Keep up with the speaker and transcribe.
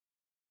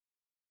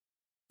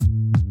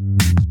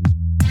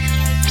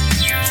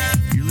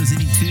You're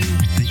listening to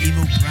the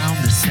Emo Brown,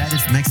 the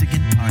Saddest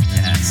Mexican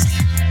podcast.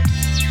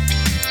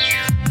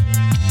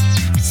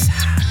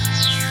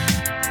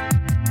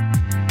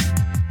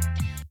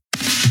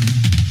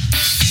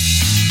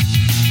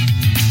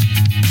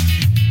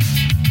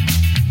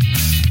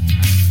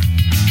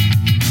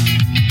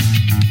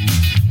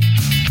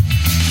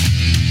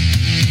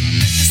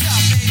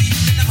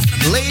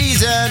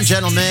 Ladies and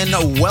gentlemen,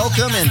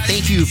 welcome and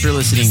thank you for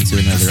listening to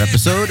another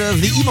episode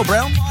of the Emo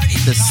Brown,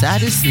 the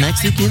Saddest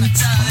Mexican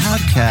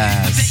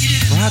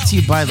podcast. Brought to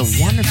you by the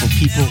wonderful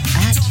people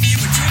at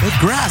the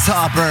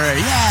Grasshopper.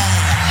 Yeah!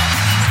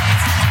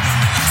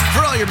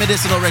 For all your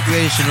medicinal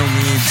recreational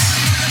needs,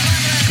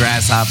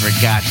 Grasshopper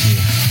got you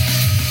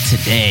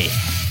today.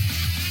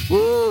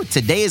 Woo!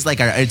 Today is like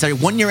it's our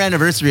 1 year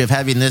anniversary of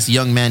having this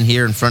young man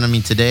here in front of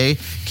me today.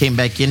 Came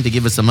back in to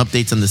give us some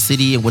updates on the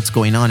city and what's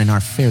going on in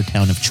our fair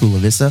town of Chula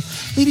Vista.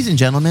 Ladies and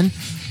gentlemen,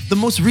 the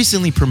most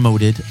recently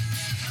promoted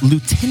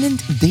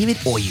Lieutenant David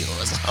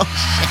Hoyos. Oh,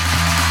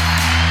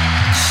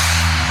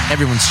 shit.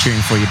 Everyone's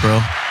cheering for you,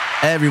 bro.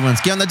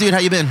 Everyone's. ¿Qué onda, dude? How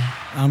you been?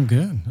 I'm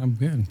good.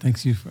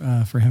 Thanks you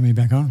for having me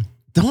back on.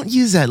 Don't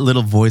use that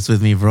little voice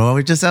with me, bro.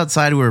 We're just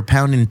outside. We were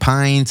pounding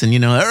pints and,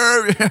 going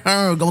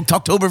to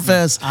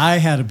Oktoberfest. I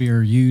had a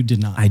beer. You did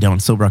not. I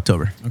don't. Sober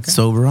October. Okay.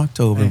 Sober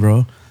October,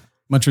 bro.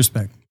 Much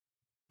respect.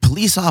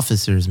 Police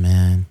officers,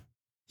 man.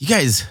 You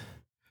guys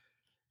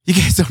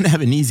don't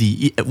have an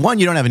easy... One,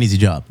 you don't have an easy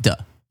job. Duh.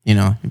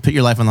 You put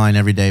your life on the line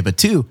every day. But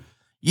two,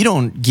 you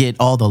don't get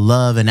all the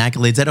love and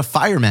accolades that a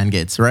fireman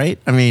gets, right?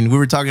 I mean, we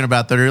were talking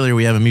about that earlier.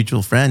 We have a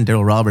mutual friend,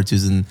 Daryl Roberts,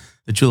 who's in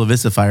the Chula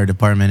Vista Fire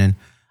Department. And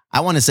I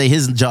want to say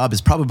his job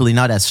is probably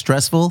not as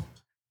stressful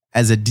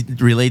as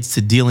it relates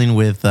to dealing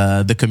with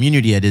the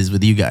community it is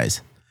with you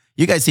guys.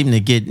 You guys seem to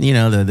get,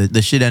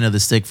 the shit end of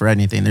the stick for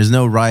anything. There's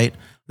no right.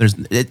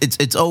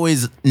 It's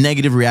always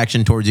negative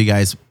reaction towards you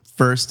guys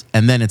first,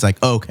 and then it's like,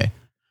 oh, okay.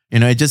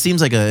 It just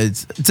seems like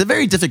it's a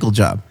very difficult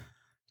job.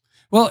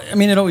 Well, I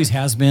mean, it always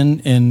has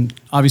been, and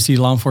obviously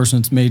law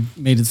enforcement's made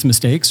its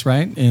mistakes,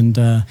 right?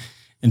 And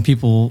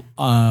people,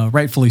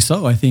 rightfully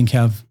so, I think,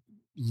 have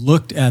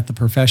looked at the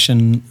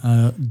profession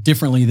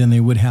differently than they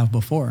would have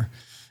before.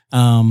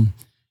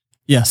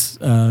 Yes,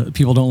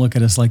 people don't look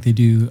at us like they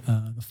do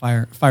the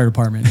fire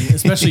department,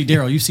 especially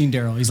Daryl. You've seen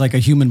Daryl. He's like a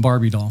human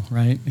Barbie doll,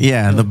 right?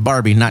 Yeah, the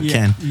Barbie, not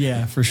Ken.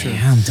 Yeah, for sure.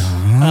 Damn,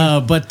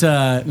 dog. But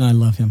I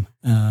love him,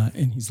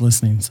 and he's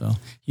listening, so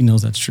he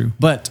knows that's true.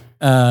 But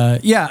I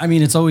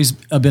mean, it's always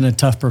been a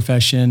tough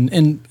profession,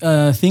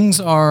 and things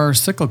are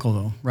cyclical,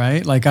 though,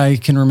 right? Like I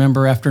can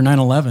remember after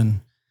 9/11,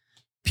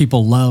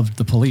 people loved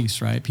the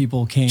police, right?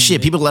 People came.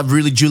 People loved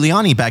really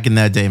Giuliani back in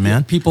that day,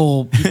 man.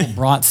 People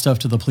brought stuff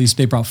to the police.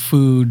 They brought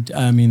food.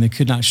 I mean, they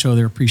could not show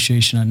their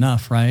appreciation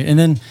enough, right? And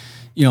then,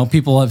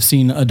 people have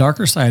seen a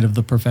darker side of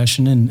the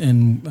profession,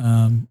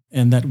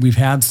 and that we've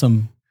had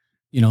some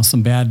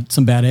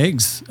bad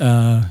eggs,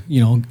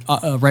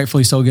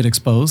 rightfully so, get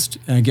exposed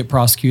and get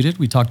prosecuted.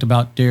 We talked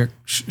about Derek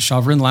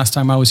Chauvin last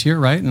time I was here,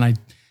 right? And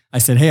I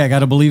said, hey, I got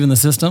to believe in the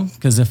system,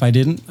 because if I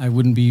didn't, I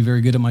wouldn't be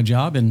very good at my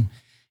job. And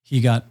he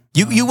got...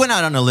 You went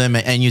out on a limb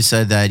and you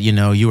said that,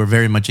 you were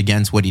very much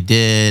against what he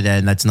did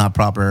and that's not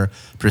proper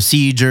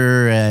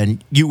procedure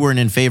and you weren't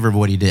in favor of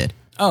what he did.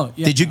 Oh,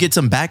 yeah. Did you get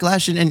some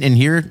backlash in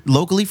here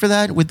locally for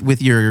that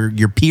with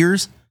your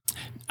peers?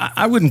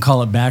 I wouldn't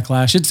call it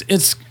backlash.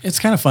 It's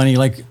kind of funny.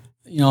 Like,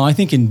 I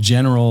think in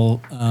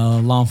general,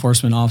 law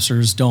enforcement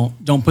officers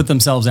don't put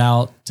themselves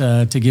out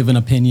to give an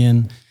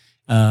opinion.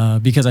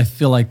 Because I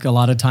feel like a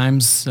lot of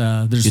times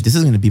there's... Dude, this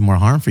is going to be more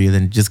harm for you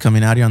than just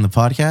coming out here on the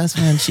podcast,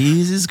 man.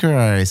 Jesus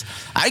Christ.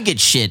 I get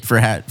shit for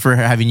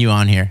having you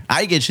on here.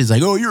 I get shit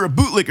like, oh, you're a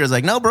bootlicker. It's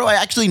like, no, bro, I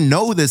actually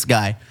know this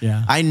guy.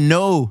 Yeah. I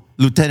know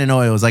Lieutenant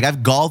Hoyos. Like,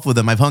 I've golfed with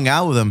him. I've hung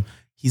out with him.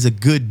 He's a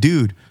good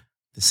dude.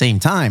 At the same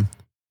time,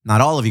 not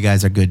all of you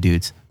guys are good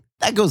dudes.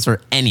 That goes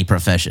for any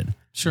profession.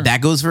 Sure.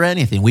 That goes for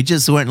anything. We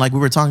just went, like we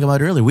were talking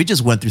about earlier, we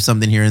just went through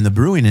something here in the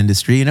brewing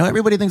industry.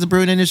 Everybody thinks the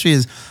brewing industry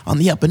is on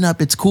the up and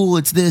up. It's cool.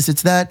 It's this,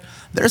 it's that.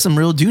 There are some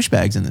real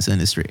douchebags in this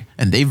industry,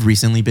 and they've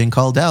recently been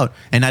called out.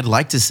 And I'd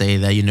like to say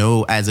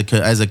that,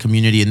 as a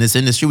community in this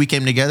industry, we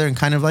came together and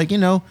kind of like,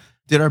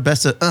 did our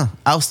best to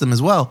oust them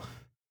as well.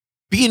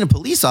 Being a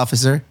police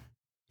officer,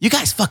 you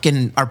guys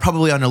fucking are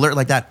probably on alert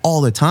like that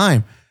all the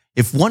time.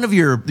 If one of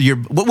your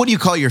what do you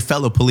call your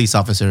fellow police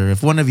officer?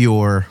 If one of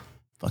your...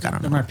 Fuck, I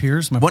don't know. My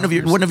peers, one of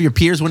your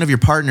peers, one of your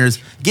partners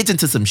gets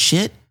into some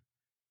shit.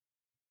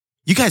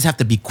 You guys have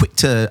to be quick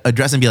to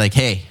address and be like,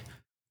 hey,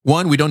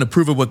 one, we don't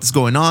approve of what's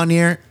going on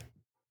here.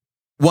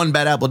 One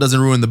bad apple doesn't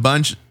ruin the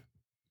bunch.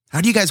 How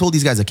do you guys hold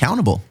these guys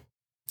accountable?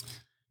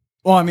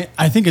 Well, I mean,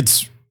 I think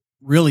it's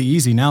really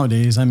easy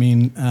nowadays. I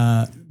mean,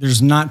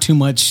 there's not too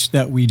much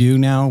that we do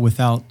now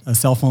without a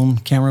cell phone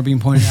camera being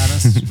pointed at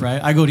us, right?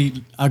 I go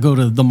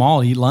to the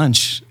mall, eat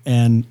lunch,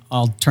 and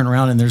I'll turn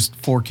around and there's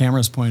 4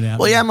 cameras pointed at me.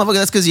 Well, yeah, motherfucker,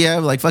 that's because you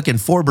have like fucking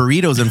 4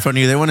 burritos in front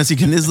of you. They want to see,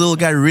 can this little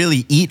guy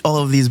really eat all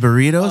of these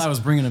burritos? Well, I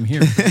was bringing them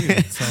here.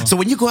 So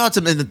when you go out to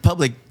in the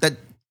public,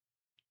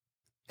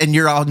 and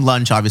you're on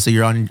lunch, obviously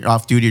you're on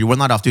off duty. Well,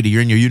 not off duty.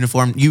 You're in your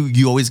uniform.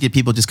 You always get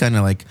people just kind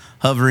of like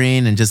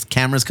hovering and just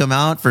cameras come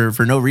out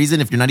for no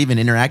reason if you're not even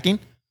interacting.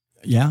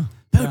 Yeah.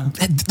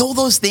 All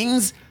those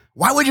things.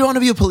 Why would you want to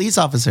be a police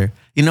officer?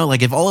 You know,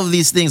 like if all of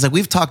these things, like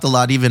we've talked a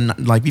lot, even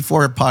like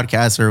before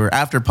podcasts or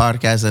after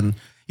podcasts, and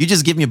you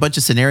just give me a bunch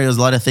of scenarios,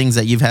 a lot of things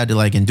that you've had to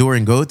like endure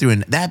and go through.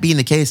 And that being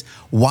the case,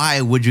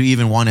 why would you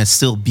even want to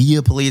still be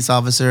a police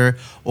officer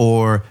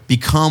or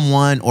become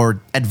one or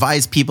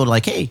advise people to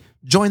like, hey,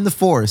 join the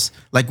force?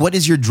 Like, what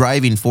is your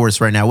driving force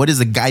right now? What is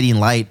the guiding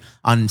light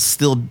on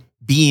still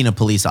being a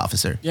police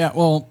officer? Yeah,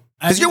 well,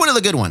 because you're one of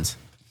the good ones.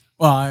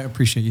 Well, I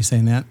appreciate you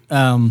saying that.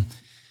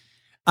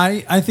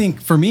 I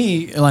think for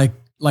me, like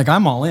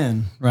I'm all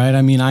in, right?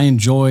 I mean, I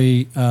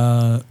enjoy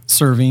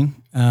serving.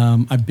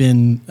 I've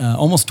been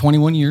almost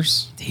 21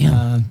 years.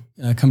 Damn.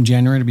 Come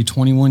January to be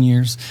 21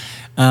 years.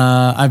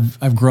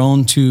 I've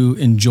grown to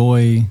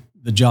enjoy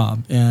the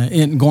job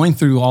and going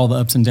through all the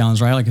ups and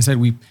downs, right? Like I said,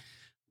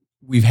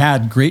 we've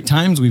had great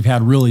times. We've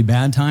had really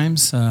bad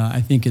times.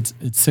 I think it's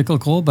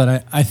cyclical,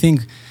 but I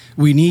think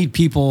we need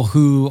people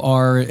who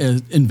are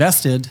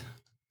invested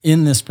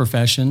in this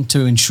profession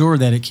to ensure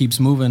that it keeps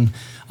moving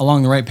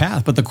along the right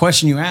path. But the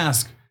question you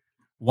ask,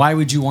 why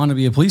would you want to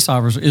be a police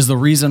officer, is the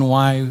reason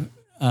why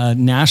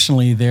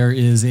nationally there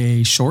is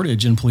a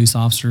shortage in police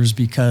officers,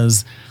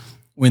 because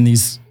when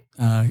these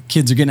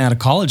kids are getting out of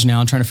college now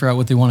and trying to figure out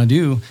what they want to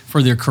do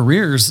for their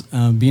careers,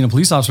 being a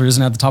police officer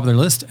isn't at the top of their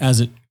list as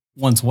it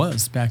once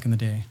was back in the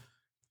day.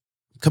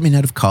 Coming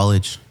out of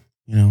college,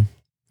 you know,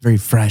 very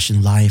fresh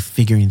in life,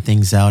 figuring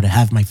things out. I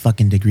have my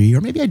fucking degree, or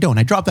maybe I don't.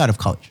 I dropped out of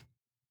college.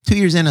 2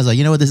 years in, I was like,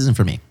 you know what? This isn't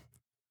for me.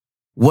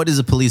 What does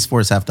a police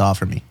force have to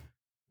offer me?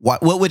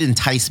 What would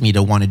entice me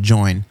to want to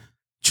join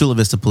Chula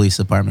Vista Police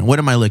Department? What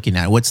am I looking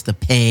at? What's the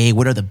pay?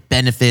 What are the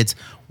benefits?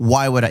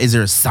 Why would is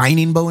there a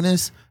signing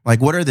bonus?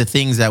 Like, what are the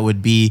things that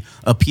would be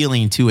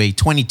appealing to a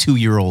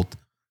 22-year-old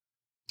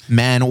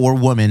man or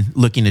woman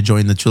looking to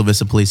join the Chula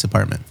Vista Police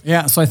Department?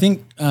 Yeah, so I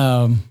think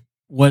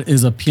what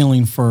is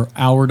appealing for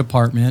our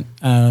department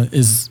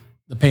is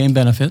the pay and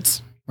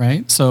benefits,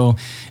 right? So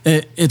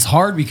it's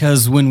hard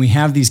because when we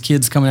have these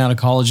kids coming out of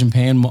college and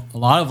paying, a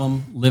lot of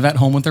them live at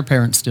home with their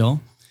parents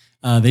still.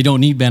 They don't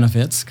need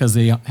benefits because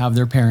they have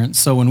their parents.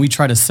 So when we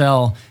try to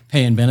sell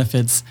pay and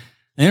benefits,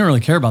 they don't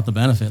really care about the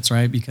benefits,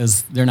 right?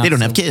 Because they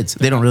don't have kids.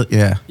 They don't really,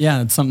 yeah.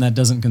 Yeah, it's something that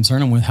doesn't concern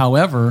them with.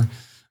 However,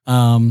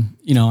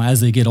 you know, as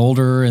they get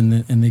older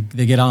and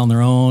they get out on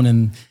their own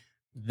and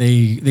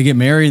they get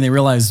married and they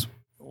realize,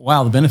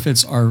 wow, the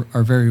benefits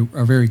are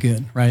very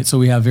good, right? So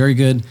we have very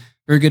good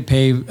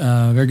pay,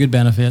 very good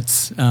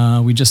benefits.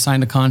 We just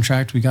signed a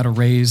contract. We got a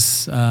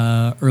raise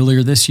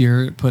earlier this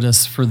year. It put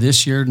us for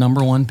this year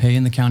 #1 pay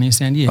in the county of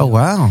San Diego. Oh,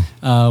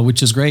 wow.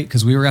 Which is great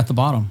because we were at the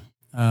bottom.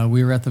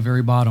 We were at the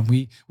very bottom.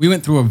 We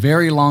went through a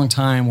very long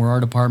time where our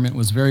department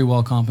was very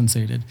well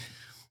compensated.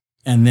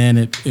 And then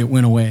it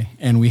went away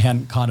and we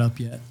hadn't caught up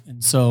yet.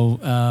 And so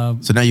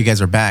now you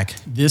guys are back.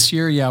 This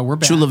year, yeah, we're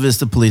back. Chula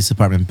Vista Police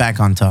Department,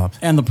 back on top.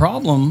 And the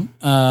problem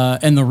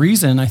and the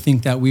reason I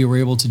think that we were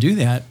able to do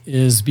that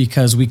is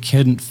because we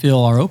couldn't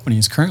fill our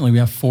openings. Currently, we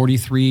have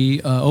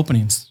 43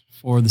 openings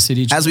for the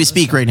city of Chula As we Vista.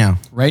 speak right now.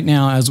 Right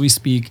now, as we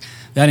speak.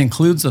 That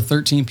includes the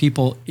 13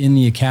 people in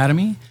the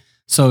academy.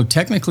 So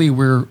technically,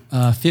 we're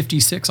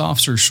 56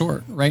 officers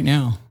short right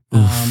now.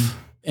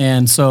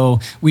 And so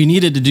we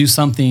needed to do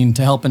something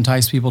to help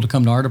entice people to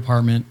come to our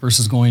department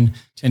versus going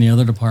to any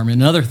other department.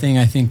 Another thing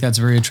I think that's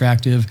very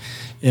attractive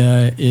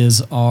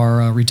is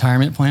our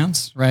retirement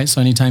plans, right?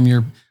 So anytime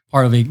you're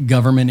part of a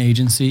government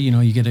agency, you know,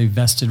 you get a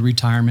vested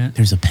retirement.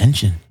 There's a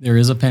pension. There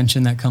is a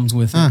pension that comes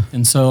with it.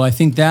 And so I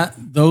think that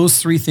those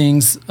three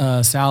things,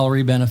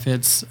 salary,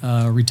 benefits,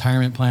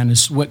 retirement plan,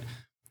 is what,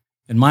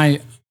 in my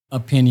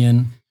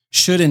opinion,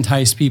 should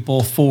entice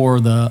people for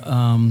the,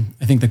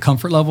 I think the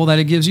comfort level that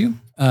it gives you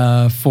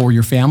for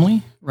your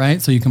family,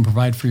 right? So you can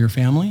provide for your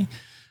family.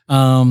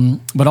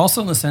 But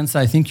also in the sense that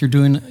I think you're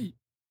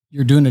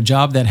doing a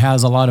job that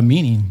has a lot of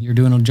meaning. You're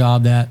doing a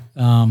job that,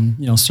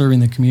 you know,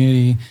 serving the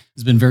community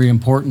has been very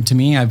important to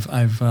me.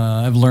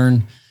 I've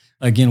learned,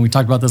 again, we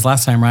talked about this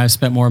last time, right? I've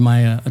spent more of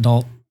my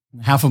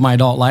half of my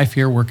adult life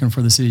here working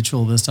for the city of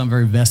Chula Vista. I'm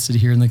very vested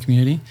here in the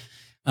community.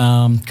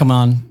 Come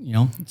on, you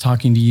know,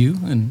 talking to you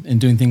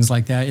and doing things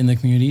like that in the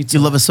community. You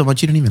love us so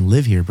much. You don't even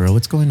live here, bro.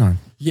 What's going on?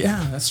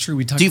 Yeah, that's true.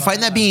 We talked. Do you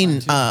find that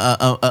being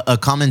a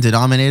common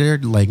denominator,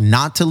 like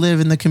not to live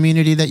in the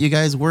community that you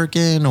guys work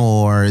in,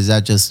 or is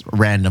that just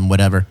random,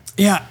 whatever?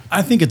 Yeah,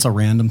 I think it's a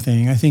random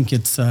thing. I think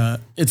it's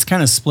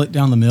kind of split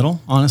down the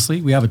middle.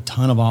 Honestly, we have a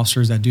ton of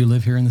officers that do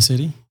live here in the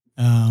city.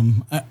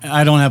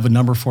 I don't have a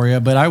number for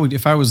you, but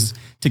if I was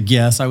to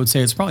guess, I would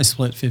say it's probably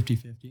split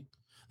 50-50.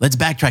 Let's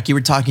backtrack. You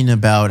were talking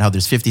about how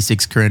there's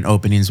 56 current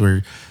openings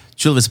where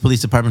Chula Vista Police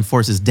Department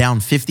force is down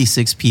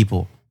 56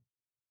 people.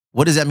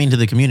 What does that mean to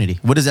the community?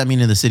 What does that mean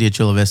to the city of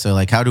Chula Vista?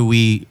 Like, how can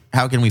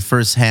we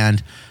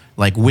firsthand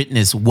like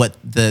witness what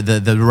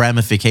the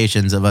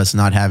ramifications of us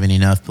not having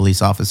enough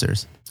police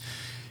officers?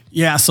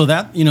 Yeah, so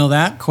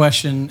that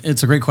question,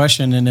 it's a great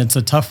question, and it's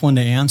a tough one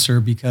to answer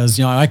because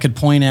I could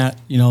point at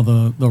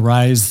the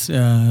rise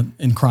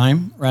in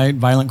crime, right,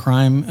 violent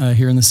crime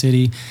here in the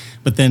city,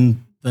 but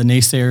then the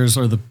naysayers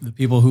or the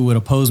people who would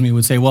oppose me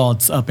would say, well,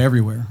 it's up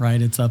everywhere,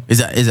 right? It's up. Is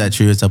that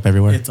true? It's up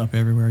everywhere. It's up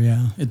everywhere.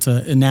 Yeah, it's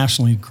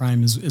nationally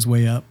crime is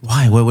way up.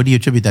 Why? What do you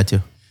attribute that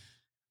to?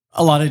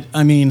 A lot of.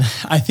 I mean,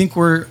 I think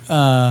we're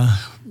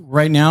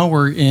right now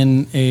we're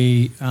in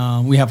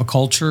we have a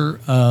culture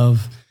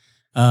of.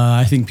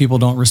 I think people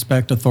don't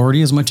respect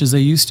authority as much as they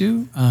used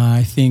to.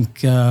 I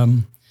think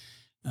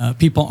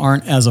people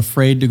aren't as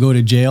afraid to go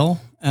to jail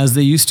as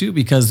they used to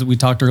because we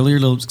talked earlier,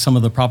 some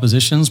of the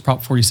propositions,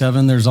 Prop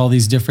 47, there's all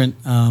these different,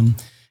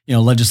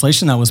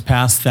 legislation that was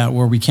passed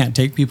where we can't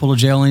take people to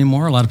jail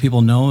anymore. A lot of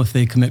people know if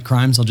they commit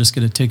crimes, they'll just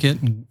get a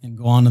ticket and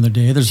go on in their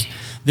day.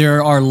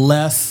 There are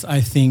less,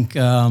 I think,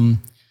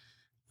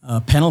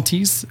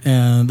 penalties,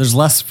 and there's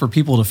less for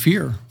people to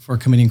fear for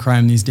committing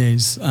crime these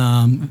days.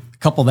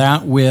 Couple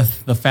that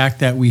with the fact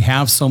that we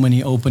have so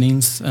many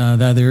openings,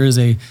 that there is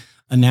a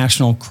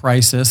national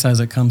crisis as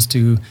it comes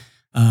to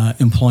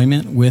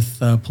employment with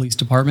police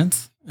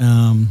departments.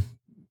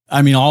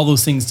 All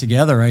those things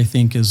together, I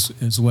think,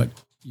 is what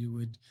you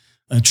would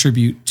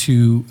attribute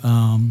to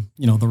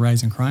the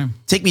rise in crime.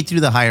 Take me through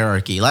the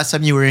hierarchy. Last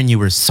time you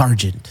were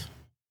Sergeant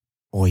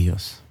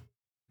Hoyos.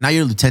 Now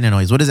you're Lieutenant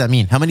Hoyos. What does that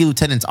mean? How many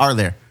lieutenants are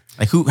there?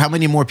 Like how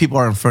many more people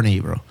are in front of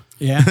you, bro?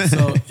 Yeah.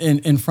 So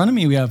in front of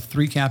me, we have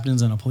 3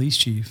 captains and a police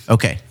chief.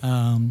 Okay.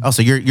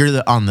 So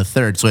you're on the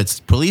third. So it's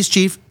police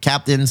chief,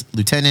 captains,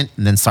 lieutenant,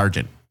 and then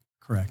sergeant.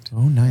 Correct.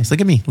 Oh, nice.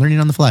 Look at me learning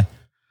on the fly.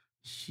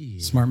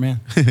 Jeez. Smart man.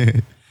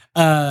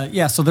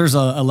 So there's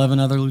 11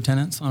 other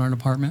lieutenants on our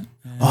department.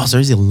 So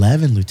there's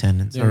 11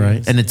 lieutenants. All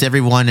right. And it's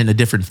everyone in a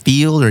different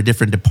field or a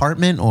different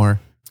department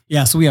or?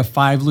 Yeah. So we have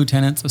 5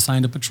 lieutenants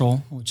assigned to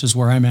patrol, which is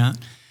where I'm at.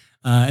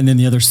 And then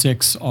the other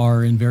 6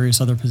 are in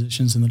various other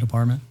positions in the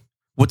department.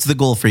 What's the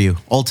goal for you?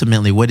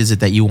 Ultimately, what is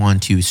it that you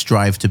want to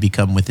strive to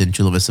become within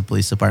Chula Vista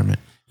Police Department?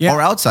 Yeah.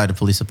 Or outside of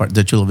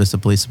the Chula Vista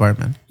Police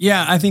Department?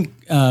 Yeah, I think,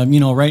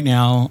 right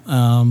now,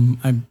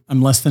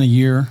 I'm less than a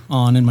year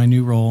on in my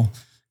new role.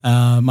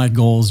 My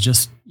goal is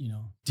just,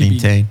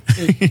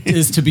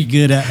 to be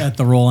good at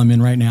the role I'm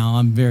in right now.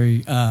 I'm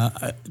very,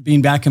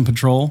 being back in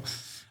patrol.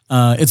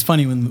 It's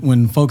funny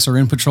when folks are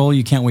in patrol,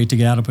 you can't wait to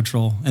get out of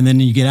patrol. And then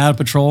you get out of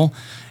patrol,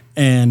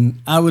 and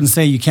I wouldn't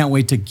say you can't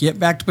wait to get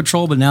back to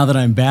patrol, but now that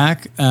I'm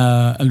back,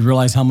 I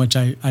realize how much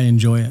I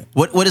enjoy it.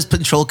 What does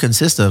patrol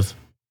consist of?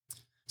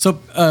 So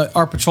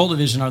our patrol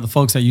division are the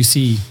folks that you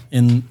see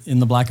in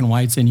the black and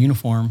whites in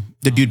uniform.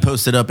 The dude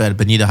posted up at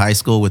Bonita High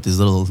School with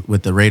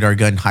the radar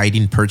gun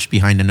hiding perched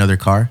behind another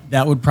car.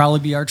 That would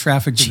probably be our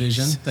traffic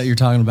division that you're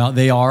talking about.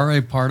 They are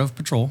a part of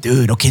patrol.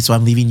 Dude, okay, so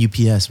I'm leaving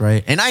UPS,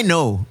 right? And I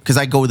know because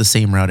I go the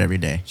same route every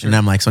day. Sure. And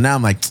now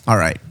I'm like, all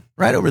right,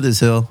 right over this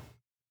hill.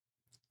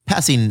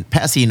 Passing,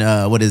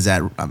 what is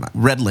that?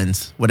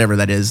 Redlands, whatever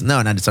that is.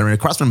 No, not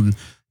across from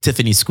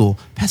Tiffany School.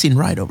 Passing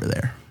right over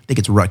there. I think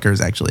it's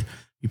Rutgers, actually.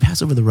 You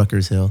pass over the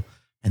Rutgers Hill,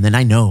 and then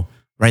I know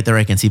right there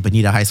I can see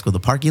Bonita High School, the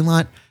parking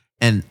lot,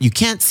 and you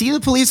can't see the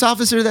police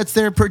officer that's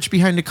there perched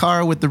behind a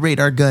car with the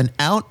radar gun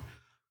out,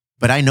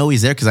 but I know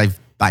he's there because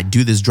I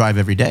do this drive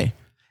every day.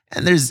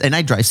 And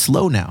I drive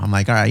slow now. I'm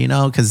like, all right,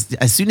 because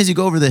as soon as you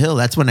go over the hill,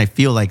 that's when I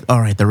feel like, all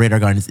right, the radar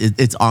gun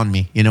it's on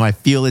me. I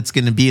feel it's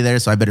gonna be there,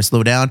 so I better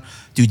slow down.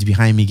 Dudes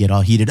behind me get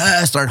all heated.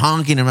 Start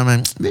honking, and I'm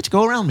like, bitch,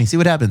 go around me, see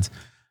what happens.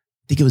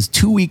 I think it was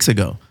 2 weeks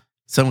ago.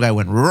 Some guy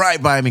went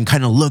right by me and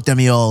kind of looked at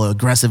me all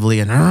aggressively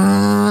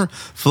and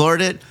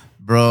floored it,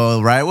 bro.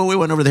 Right when we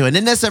went over the hill, and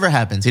then this ever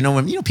happens.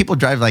 When people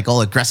drive like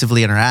all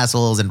aggressively and are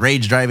assholes and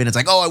rage driving. It's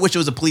like, oh, I wish there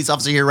was a police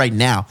officer here right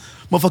now.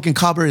 Motherfucking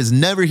copper is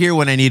never here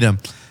when I need him.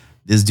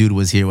 This dude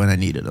was here when I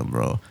needed him,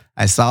 bro.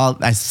 I saw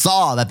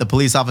that the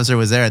police officer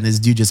was there, and this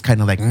dude just kind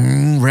of like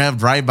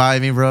revved right by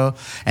me, bro.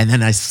 And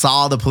then I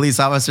saw the police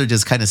officer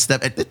just kind of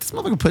step. This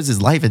motherfucker puts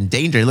his life in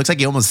danger. It looks like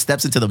he almost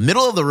steps into the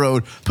middle of the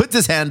road, puts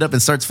his hand up,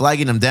 and starts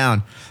flagging him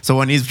down. So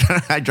when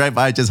I drive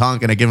by, I just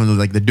honk and I give him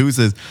like the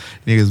deuces.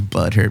 And he goes,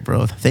 "Butthurt,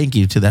 bro. Thank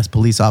you to that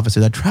police officer,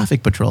 that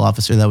traffic patrol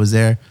officer that was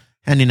there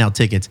handing out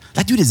tickets.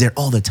 That dude is there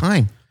all the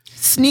time.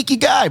 Sneaky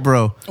guy,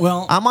 bro.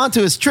 Well, I'm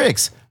onto his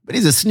tricks, but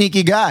he's a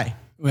sneaky guy."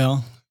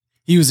 Well,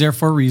 he was there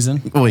for a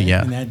reason. Oh,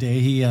 yeah. And that day,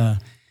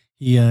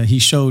 he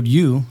showed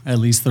you at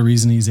least the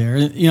reason he's there.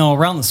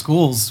 Around the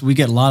schools, we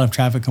get a lot of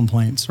traffic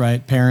complaints,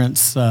 right?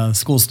 Parents,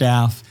 school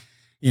staff.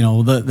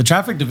 The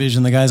traffic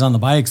division, the guys on the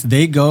bikes,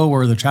 they go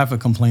where the traffic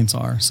complaints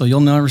are. So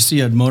you'll never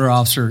see a motor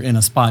officer in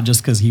a spot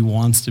just because he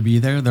wants to be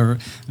there.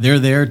 They're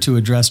there to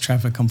address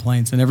traffic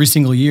complaints. And every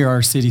single year,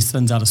 our city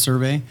sends out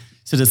a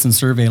citizen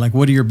survey, like,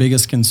 what are your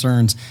biggest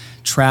concerns?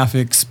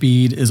 Traffic,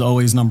 speed is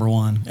always number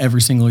one every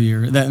single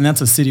year. And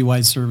that's a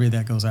citywide survey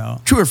that goes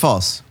out. True or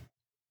false?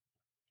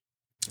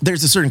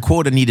 There's a certain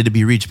quota needed to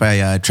be reached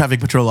by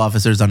traffic patrol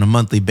officers on a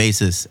monthly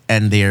basis,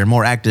 and they're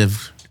more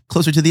active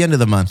closer to the end of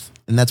the month,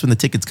 and that's when the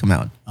tickets come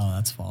out. Oh,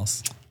 that's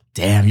false.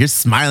 Damn, you're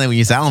smiling when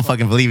you say, I don't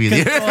fucking believe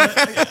you.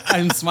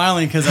 I'm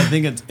smiling because I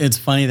think it's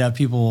funny that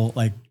people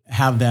like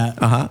have that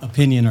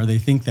opinion or they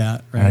think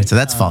that. Right. All right, so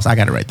that's false. I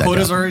got to write that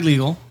Quotas down. are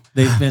illegal.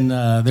 They've been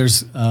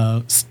there's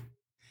I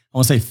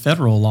want to say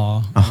federal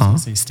law. I was going to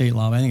say state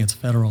law, but I think it's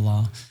federal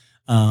law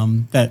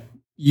that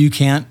you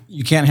can't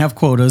have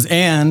quotas.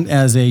 And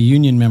as a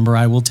union member,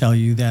 I will tell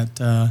you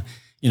that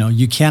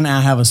you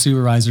cannot have a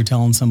supervisor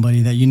telling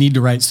somebody that you need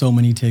to write so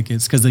many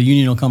tickets because the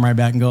union will come right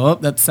back and go, oh,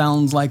 that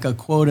sounds like a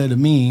quota to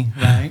me,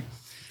 right?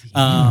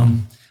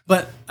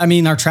 But I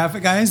mean, our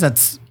traffic guys,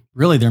 that's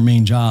really their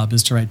main job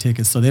is to write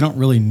tickets. So they don't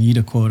really need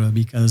a quota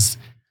because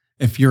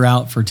if you're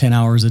out for 10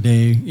 hours a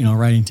day,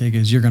 writing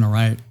tickets, you're going to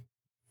write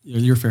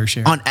your fair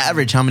share. On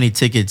average, how many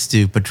tickets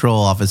do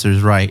patrol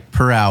officers write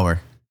per hour?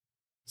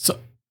 So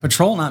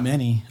patrol, not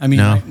many. I mean,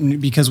 No.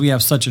 because we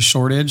have such a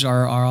shortage,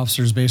 our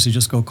officers basically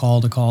just go call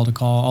to call to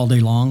call all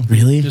day long.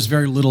 Really? There's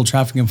very little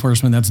traffic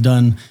enforcement that's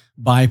done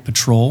by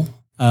patrol.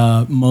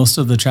 Most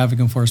of the traffic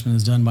enforcement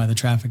is done by the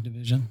traffic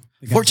division.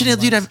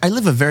 Fortunately, dude, I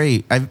live a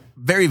very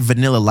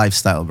vanilla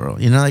lifestyle, bro.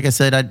 Like I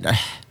said,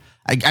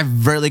 I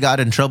rarely got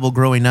in trouble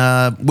growing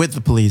up with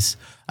the police.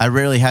 I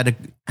rarely had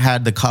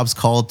the cops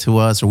called to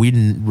us, or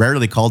we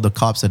rarely called the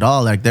cops at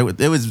all. Like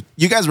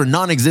you guys were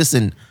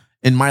non-existent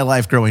in my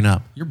life growing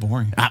up. You're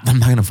boring. I'm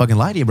not gonna fucking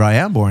lie to you, bro. I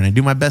am boring. I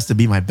do my best to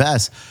be my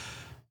best.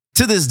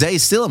 To this day,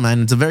 still,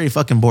 man, it's a very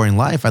fucking boring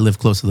life. I live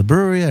close to the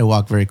brewery. I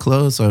walk very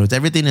close, so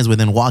everything is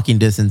within walking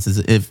distance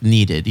if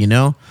needed.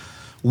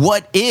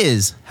 What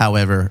is,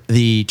 however,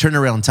 the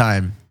turnaround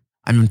time?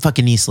 I'm in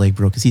fucking Eastlake,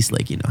 bro, because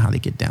Eastlake, you know how they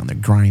get down. They're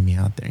grimy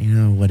out there,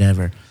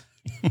 whatever.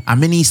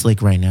 I'm in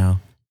Eastlake right now.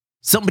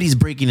 Somebody's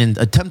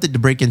attempted to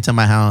break into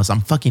my house.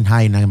 I'm fucking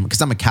hiding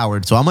because I'm a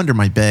coward. So I'm under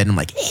my bed and I'm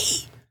like,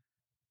 hey,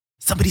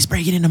 somebody's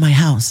breaking into my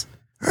house.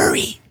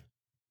 Hurry.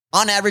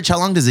 On average, how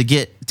long does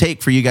it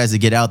take for you guys to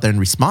get out there and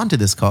respond to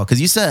this call?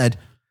 Because you said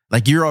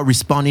like you're all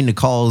responding to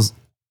calls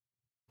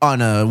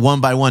on a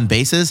one-by-one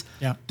basis.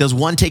 Yeah. Does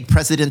one take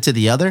precedent to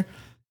the other?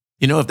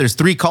 If there's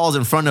 3 calls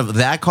in front of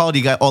that call, do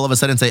you got all of a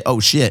sudden say, oh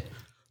shit,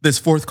 this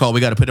 4th call, we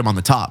got to put him on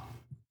the top?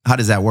 How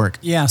does that work?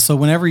 Yeah. So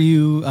whenever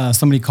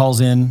somebody calls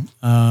in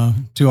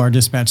to our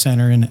dispatch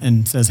center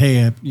and says,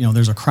 hey,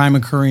 there's a crime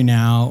occurring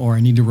now, or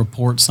I need to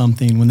report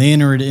something, when they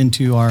enter it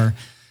into our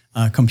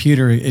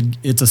computer,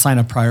 it's a sign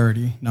of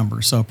priority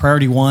number. So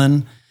priority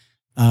 1,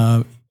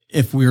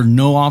 if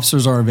no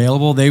officers are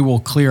available, they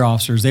will clear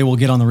officers. They will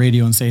get on the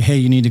radio and say, hey,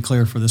 you need to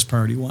clear for this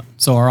priority 1.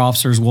 So our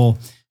officers will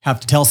have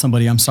to tell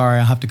somebody, I'm sorry,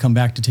 I have to come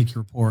back to take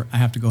your report. I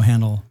have to go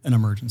handle an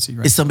emergency.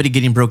 Right? Is somebody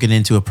getting broken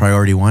into a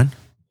priority 1?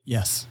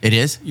 Yes. It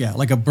is? Yeah,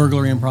 like a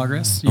burglary in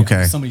progress. Yeah,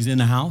 Okay. Somebody's in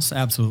the house,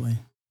 absolutely.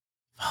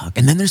 Fuck.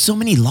 And then there's so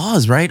many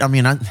laws, right? I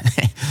mean,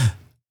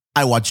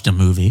 I watched a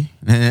movie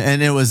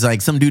and it was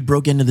like some dude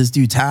broke into this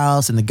dude's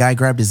house and the guy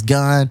grabbed his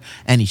gun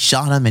and he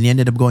shot him and he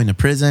ended up going to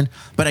prison.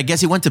 But I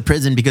guess he went to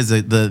prison because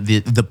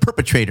the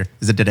perpetrator,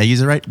 did I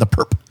use it right? The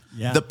perp.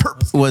 Yeah, the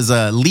perp was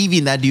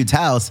leaving that dude's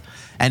house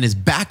and his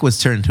back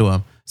was turned to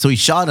him. So he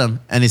shot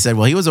him and he said,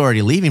 well, he was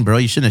already leaving, bro.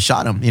 You shouldn't have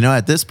shot him.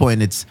 At this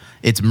point,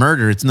 it's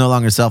murder. It's no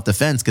longer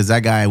self-defense because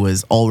that guy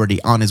was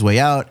already on his way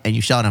out and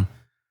you shot him.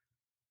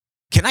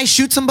 Can I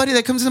shoot somebody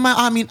that comes into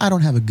I mean, I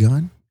don't have a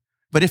gun.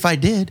 But if I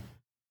did,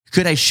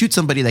 could I shoot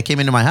somebody that came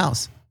into my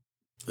house?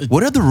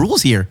 What are the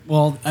rules here?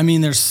 Well, I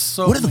mean, What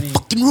are the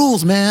fucking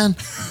rules, man?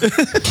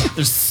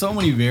 There's so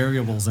many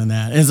variables in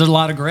that. There's a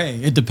lot of gray.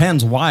 It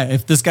depends why.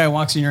 If this guy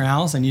walks in your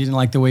house and you didn't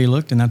like the way he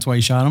looked and that's why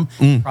you shot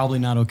him, probably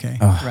not okay,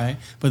 right?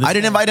 But I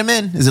didn't invite him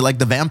in. Is it like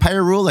the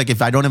vampire rule? Like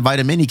if I don't invite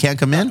him in, he can't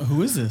come in?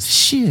 Who is this?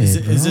 Shit,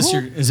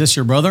 Is this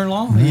your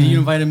brother-in-law? You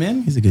invite him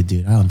in? He's a good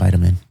dude. I'll invite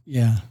him in.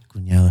 Yeah.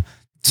 Cunhela.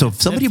 So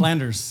if somebody... Ned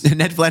Flanders.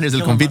 Ned Flanders,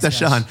 El Killer Compita mustache.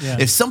 Sean. Yeah.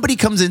 If somebody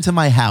comes into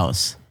my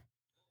house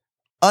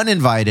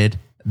uninvited,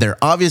 they're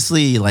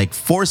obviously like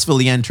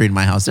forcefully entering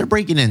my house. They're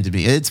breaking into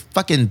me. It's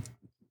fucking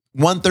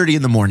 1:30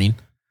 in the morning.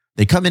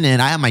 They coming in.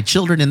 I have my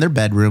children in their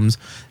bedrooms.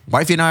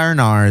 Wifey and I are in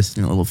ours.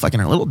 Our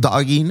little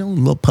doggy,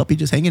 little puppy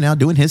just hanging out,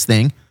 doing his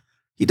thing.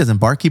 He doesn't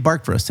bark. He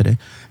barked for us today.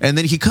 And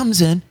then he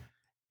comes in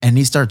and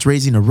he starts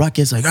raising a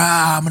ruckus like,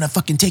 I'm going to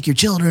fucking take your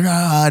children.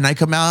 And I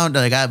come out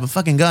like, I have a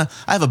fucking gun.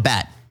 I have a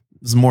bat.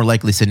 This is a more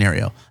likely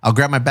scenario. I'll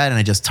grab my bat and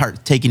I just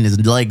start taking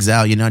his legs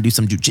out, do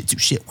some jujitsu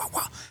shit. Wow,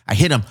 wow. I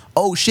hit him.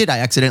 Oh shit, I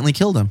accidentally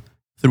killed him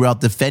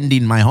throughout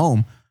defending my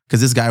home because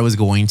this guy was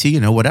going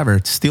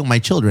to, steal my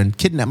children,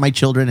 kidnap my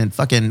children and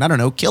fucking, I don't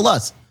know, kill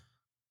us.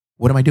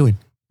 What am I doing?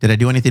 Did I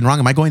do anything wrong?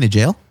 Am I going to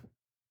jail?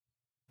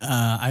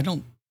 I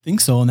don't think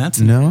so. And that's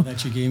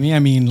that you gave me. I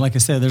mean, like I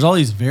said, there's all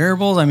these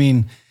variables. I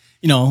mean,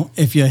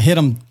 if you hit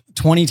him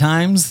 20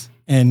 times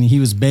and he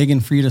was begging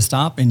for you to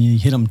stop and you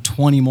hit him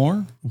 20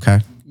 more, okay,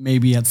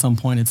 maybe at some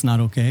point it's not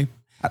okay.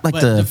 I'd like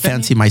to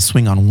fancy my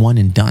swing on one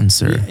and done,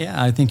 sir.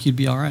 Yeah, I think you'd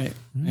be all right,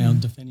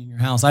 defending your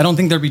house. I don't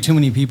think there'd be too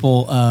many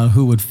people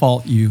who would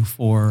fault you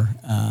for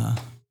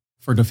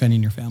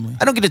defending your family.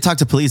 I don't get to talk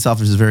to police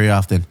officers very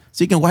often,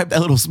 so you can wipe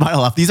that little smile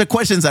off. These are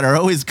questions that are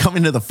always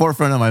coming to the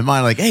forefront of my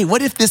mind. Like, hey,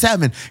 what if this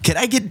happened? Can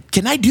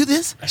I do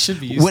this? I should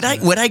be used would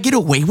I get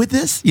away with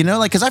this?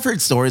 Because I've heard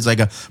stories like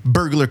a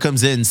burglar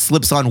comes in,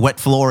 slips on wet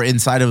floor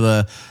inside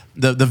of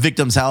the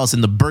victim's house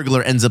and the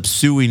burglar ends up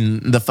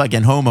suing the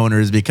fucking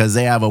homeowners because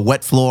they have a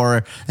wet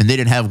floor and they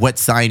didn't have wet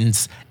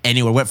signs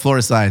anywhere, wet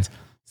floor signs.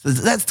 So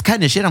that's the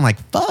kind of shit I'm like,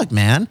 fuck,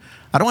 man.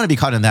 I don't want to be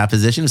caught in that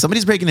position. If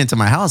somebody's breaking into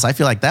my house, I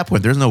feel like at that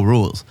point, there's no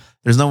rules.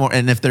 There's no more.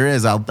 And if there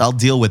is, I'll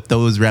deal with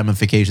those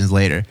ramifications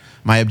later.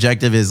 My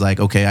objective is like,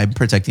 okay, I'm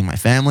protecting my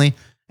family,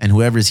 and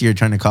whoever's here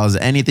trying to cause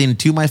anything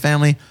to my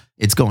family,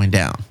 it's going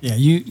down. Yeah,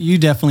 you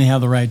definitely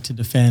have the right to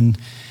defend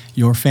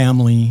your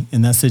family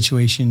in that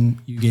situation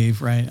you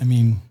gave, right? I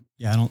mean,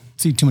 yeah, I don't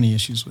see too many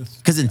issues with.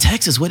 Because in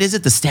Texas, what is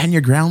it? The stand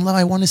your ground law,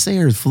 I want to say,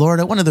 or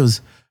Florida, one of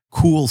those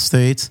cool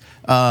states.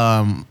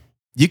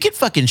 You can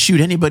fucking shoot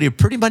anybody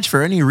pretty much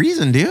for any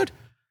reason, dude.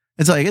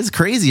 It's like, it's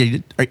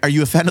crazy. Are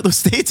you a fan of those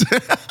states?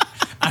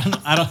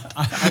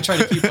 I try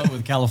to keep up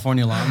with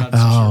California law. I'm not oh,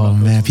 sure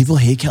about man. People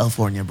hate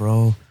California,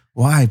 bro.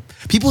 Why?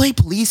 People hate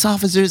police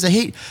officers. They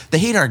hate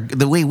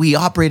the way we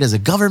operate as a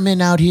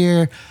government out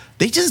here.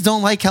 They just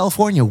don't like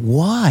California.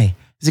 Why?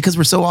 Is it because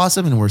we're so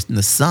awesome and we're in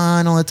the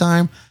sun all the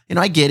time? You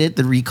know, I get it.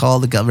 The recall,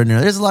 the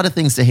governor. There's a lot of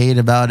things to hate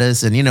about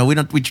us. And, you know,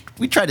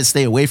 we try to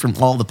stay away from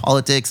all the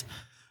politics.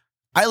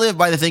 I live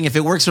by the thing, if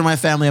it works for my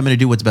family, I'm going to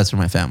do what's best for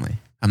my family.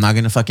 I'm not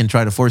going to fucking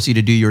try to force you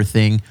to do your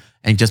thing.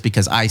 And just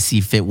because I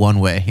see fit one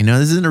way, you know,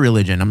 this isn't a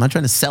religion. I'm not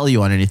trying to sell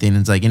you on anything.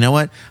 It's like, you know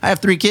what? I have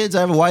 3 kids. I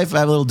have a wife. I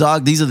have a little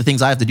dog. These are the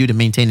things I have to do to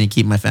maintain and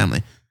keep my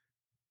family.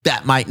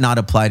 That might not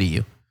apply to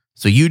you.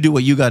 So you do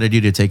what you got to do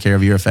to take care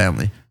of your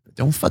family. But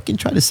don't fucking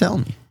try to sell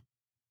me.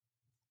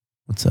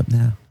 What's up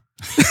now?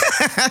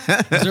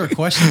 Is there a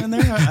question in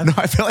there? No,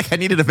 I feel like I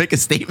needed to make a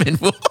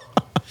statement.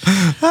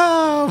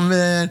 Oh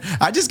man,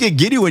 I just get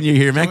giddy when you're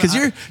here, man, because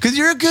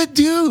you're a good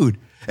dude,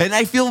 and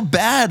I feel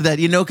bad that,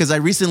 you know, because I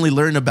recently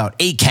learned about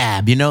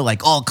ACAB, you know,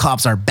 like all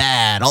cops are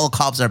bad, all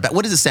cops are bad.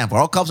 What does it stand for?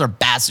 All cops are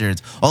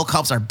bastards. All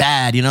cops are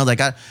bad, you know, like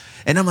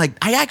and I'm like,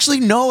 I actually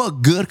know a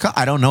good cop.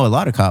 I don't know a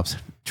lot of cops,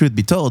 truth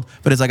be told,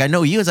 but it's like I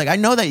know you. It's like I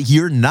know that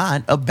you're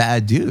not a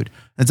bad dude.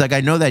 It's like I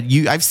know that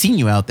I've seen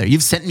you out there.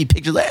 You've sent me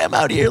pictures. Like, hey, I'm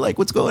out here. Like,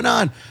 what's going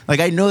on? Like,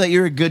 I know that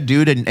you're a good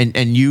dude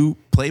and you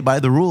play by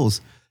the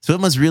rules. So it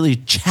must really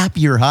chap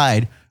your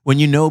hide when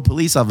you know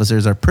police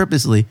officers are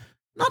purposely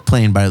not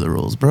playing by the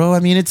rules, bro. I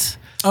mean, it's...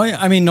 Oh, yeah.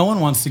 I mean, no one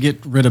wants to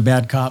get rid of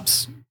bad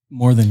cops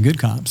more than good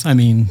cops. I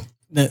mean,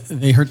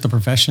 they hurt the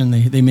profession.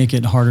 They make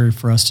it harder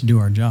for us to do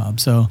our job.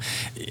 So,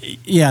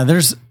 yeah,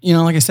 there's, you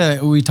know, like I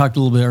said, we talked a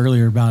little bit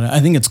earlier about it.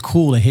 I think it's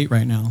cool to hate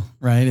right now,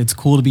 right? It's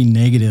cool to be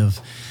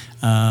negative.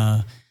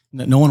 No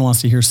one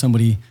wants to hear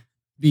somebody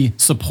be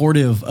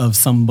supportive of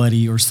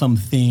somebody or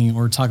something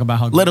or talk about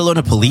how, let alone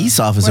a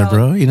police officer,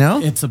 bro, you know?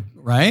 It's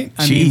right.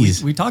 I Jeez.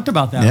 mean, we talked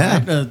about that,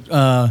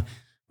 Yeah. right?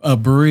 A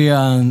brewery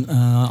on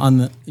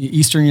the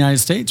eastern United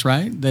States,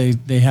 right?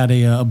 They had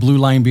a Blue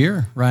Line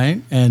beer,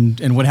 right?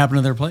 And what happened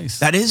to their place?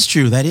 That is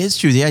true.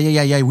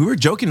 Yeah. We were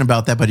joking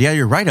about that, but yeah,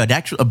 you're right.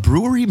 A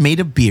brewery made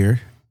a beer,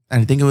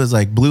 and I think it was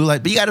like Blue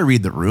Light, but you got to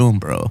read the room,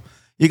 bro.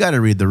 You got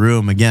to read the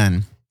room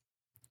again.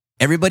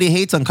 Everybody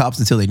hates on cops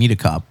until they need a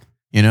cop.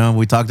 You know,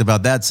 we talked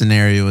about that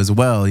scenario as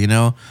well. You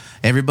know,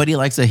 everybody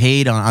likes to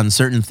hate on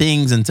certain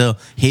things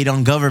hate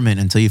on government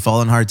until you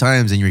fall in hard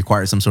times and you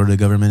require some sort of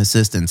government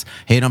assistance.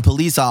 Hate on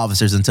police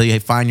officers until you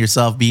find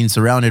yourself being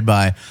surrounded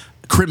by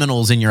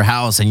criminals in your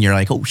house and you're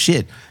like, oh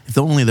shit, if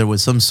only there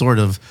was some sort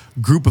of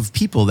group of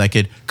people that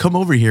could come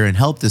over here and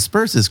help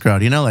disperse this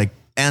crowd, you know, like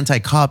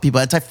anti-cop people,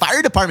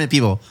 anti-fire department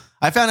people.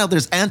 I found out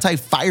there's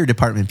anti-fire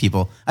department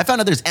people. I found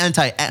out there's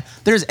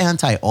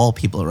anti-all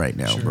people right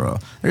now, sure. Bro.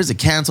 There's a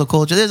cancel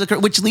culture.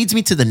 Which leads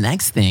me to the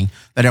next thing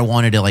that I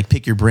wanted to like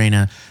pick your brain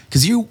on,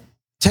 because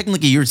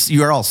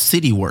you're all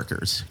city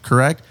workers,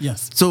 correct?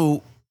 Yes.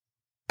 So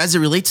as it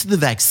relates to the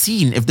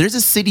vaccine, if there's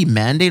a city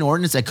mandate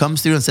ordinance that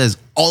comes through and says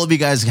all of you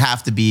guys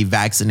have to be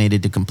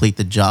vaccinated to complete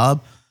the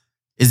job,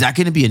 is that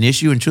going to be an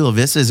issue in Chula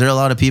Vista? Is there a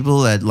lot of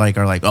people that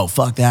are like, oh,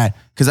 fuck that?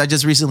 Because I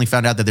just recently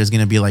found out that there's going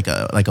to be like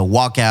a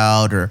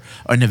walkout or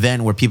an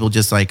event where people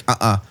just like,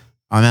 I'm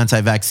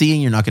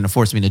anti-vaccine. You're not going to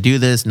force me to do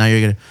this. Now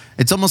you're going to,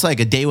 it's almost like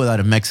a day without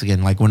a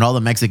Mexican. Like when all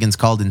the Mexicans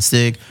called in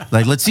sick,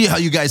 like, let's see how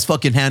you guys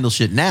fucking handle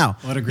shit now.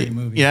 What a great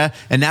movie. Yeah.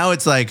 And now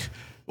it's like,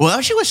 well,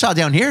 actually was shot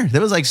down here.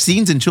 There was like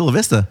scenes in Chula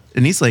Vista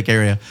in East Lake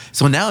area.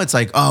 So now it's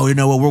like, oh, you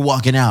know what? We're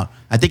walking out.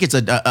 I think it's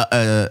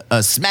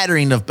a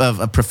smattering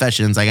of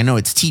professions. Like I know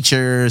it's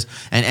teachers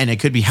and it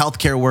could be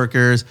healthcare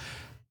workers.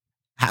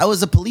 How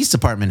is the police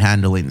department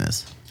handling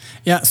this?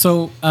 Yeah.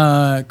 So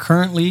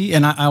currently,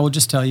 and I will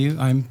just tell you,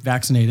 I'm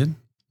vaccinated.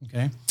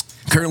 Okay.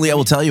 Currently, I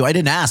will tell you, I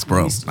didn't ask,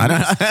 bro.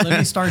 Let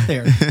me start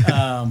there.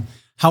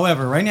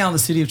 However, right now, the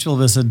city of Chula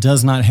Vista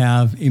does not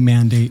have a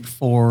mandate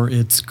for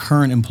its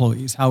current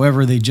employees.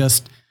 However, they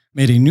just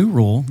made a new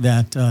rule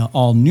that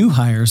all new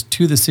hires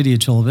to the city of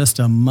Chula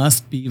Vista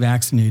must be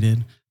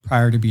vaccinated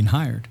prior to being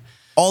hired.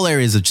 All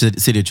areas of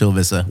city of Chula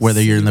Vista,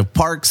 whether you're in the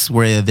parks,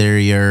 whether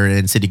you're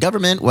in city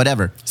government,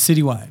 whatever.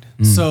 Citywide.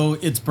 So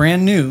it's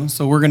brand new.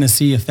 So we're going to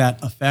see if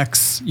that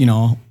affects,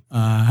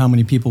 how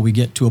many people we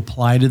get to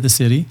apply to the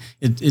city.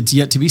 It's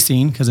yet to be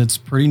seen because it's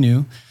pretty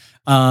new.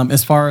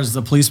 As far as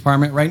the police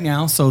department right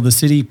now, so the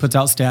city puts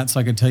out stats. So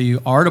I can tell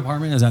you our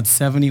department is at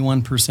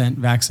 71%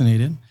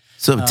 vaccinated.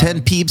 So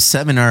 10 peeps,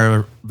 7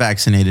 are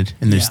vaccinated,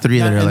 and there's 3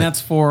 that are and like...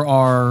 that's for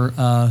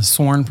our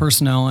sworn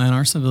personnel and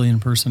our civilian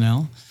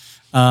personnel.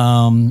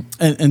 And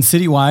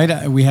citywide,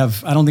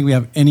 I don't think we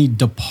have any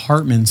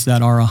departments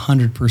that are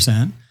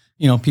 100%.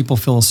 You know, people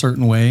feel a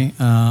certain way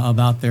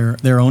about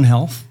their own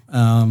health,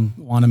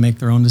 want to make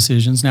their own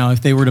decisions. Now,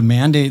 if they were to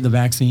mandate the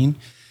vaccine,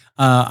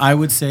 I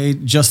would say,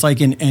 just like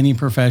in any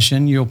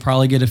profession, you'll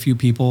probably get a few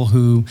people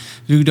who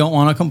don't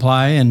want to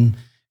comply and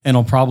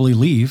will probably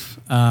leave.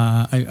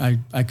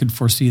 I could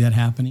foresee that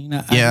happening.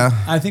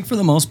 I think for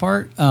the most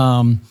part,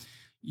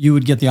 you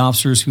would get the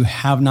officers who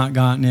have not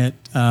gotten it,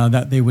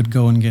 that they would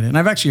go and get it. And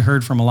I've actually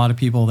heard from a lot of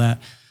people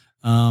that,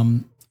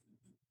 I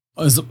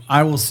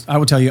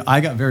will tell you,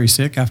 I got very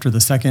sick after the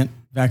second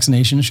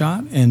vaccination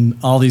shot, and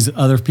all these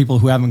other people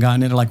who haven't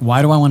gotten it are like,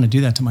 why do I want to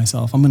do that to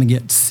myself? I'm going to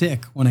get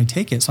sick when I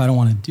take it, so I don't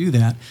want to do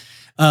that.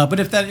 But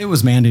if it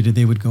was mandated,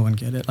 they would go and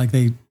get it. Like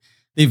they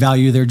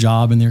value their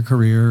job and their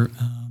career.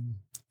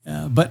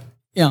 But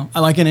you know,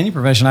 like in any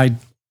profession,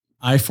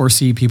 I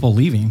foresee people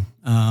leaving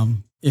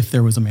if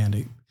there was a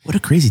mandate. What a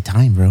crazy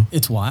time, bro.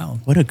 It's wild.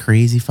 What a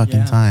crazy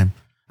fucking time.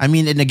 I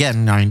mean, and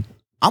again,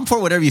 I'm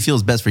for whatever you feel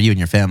is best for you and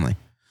your family.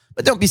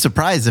 But don't be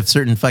surprised if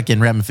certain fucking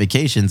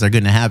ramifications are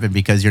going to happen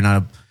because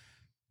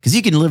because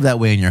you can live that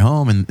way in your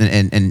home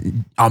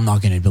and I'm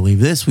not going to believe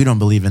this. We don't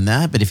believe in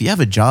that. But if you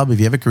have a job, if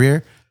you have a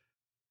career,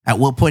 at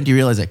what point do you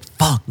realize like,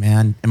 fuck,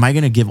 man, am I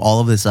going to give all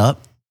of this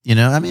up? You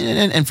know, I mean,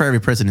 and for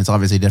every person, it's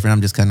obviously different.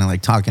 I'm just kind of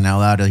like talking out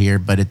loud here,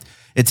 but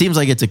it seems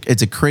like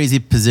it's a crazy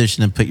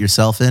position to put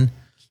yourself in,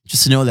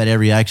 just to know that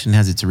every action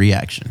has its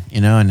reaction, you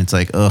know? And it's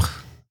like, ugh.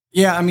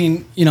 Yeah. I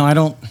mean, you know, I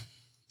don't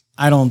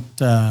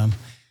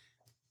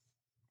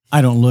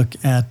look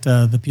at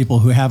the people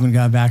who haven't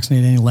got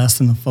vaccinated any less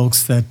than the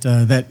folks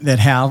that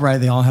have, right?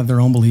 They all have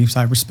their own beliefs.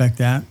 I respect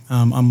that.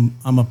 I'm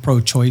a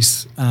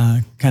pro-choice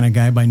kind of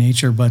guy by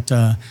nature, but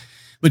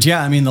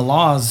yeah, I mean, the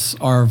laws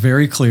are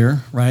very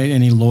clear, right?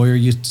 Any lawyer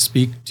you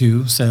speak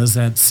to says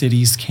that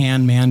cities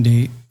can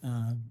mandate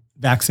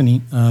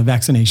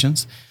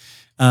vaccinations.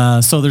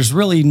 So there's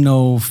really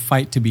no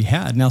fight to be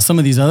had. Now, some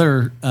of these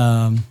other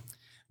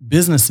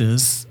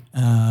businesses,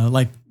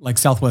 like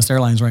Southwest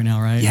Airlines right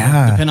now, right?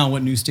 Yeah. Depending on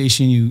what news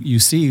station you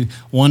see,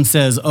 one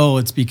says, oh,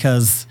 it's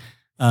because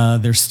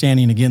they're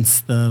standing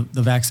against the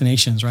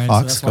vaccinations, right?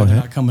 Fox, so that's why they're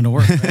not coming to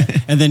work.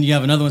 Right? And then you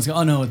have another one say,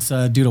 oh no, it's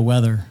due to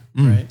weather,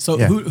 right? So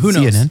who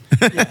knows?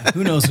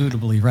 Who knows who to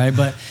believe, right?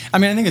 But I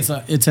mean, I think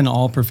it's in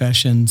all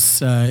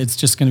professions. It's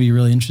just going to be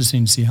really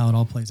interesting to see how it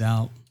all plays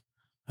out.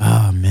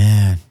 Oh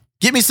man.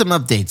 Give me some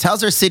updates.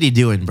 How's our city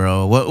doing,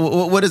 bro?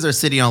 What is our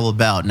city all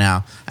about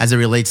now as it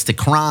relates to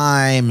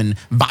crime and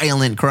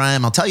violent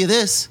crime? I'll tell you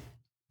this,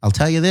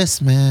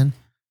 man.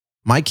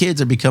 My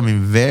kids are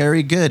becoming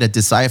very good at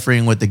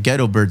deciphering what the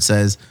ghetto bird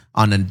says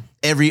on an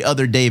every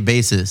other day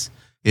basis.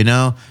 You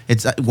know,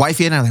 it's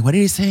wifey and I are like, what are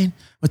you saying?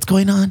 What's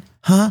going on?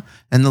 Huh?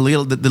 And the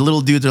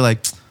little dudes are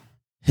like,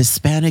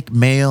 Hispanic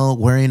male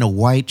wearing a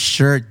white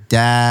shirt,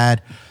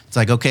 dad. It's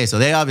like, okay, so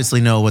they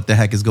obviously know what the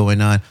heck is going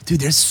on. Dude,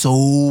 there's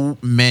so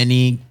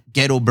many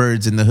ghetto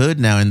birds in the hood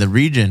now, in the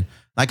region.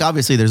 Like,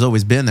 obviously, there's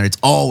always been there. It's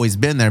always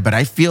been there. But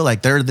I feel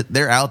like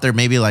they're out there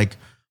maybe like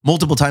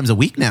multiple times a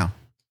week now.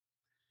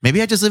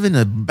 Maybe I just live in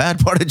a bad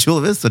part of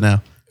Chula Vista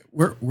now.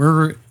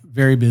 We're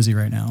very busy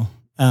right now.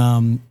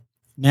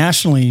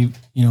 Nationally,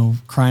 you know,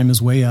 crime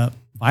is way up.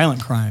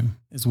 Violent crime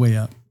is way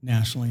up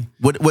nationally.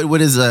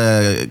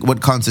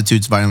 What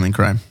constitutes violent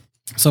crime?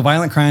 So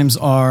violent crimes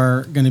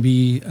are going to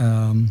be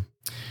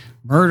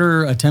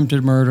murder,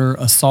 attempted murder,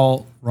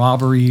 assault,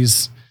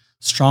 robberies,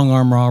 strong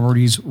arm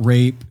robberies,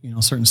 rape, you know,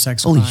 certain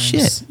sex crimes. Holy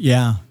shit.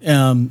 Yeah.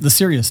 The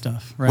serious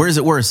stuff. Right? Where is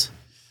it worse?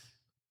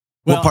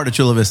 What part of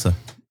Chula Vista?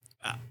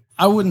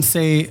 I wouldn't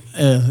say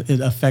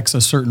it affects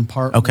a certain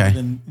part more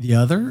than the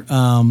other.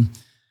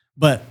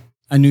 But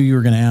I knew you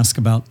were going to ask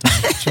about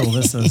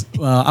Chula Vista.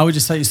 I would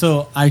just tell you,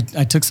 so I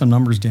took some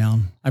numbers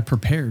down. I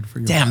prepared for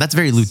you. Damn, that's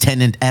very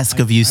lieutenant-esque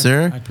of you,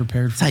 sir. I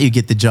prepared. That's how you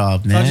get the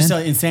job, man. So I'll just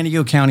tell you, in San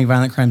Diego County,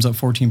 violent crime's up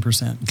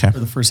 14% for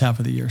the first half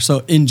of the year.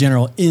 So in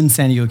general, in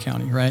San Diego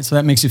County, right? So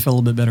that makes you feel a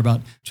little bit better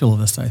about Chula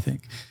Vista, I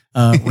think.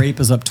 Rape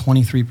is up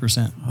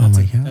 23%. Oh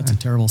my God. That's a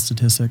terrible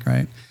statistic,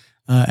 right?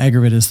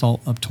 Aggravated assault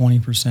up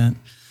 20%.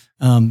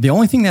 The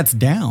only thing that's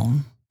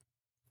down,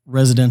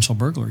 residential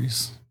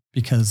burglaries.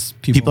 Because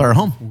people are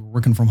home,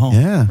 working from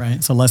home,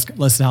 right? So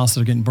less houses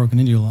are getting broken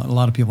into. A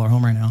lot of people are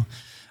home right now,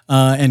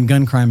 and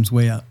gun crime's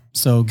way up.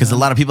 So because a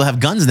lot of people have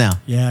guns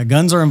now. Yeah,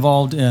 guns are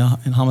involved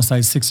in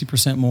homicides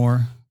 60%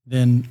 more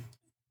than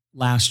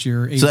last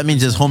year. 80%. So that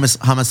means there's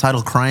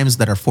homicidal crimes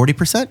that are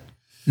 40%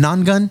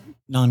 non-gun.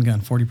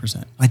 Non-gun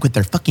 40%. Like with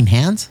their fucking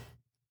hands.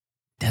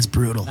 That's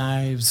brutal.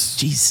 Knives,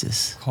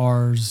 Jesus,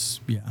 cars.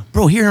 Yeah,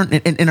 bro. Here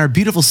in our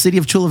beautiful city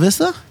of Chula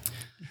Vista,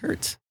 it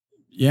hurts.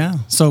 Yeah.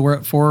 So we're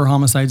at 4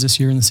 homicides this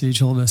year in the city of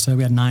Chula Vista.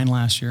 We had 9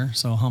 last year.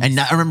 So and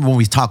I remember when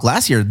we talked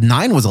last year,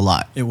 9 was a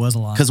lot. It was a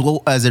lot. Because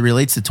as it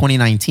relates to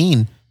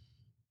 2019,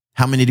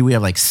 how many do we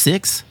have? Like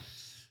 6?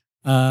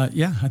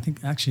 Yeah, I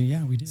think actually,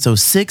 yeah, we did. So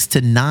 6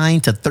 to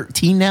 9 to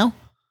 13 now?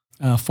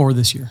 4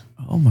 this year.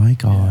 Oh my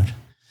God.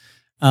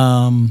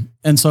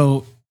 And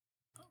so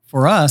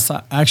for us,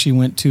 I actually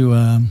went to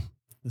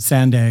the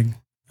Sandag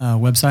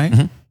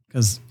website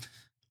because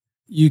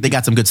they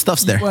got some good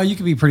stuffs there. Well, you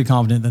can be pretty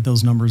confident that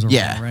those numbers are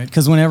Yeah. right?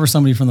 Because whenever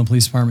somebody from the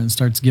police department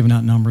starts giving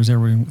out numbers,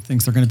 everyone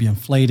thinks they're going to be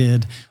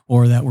inflated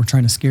or that we're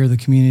trying to scare the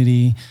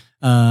community.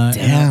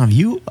 Damn,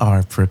 you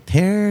are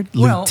prepared.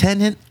 Well,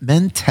 Lieutenant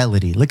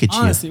mentality. Look at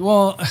honestly, you.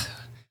 well,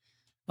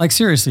 like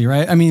seriously,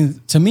 right? I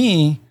mean, to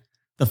me,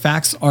 the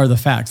facts are the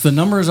facts. The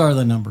numbers are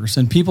the numbers,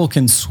 and people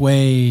can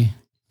sway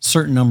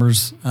certain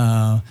numbers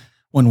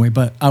one way.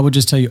 But I would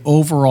just tell you,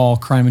 overall,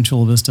 crime in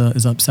Chula Vista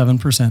is up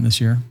 7%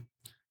 this year,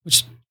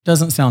 which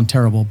doesn't sound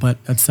terrible,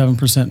 but that's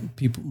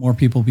 7% more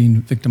people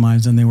being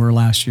victimized than they were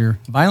last year.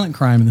 Violent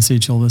crime in the city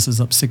of Chula Vista is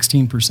up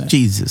 16%.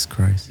 Jesus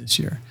Christ. This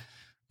year.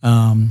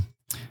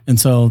 And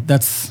so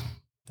that's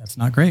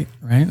not great,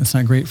 right? That's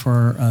not great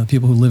for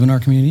people who live in our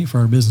community, for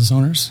our business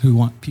owners who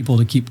want people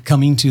to keep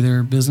coming to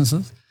their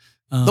businesses.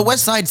 The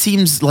West Side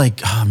seems like,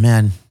 oh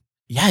man,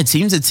 yeah, it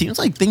seems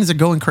like things are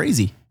going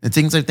crazy. It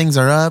seems like things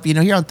are up. You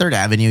know, here on 3rd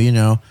Avenue, you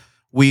know,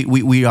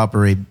 we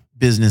operate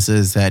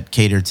businesses that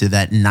cater to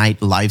that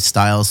night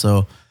lifestyle.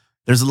 So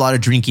there's a lot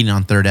of drinking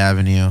on 3rd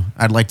Avenue.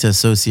 I'd like to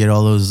associate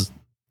all those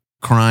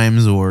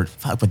crimes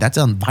but that's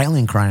on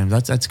violent crimes.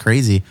 That's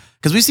crazy.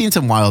 Because we've seen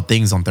some wild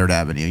things on 3rd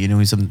Avenue. You know,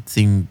 we've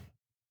seen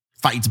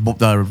fights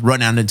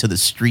run out into the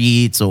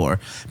streets or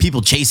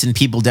people chasing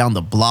people down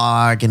the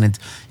block, and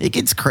it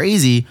gets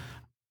crazy.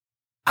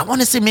 I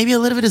want to say maybe a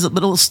little bit is a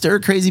little stir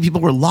crazy.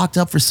 People were locked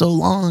up for so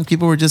long.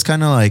 People were just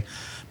kind of like,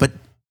 but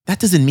that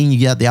doesn't mean you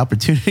get the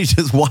opportunity to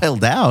just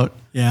wild out.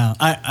 Yeah,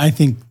 I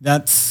think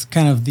that's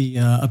kind of the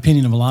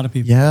opinion of a lot of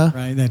people. Yeah.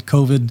 Right. That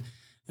COVID,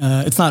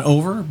 it's not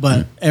over,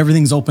 but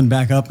everything's opened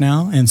back up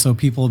now, and so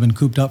people have been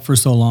cooped up for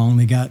so long.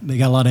 They got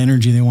a lot of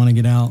energy. They want to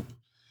get out,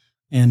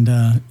 and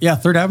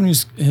 3rd Avenue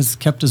has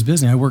kept us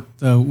busy. I work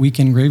the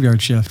weekend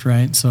graveyard shift,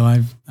 right? So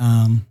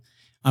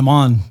I'm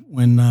on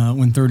when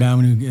 3rd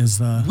Avenue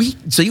is.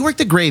 So you work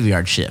the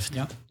graveyard shift.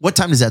 Yeah. What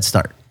time does that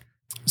start?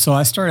 So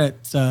I start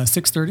at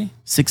 6:30.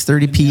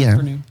 6:30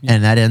 p.m. Yeah.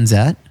 And that ends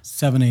at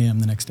 7 a.m.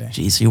 the next day.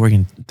 Geez, so you're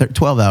working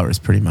 12 hours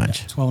pretty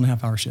much. 12 and a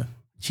half hour shift.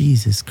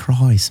 Jesus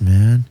Christ,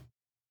 man.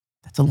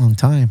 That's a long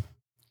time.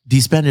 Do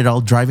you spend it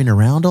all driving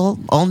around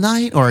all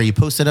night, or are you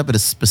posted up at a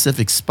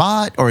specific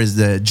spot, or is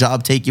the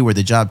job take you where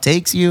the job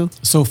takes you?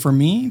 So for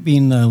me,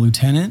 being the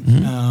lieutenant,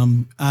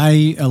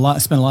 I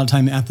spend a lot of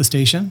time at the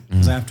station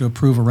because I have to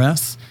approve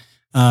arrests.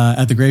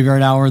 At the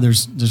graveyard hour,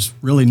 there's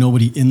really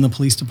nobody in the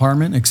police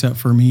department except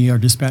for me, our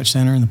dispatch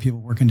center, and the people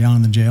working down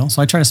in the jail.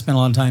 So I try to spend a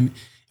lot of time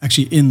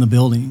actually in the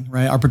building,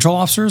 right? Our patrol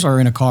officers are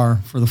in a car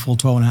for the full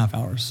 12 and a half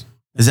hours.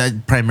 Is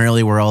that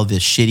primarily where all the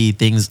shitty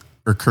things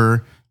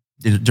occur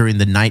during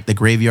the night, the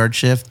graveyard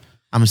shift?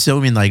 I'm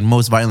assuming like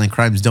most violent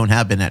crimes don't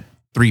happen at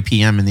 3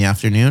 p.m. in the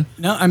afternoon.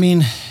 No, I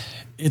mean,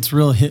 it's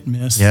real hit and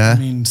miss. Yeah. I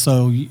mean,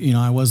 so, you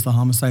know, I was the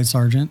homicide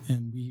sergeant,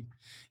 and we,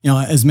 you know,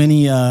 as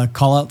many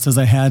call outs as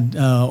I had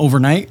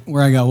overnight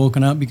where I got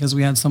woken up because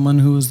we had someone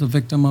who was the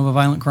victim of a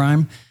violent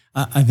crime.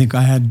 I think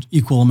I had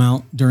equal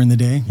amount during the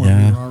day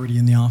when we were already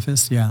in the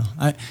office. Yeah.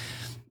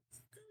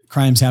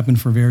 Crimes happen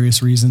for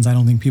various reasons. I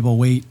don't think people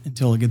wait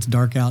until it gets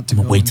dark out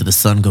to wait till the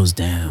sun goes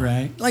down.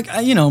 Right. Like,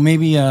 you know,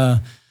 maybe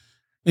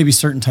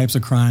certain types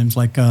of crimes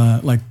like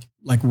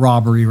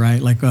robbery,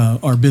 right? Like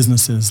our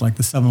businesses, like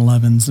the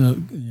 7-Elevens,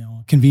 you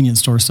know, convenience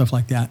stores, stuff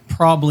like that.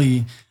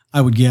 Probably,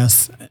 I would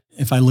guess,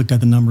 if I looked at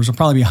the numbers, will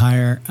probably be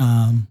higher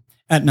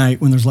at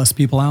night when there's less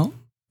people out.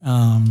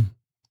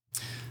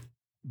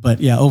 But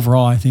yeah,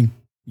 overall, I think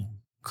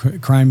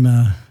crime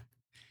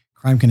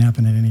can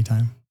happen at any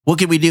time. What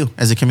can we do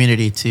as a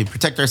community to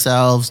protect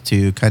ourselves,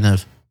 to kind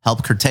of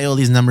help curtail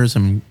these numbers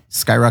from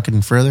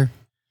skyrocketing further?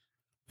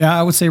 Yeah,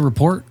 I would say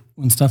report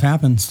when stuff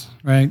happens,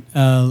 right?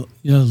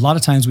 You know, a lot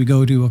of times we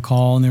go to a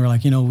call and they were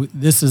like, you know,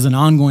 this is an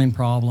ongoing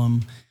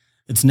problem.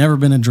 It's never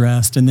been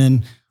addressed. And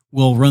then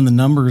we'll run the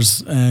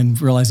numbers and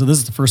realize, oh, this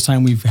is the first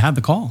time we've had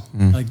the call.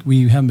 Like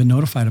we haven't been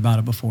notified about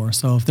it before.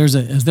 So if there's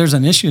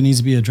an issue that needs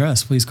to be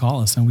addressed, please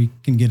call us and we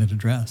can get it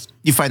addressed.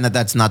 You find that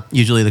that's not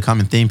usually the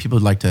common thing. People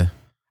would like to,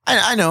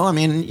 I know, I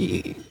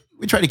mean,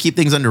 we try to keep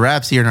things under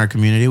wraps here in our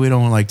community. We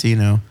don't like to, you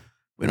know,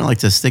 we don't like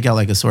to stick out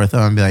like a sore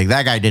thumb and be like,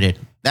 that guy did it.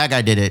 That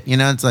guy did it. You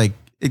know, it's like,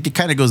 it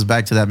kind of goes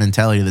back to that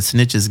mentality, the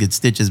snitches get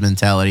stitches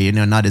mentality, you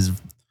know, not as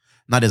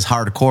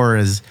hardcore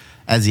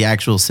as the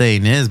actual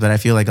saying is, but I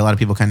feel like a lot of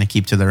people kind of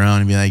keep to their own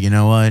and be like, you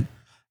know what?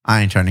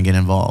 I ain't trying to get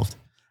involved.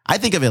 I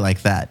think of it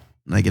like that.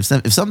 Like if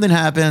something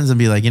happens and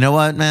be like, you know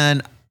what,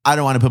 man, I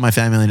don't want to put my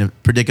family in a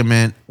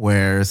predicament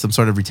where some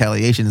sort of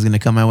retaliation is going to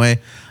come my way.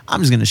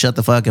 I'm just going to shut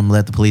the fuck and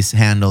let the police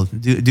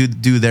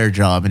do their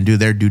job and do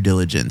their due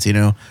diligence, you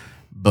know?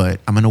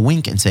 But I'm going to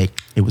wink and say,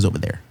 it was over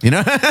there, you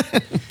know?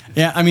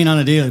 Yeah, I mean, on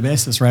a daily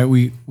basis, right?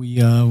 We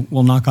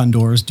will knock on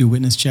doors, do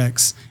witness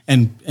checks,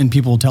 and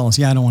people will tell us,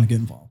 yeah, I don't want to get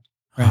involved,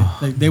 right?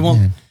 Oh, they won't.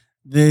 Man.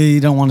 They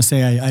don't want to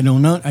say I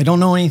don't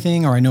know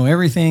anything or I know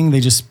everything.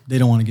 They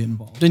don't want to get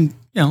involved. And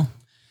you know,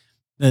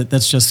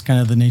 that's just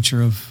kind of the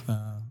nature of,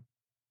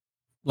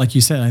 like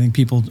you said, I think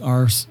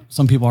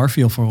some people are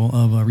fearful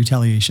of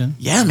retaliation.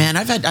 Yeah, man.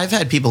 I've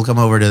had people come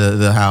over to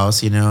the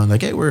house, and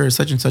like, hey, we're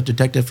such and such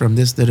detective from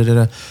this, da da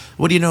da.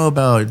 What do you know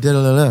about da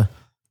da da?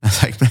 I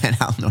was like, man,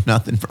 I don't know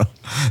nothing, bro.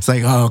 It's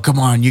like, oh, come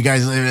on, you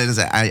guys.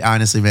 I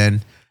honestly,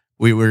 man,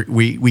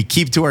 we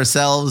keep to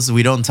ourselves.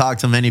 We don't talk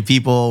to many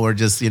people. We're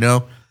just,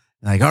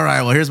 like, all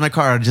right, well, here's my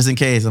card just in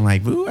case. I'm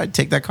like, ooh, I'd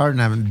take that card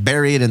and I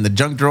bury it in the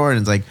junk drawer. And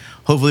it's like,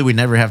 hopefully we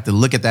never have to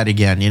look at that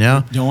again, You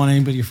don't want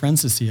anybody, your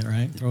friends, to see it,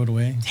 right? Throw it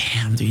away.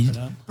 Damn, dude.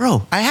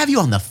 Bro, I have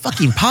you on the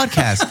fucking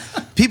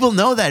podcast. People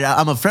know that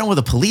I'm a friend with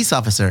a police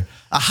officer,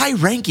 a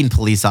high-ranking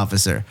police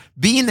officer.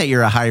 Being that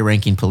you're a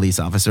high-ranking police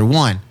officer,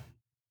 one,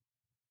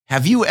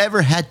 have you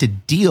ever had to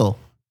deal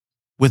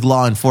with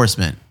law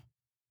enforcement?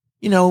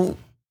 On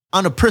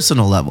a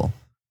personal level.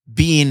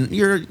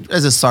 You're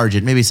as a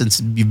sergeant, maybe since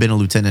you've been a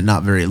lieutenant,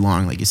 not very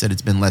long. Like you said,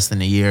 it's been less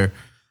than a year.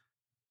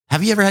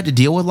 Have you ever had to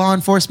deal with law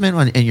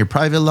enforcement in your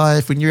private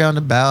life when you're out and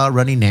about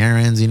running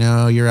errands?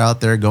 You're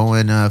out there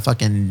going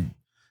fucking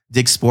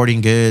Dick's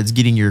Sporting Goods,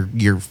 getting your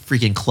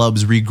freaking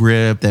clubs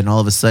regripped, and all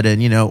of a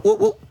sudden,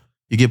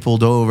 you get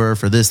pulled over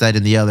for this, that,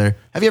 and the other.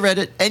 Have you ever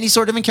had any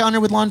sort of encounter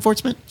with law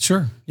enforcement?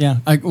 Sure. Yeah.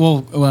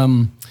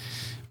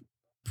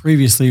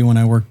 Previously, when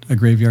I worked a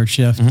graveyard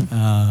shift,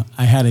 I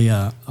had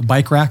a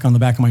bike rack on the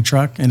back of my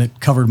truck, and it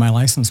covered my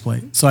license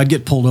plate. So I'd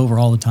get pulled over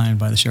all the time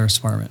by the sheriff's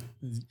department.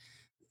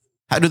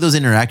 How do those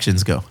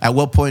interactions go? At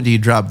what point do you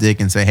drop Dick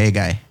and say, hey,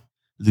 guy,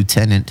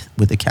 lieutenant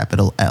with a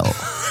capital L?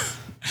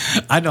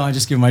 I know. I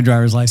just give my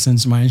driver's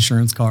license and my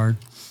insurance card.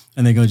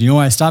 And they go, do you know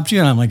why I stopped you?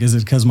 And I'm like, is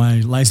it because my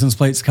license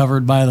plate's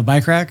covered by the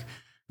bike rack?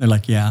 They're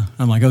like, yeah.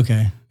 I'm like,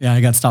 okay. Yeah, I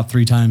got stopped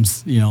 3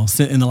 times,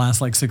 in the last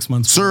 6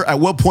 months. Sir, at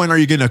what point are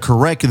you going to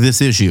correct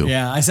this issue?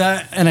 Yeah, I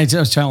said, and I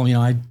just tell them,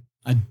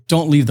 I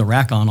don't leave the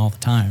rack on all the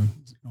time.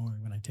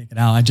 When I take it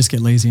out, I just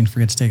get lazy and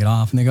forget to take it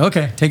off. And they go,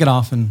 okay, take it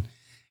off and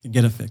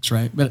get it fixed,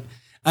 right? But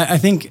I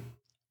think,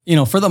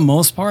 for the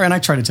most part, and I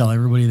try to tell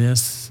everybody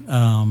this,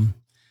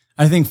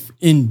 I think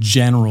in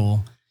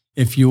general,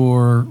 if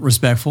you're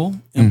respectful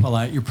and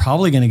polite, you're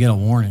probably going to get a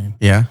warning.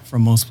 Yeah.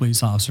 From most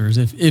police officers.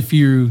 If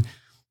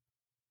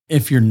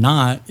you're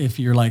not, if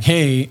you're like,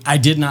 hey, I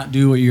did not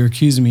do what you're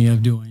accusing me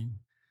of doing,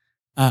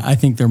 I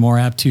think they're more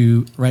apt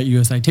to write you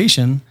a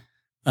citation,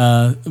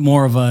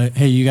 more of a,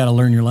 hey, you got to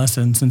learn your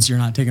lesson since you're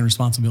not taking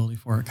responsibility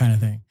for it kind of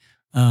thing.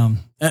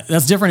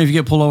 That's different if you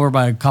get pulled over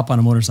by a cop on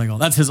a motorcycle.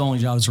 That's his only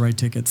job is to write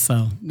tickets.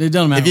 So it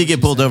doesn't matter. If you get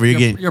pulled over,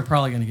 you're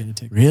probably going to get a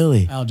ticket.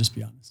 Really? I'll just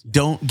be honest. Yeah.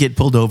 Don't get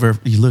pulled over.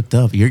 You looked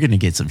up. You're going to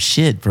get some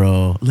shit,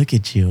 bro. Look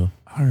at you.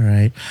 All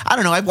right. I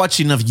don't know. I've watched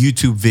enough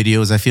YouTube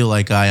videos. I feel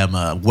like I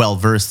am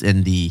well-versed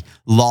in the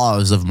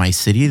laws of my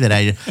city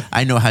that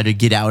I know how to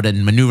get out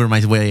and maneuver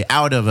my way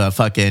out of a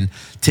fucking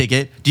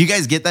ticket. Do you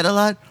guys get that a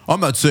lot?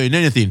 I'm not saying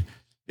anything.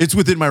 It's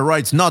within my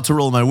rights not to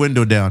roll my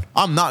window down.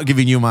 I'm not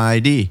giving you my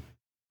ID.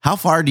 How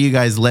far do you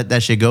guys let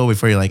that shit go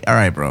before you're like, all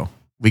right, bro,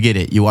 we get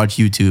it. You watch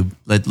YouTube.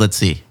 Let's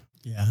see.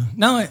 Yeah.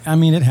 No, I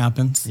mean, it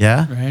happens.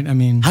 Yeah? Right? I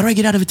mean. How do I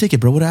get out of a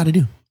ticket, bro? What do I have to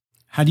do?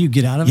 How do you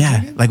get out of it?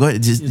 Yeah, like what?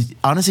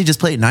 Honestly, just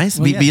play it nice.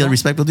 Well, be a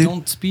respectful dude.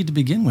 Don't speed to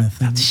begin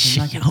with.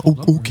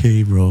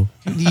 Okay, bro.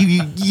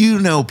 you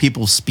know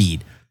people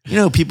speed.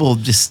 People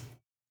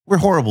we're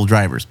horrible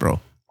drivers,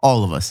 bro.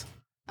 All of us.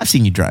 I've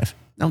seen you drive.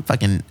 Don't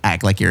fucking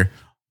act like you're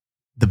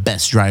the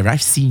best driver.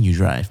 I've seen you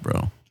drive,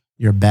 bro.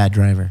 You're a bad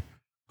driver.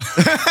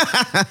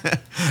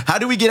 How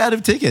do we get out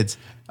of tickets?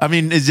 I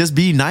mean, is just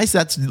being nice.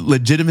 That's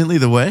legitimately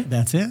the way.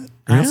 That's it.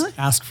 Really?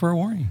 Ask for a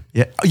warning.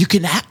 Yeah. You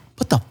can.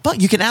 What the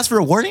fuck? You can ask for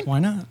a warning? Why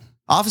not?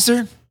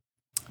 Officer,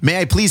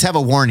 may I please have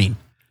a warning?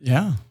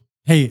 Yeah.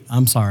 Hey,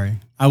 I'm sorry.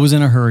 I was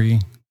in a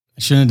hurry. I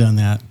shouldn't have done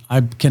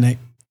that.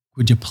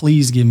 Would you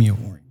please give me a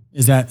warning?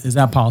 Is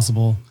that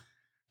possible?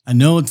 I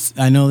know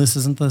this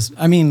isn't this.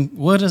 I mean,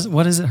 what does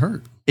it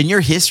hurt? In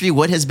your history,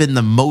 what has been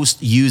the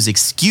most used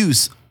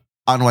excuse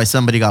on why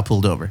somebody got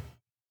pulled over?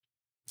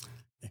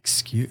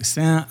 Excuse?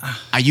 I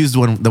used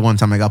the one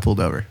time I got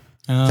pulled over.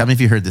 Tell me if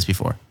you heard this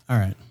before. All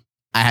right.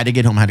 I had to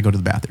get home. I had to go to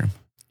the bathroom.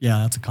 Yeah,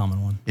 that's a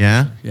common one.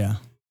 Yeah? Sure. Yeah.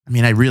 I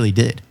mean, I really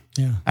did.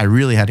 Yeah. I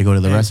really had to go to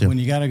the restroom. When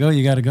you got to go,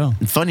 you got to go.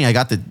 And funny, I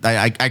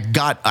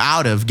got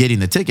out of getting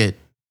the ticket,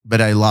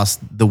 but I lost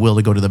the will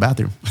to go to the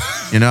bathroom.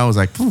 I was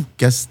like,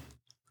 guess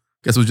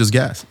it was just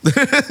gas.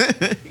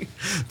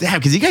 Damn,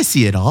 because you guys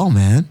see it all,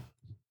 man.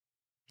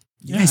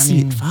 You guys see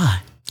it fine.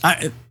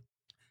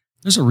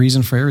 There's a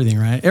reason for everything,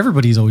 right?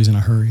 Everybody's always in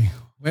a hurry.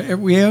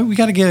 We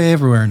got to get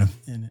everywhere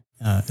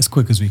as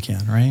quick as we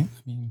can, right?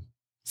 I mean,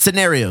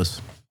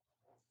 scenarios.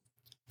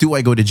 Do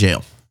I go to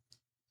jail?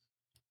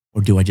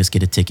 Or do I just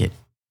get a ticket?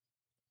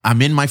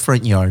 I'm in my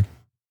front yard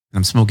and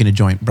I'm smoking a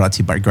joint brought to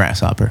you by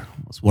Grasshopper,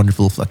 most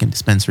wonderful fucking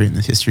dispensary in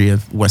the history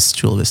of West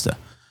Chula Vista.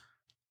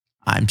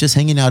 I'm just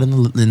hanging out in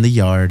the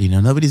yard,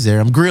 nobody's there.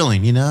 I'm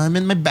grilling, I'm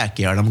in my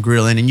backyard. I'm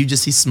grilling and you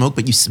just see smoke,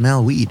 but you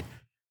smell weed.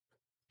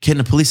 Can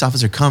a police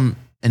officer come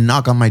and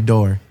knock on my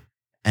door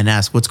and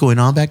ask, what's going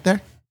on back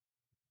there?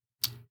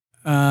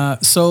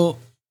 So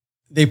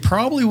they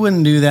probably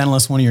wouldn't do that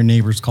unless one of your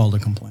neighbors called a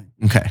complaint.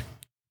 Okay.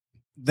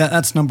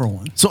 That's number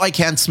one. So I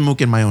can't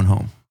smoke in my own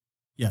home.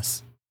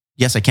 Yes.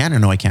 Yes, I can, or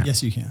no, I can't.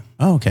 Yes, you can.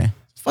 Oh, okay.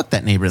 Fuck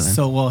that neighbor then.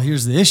 So, well,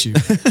 here's the issue.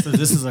 So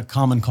this is a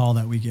common call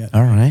that we get.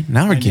 All right.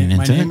 Now we're getting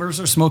My into it. neighbors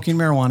are smoking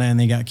marijuana and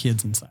they got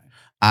kids inside.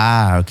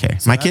 Ah, okay.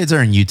 My kids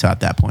are in Utah at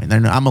that point.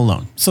 I'm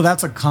alone. So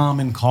that's a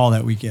common call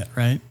that we get,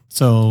 right?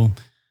 So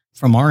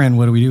from our end,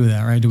 what do we do with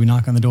that, right? Do we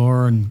knock on the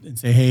door and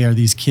say, hey, are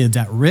these kids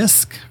at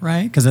risk,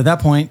 right? Because at that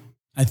point,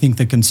 I think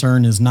the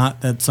concern is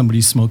not that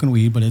somebody's smoking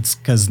weed, but it's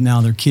because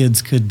now their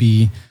kids could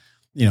be,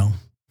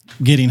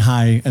 getting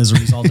high as a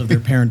result of their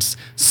parents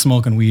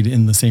smoking weed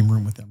in the same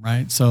room with them,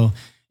 right? So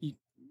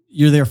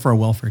you're there for a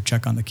welfare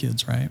check on the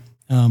kids, right?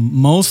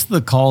 Most of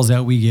the calls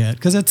that we get,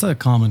 because it's a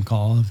common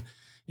call of,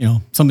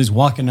 somebody's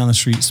walking down the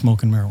street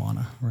smoking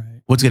marijuana,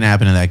 right? What's going to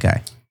happen to that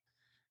guy?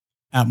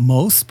 At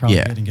most, probably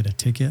going to get a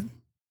ticket.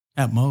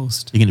 At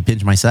most. You going to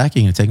pinch my sack?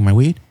 You going to take my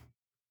weed?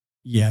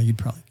 Yeah, you'd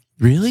probably.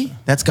 Really?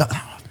 That's got,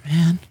 oh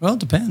man. Well, it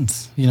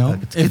depends.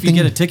 If you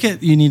get a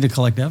ticket, you need to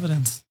collect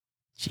evidence.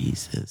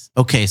 Jesus.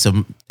 Okay,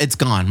 so it's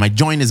gone. My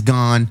joint is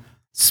gone.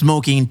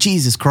 Smoking.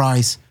 Jesus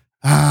Christ.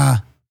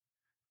 I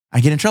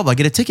get in trouble. I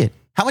get a ticket.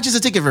 How much is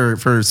a ticket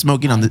for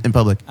smoking in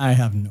public? I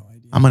have no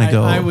idea. I'm going to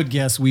go. I would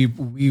guess we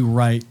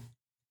write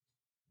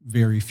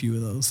very few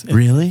of those.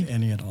 Really? If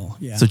any at all.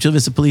 Yeah. So Chula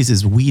Vista Police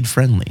is weed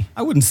friendly.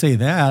 I wouldn't say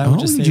that. I would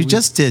just say you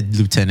just did,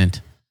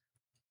 Lieutenant.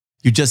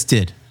 You just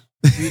did.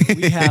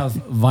 we have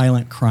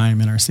violent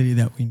crime in our city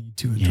that we need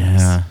to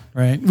address. Yeah.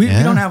 Right. We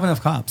don't have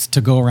enough cops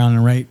to go around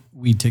and write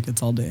weed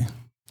tickets all day.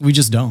 We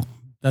just don't.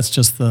 That's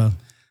just the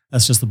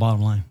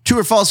bottom line. True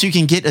or false? You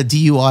can get a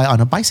DUI on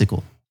a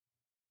bicycle.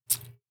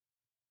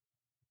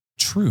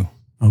 True.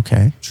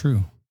 Okay.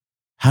 True.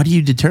 How do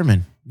you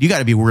determine? You got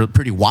to be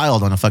pretty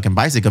wild on a fucking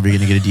bicycle if you're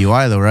going to get a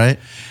DUI, though, right?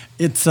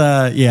 It's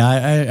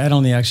I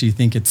don't actually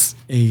think it's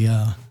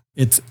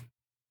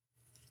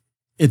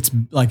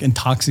like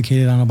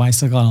intoxicated on a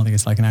bicycle. I don't think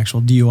it's like an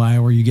actual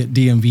DUI where you get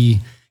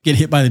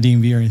hit by the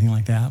DMV or anything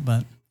like that.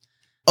 But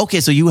okay,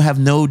 so you have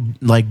no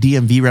like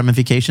DMV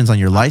ramifications on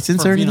your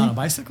license or anything on a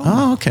bicycle?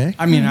 Oh, okay.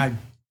 I mean,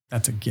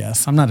 that's a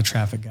guess. I'm not a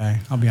traffic guy.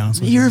 I'll be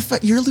honest with you.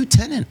 You're a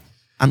lieutenant.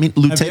 I mean,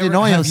 Lieutenant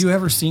Noyes. Have you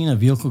ever seen a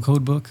vehicle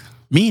code book?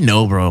 Me,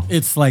 no, bro.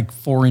 It's like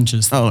 4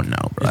 inches thick. Oh no,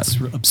 bro. It's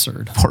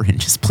absurd. 4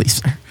 inches,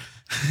 please, sir.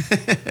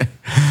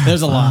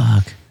 There's a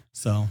lot.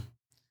 So,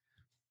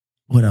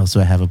 what else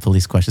do I have of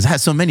police questions? I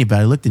had so many, but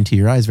I looked into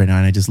your eyes right now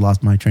and I just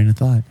lost my train of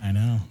thought. I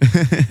know.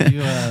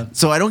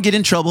 So I don't get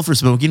in trouble for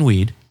smoking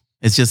weed.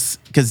 It's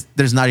just because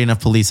there's not enough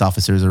police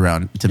officers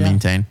around to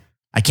maintain.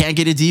 I can't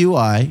get a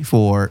DUI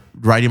for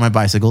riding my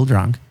bicycle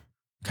drunk.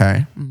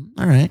 Okay.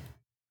 All right.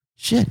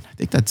 Shit. I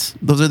think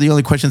those are the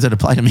only questions that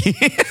apply to me.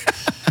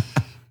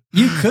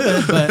 You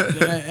could,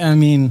 but I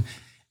mean,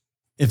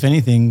 if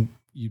anything,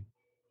 you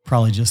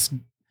probably just.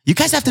 You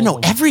guys have to know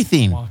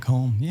everything. Walk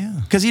home, yeah.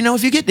 Because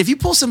if you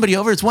pull somebody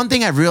over, it's one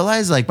thing I've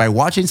realized, like by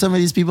watching some of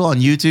these people on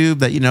YouTube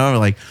that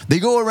like they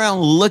go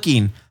around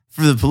looking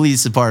for the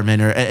police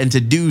department and to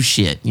do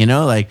shit,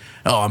 like,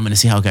 oh, I'm gonna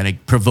see how can I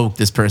provoke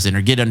this person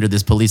or get under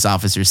this police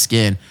officer's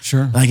skin.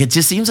 Sure. Like it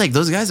just seems like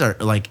those guys are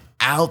like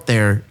out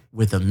there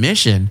with a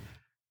mission.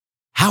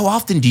 How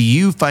often do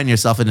you find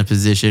yourself in a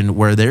position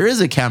where there is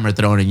a camera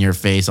thrown in your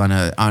face on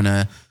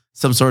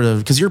some sort of,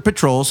 because you're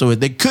patrol, so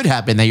it could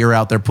happen that you're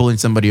out there pulling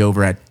somebody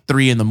over at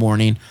 3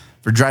 a.m.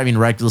 for driving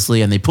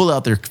recklessly and they pull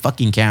out their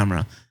fucking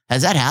camera.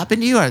 Has that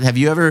happened to you? Or have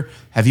you ever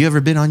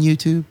been on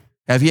YouTube?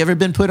 Have you ever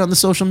been put on the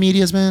social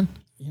medias, man?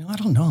 I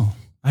don't know.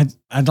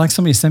 I'd like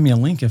somebody to send me a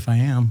link if I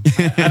am.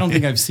 I don't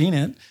think I've seen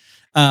it.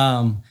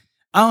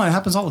 Oh, it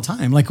happens all the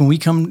time. Like when we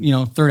come,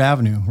 3rd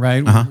Avenue,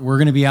 right? Uh-huh. We're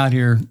going to be out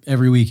here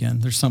every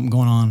weekend. There's something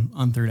going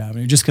on 3rd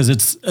Avenue just because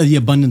it's the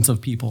abundance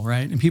of people,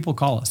 right? And people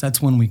call us.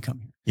 That's when we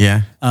come here.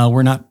 Yeah.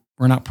 We're not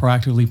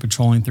proactively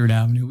patrolling 3rd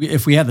Avenue.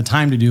 If we had the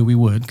time to do, we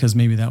would, because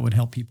maybe that would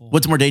help people.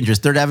 What's more dangerous,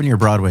 3rd Avenue or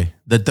Broadway?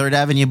 The 3rd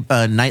Avenue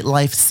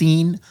nightlife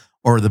scene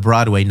or the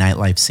Broadway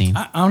nightlife scene?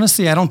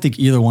 Honestly, I don't think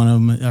either one of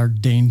them are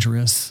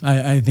dangerous.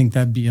 I think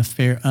that'd be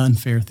a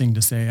unfair thing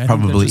to say.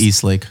 Probably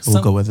Eastlake.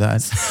 We'll go with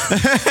that.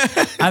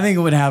 I think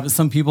it would happen.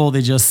 Some people,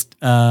 they just,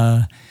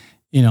 they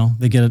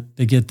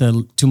get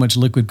the too much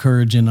liquid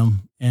courage in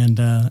them, and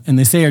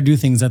they say or do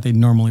things that they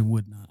normally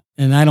would not.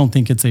 And I don't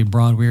think it's a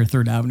Broadway or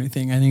 3rd Avenue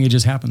thing. I think it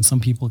just happens.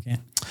 Some people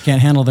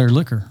can't handle their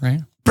liquor,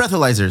 right?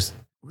 Breathalyzers.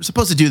 We're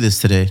supposed to do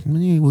this today.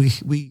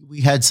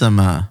 We had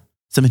some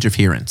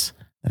interference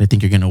that I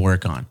think you're going to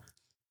work on.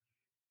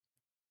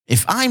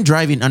 If I'm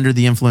driving under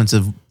the influence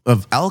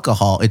of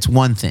alcohol, it's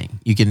one thing.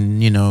 You can,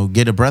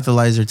 get a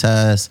breathalyzer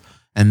test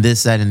and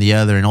this, that, and the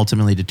other, and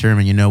ultimately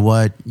determine,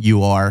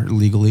 you are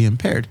legally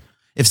impaired.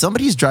 If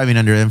somebody's driving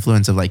under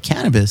influence of like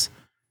cannabis,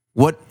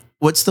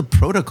 what's the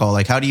protocol?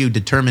 Like, how do you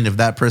determine if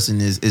that person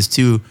is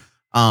too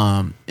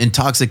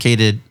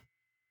intoxicated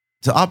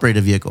to operate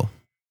a vehicle?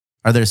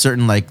 Are there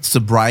certain like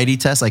sobriety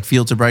tests, like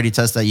field sobriety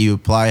tests that you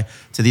apply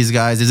to these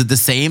guys? Is it the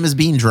same as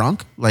being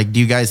drunk? Like, do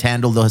you guys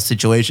handle those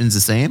situations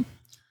the same?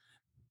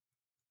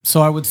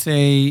 So I would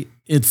say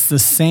it's the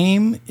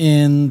same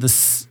in the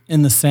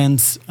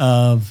sense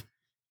of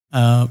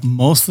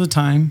most of the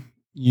time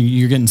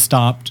you're getting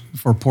stopped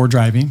for poor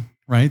driving,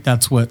 right?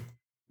 That's what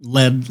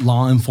led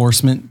law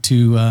enforcement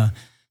to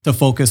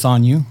focus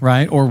on you,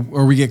 right? Or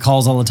we get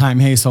calls all the time.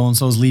 Hey, so and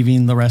so's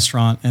leaving the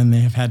restaurant and they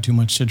have had too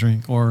much to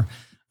drink, or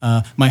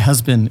my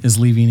husband is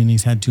leaving and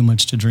he's had too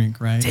much to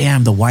drink, right?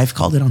 Damn, the wife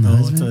called it on the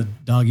husband? It's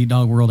a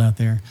dog-eat-dog world out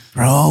there.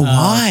 Bro,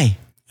 why?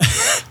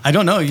 I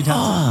don't know. You'd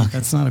have to,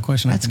 that's not a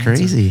question. That's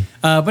crazy.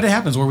 But it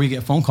happens where we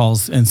get phone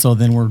calls, and so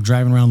then we're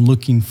driving around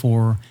looking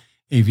for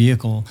a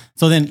vehicle.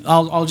 So then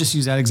I'll just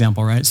use that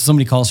example, right? So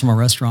somebody calls from a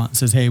restaurant and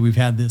says, "Hey, we've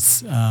had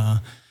this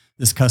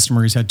this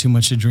customer. He's had too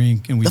much to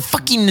drink," and the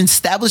fucking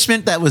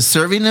establishment that was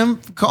serving him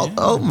called. Yeah.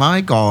 Oh my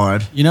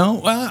God!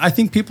 Well, I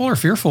think people are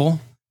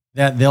fearful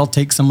that they'll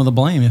take some of the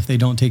blame if they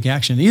don't take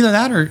action. Either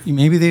that, or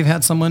maybe they've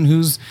had someone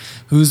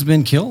who's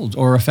been killed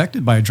or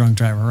affected by a drunk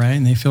driver, right?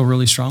 And they feel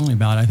really strongly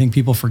about it. I think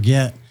people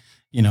forget,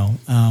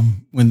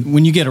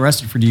 when you get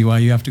arrested for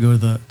DUI, you have to go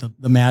to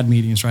the MAD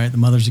meetings, right? The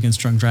Mothers Against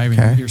Drunk Driving.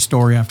 Okay. You hear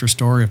story after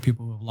story of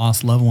people who have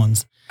lost loved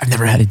ones. I've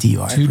never had a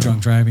DUI. To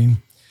drunk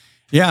driving.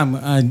 Yeah,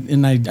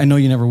 and I know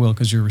you never will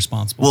because you're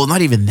responsible. Well,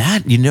 not even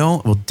that,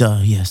 Well,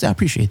 duh, yes, I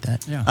appreciate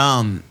that.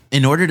 Yeah.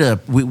 In order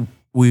to...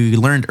 We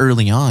learned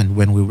early on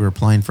when we were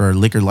applying for our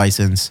liquor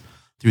license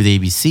through the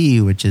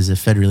ABC, which is a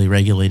federally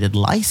regulated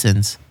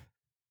license,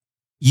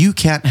 you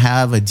can't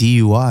have a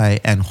DUI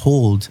and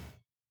hold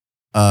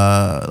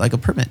like a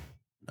permit,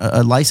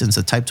 a license,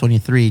 a Type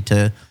 23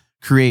 to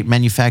create,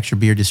 manufacture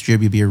beer,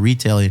 distribute beer,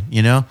 retail,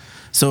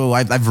 So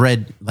I've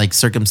read like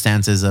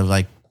circumstances of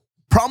like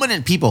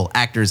prominent people,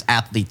 actors,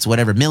 athletes,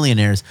 whatever,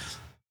 millionaires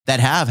that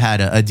have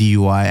had a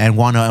DUI and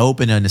want to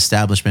open an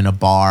establishment, a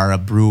bar, a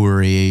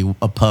brewery,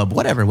 a pub,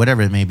 whatever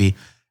it may be.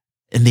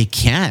 And they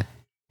can't.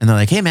 And they're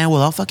like, "Hey man,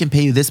 well, I'll fucking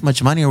pay you this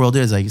much money or we'll do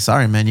it." It's like,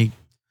 sorry, man, if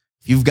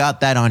you've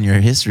got that on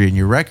your history and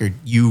your record,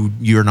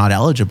 you're not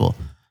eligible.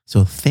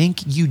 So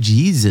thank you,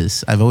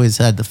 Jesus. I've always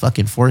had the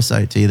fucking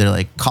foresight to either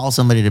like call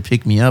somebody to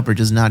pick me up or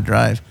just not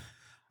drive.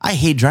 I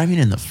hate driving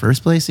in the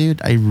first place,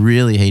 dude. I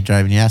really hate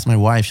driving. You ask my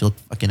wife, she'll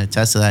fucking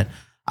attest to that.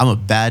 I'm a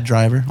bad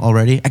driver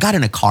already. I got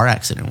in a car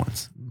accident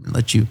once.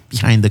 Let you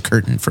behind the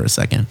curtain for a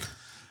second.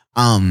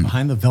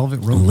 Behind the velvet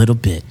rope. A little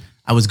bit.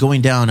 I was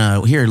going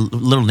down here, a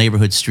little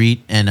neighborhood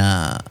street, and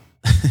I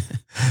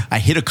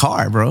hit a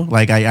car, bro.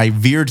 Like I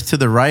veered to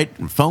the right,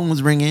 phone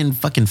was ringing,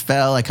 fucking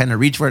fell. I kind of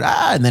reached for it,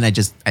 and then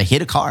I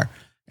hit a car,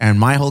 and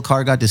my whole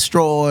car got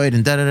destroyed,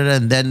 and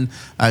and then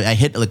I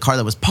hit the car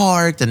that was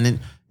parked, and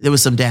then there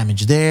was some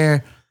damage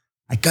there.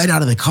 I got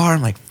out of the car.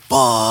 I'm like,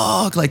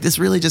 fuck, like this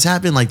really just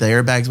happened. Like the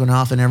airbags went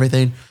off and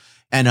everything.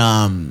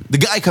 And the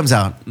guy comes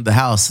out the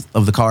house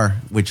of the car,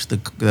 which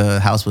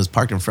the house was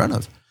parked in front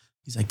of.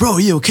 He's like, "Bro,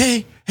 are you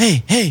okay?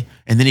 Hey."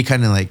 And then he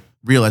kind of like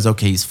realized,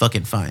 okay, he's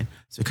fucking fine.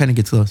 So he kind of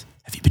gets close.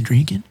 "Have you been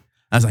drinking?"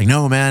 I was like,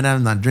 "No, man,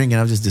 I'm not drinking.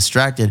 I was just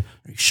distracted."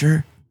 "Are you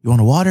sure? You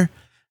want a water?"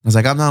 I was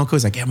like, "I'm not cool."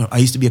 He's like, "Yeah, I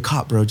used to be a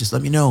cop, bro. Just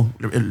let me know.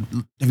 Have you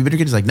been drinking?"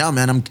 He's like, "No,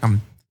 man,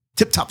 I'm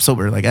tip top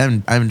sober. Like I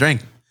haven't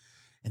drank."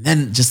 And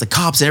then just the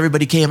cops,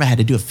 everybody came. I had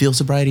to do a field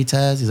sobriety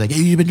test. He's like, "Hey,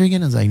 you been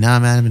drinking?" I was like, "Nah,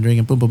 man, I've been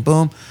drinking." Boom, boom,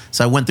 boom.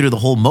 So I went through the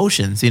whole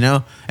motions, And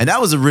that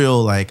was a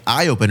real like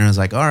eye opener. I was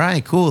like, all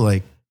right, cool.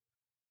 Like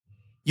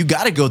you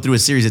got to go through a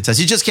series of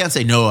tests. You just can't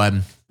say, "No, I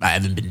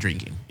haven't been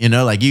drinking."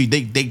 Like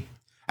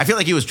I feel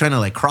like he was trying to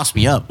like cross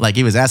me up. Like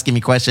he was asking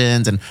me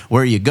questions and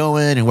where are you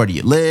going and where do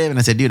you live? And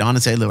I said, "Dude,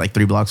 honestly, I live like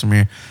 3 blocks from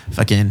here.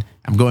 Fucking,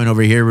 I'm going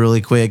over here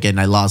really quick." And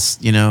I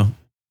lost,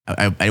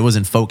 I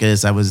wasn't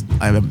focused.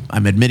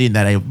 I'm admitting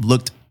that I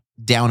looked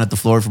down at the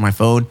floor for my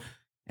phone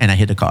and I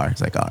hit a car. It's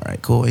like, all right,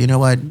 cool. You know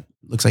what?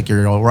 Looks like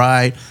you're all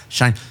right.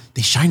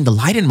 They shined the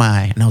light in my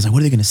eye. And I was like,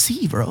 what are they going to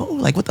see, bro?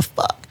 Like, what the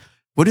fuck?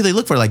 What do they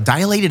look for? Like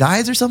dilated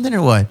eyes or something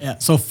or what? Yeah.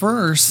 So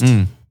first,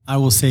 I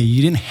will say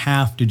you didn't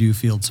have to do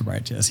field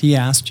sobriety tests. He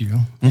asked you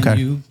and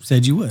you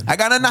said you would. I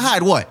got nothing to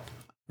hide. What?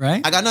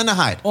 Right? I got nothing to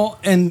hide. Well,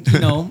 and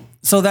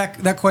so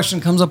that question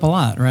comes up a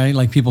lot, right?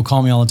 Like people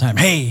call me all the time.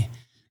 "Hey,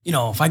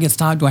 if I get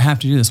stopped, do I have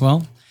to do this?"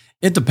 Well,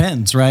 it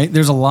depends, right?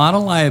 There's a lot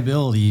of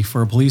liability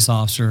for a police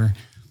officer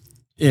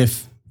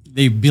if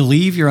they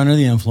believe you're under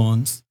the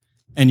influence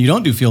and you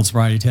don't do field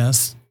sobriety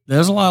tests.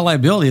 There's a lot of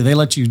liability. They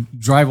let you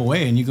drive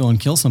away and you go and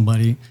kill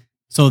somebody.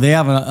 So they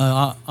have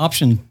an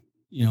option,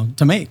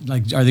 to make.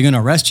 Like, are they going to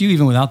arrest you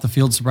even without the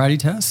field sobriety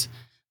test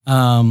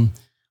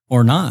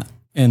or not?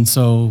 And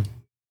so,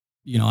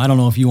 I don't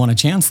know if you want to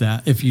chance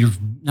that. If you've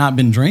not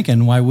been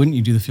drinking, why wouldn't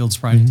you do the field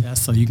sobriety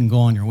test so you can go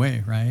on your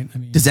way, right? I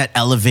mean, does that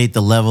elevate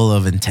the level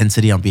of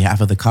intensity on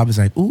behalf of the cop? It's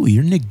like, "Ooh,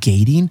 you're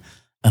negating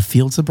a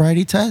field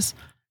sobriety test?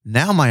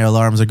 Now my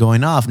alarms are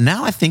going off.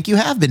 Now I think you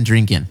have been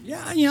drinking."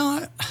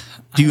 Yeah,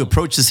 do you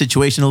approach the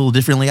situation a little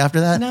differently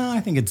after that? No, I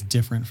think it's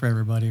different for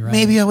everybody, right?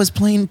 Maybe I was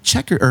playing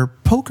checker or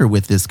poker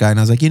with this guy and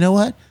I was like, "You know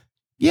what?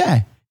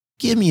 Yeah,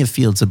 give me a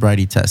field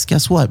sobriety test.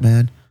 Guess what,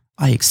 man?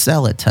 I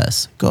excel at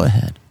tests. Go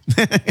ahead."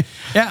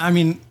 Yeah, I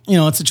mean,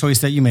 it's a choice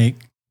that you make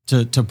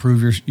to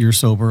prove you're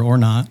sober or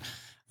not.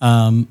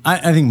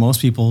 I think most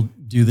people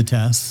do the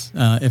tests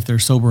if they're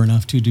sober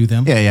enough to do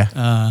them.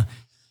 Yeah.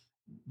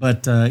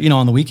 But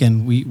on the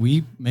weekend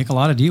we make a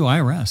lot of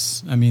DUI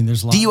arrests. I mean,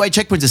 there's a lot. DUI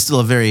checkpoints is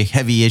still a very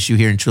heavy issue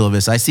here in Chula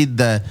Vista. I see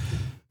the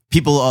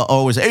people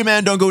always say, "Hey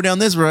man, don't go down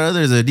this road.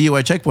 There's a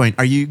DUI checkpoint."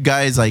 Are you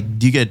guys like?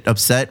 Do you get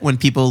upset when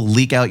people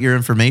leak out your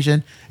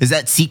information? Is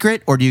that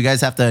secret, or do you guys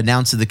have to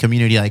announce to the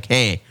community like,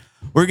 "Hey,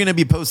 we're gonna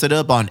be posted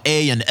up on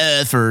A and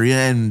F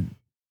and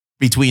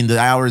between the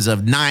hours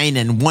of 9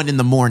 and 1 in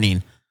the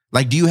morning"?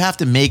 Like, do you have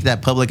to make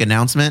that public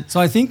announcement? So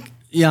I think.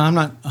 Yeah, I'm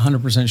not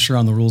 100% sure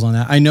on the rules on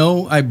that.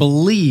 I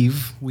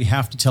believe we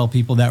have to tell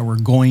people that we're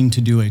going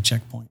to do a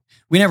checkpoint.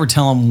 We never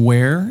tell them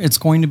where it's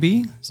going to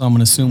be. So I'm going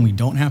to assume we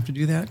don't have to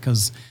do that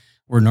because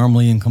we're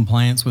normally in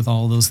compliance with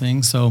all of those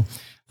things. So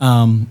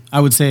I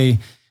would say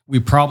we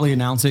probably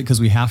announce it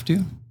because we have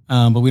to,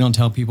 but we don't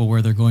tell people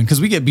where they're going because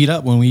we get beat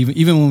up when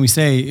even when we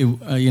say,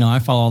 I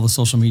follow all the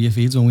social media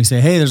feeds. When we say,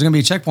 hey, there's going to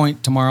be a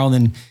checkpoint tomorrow,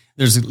 then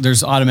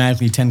there's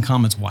automatically 10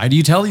 comments. Why do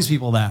you tell these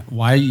people that?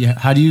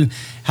 How do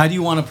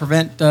you want to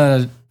prevent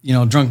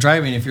drunk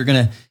driving if you're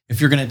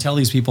gonna tell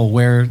these people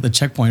where the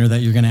checkpoint or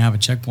that you're gonna have a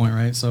checkpoint,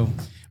 right? So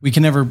we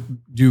can never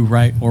do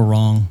right or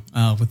wrong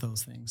with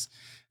those things.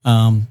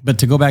 But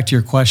to go back to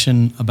your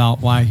question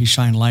about why he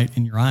shined light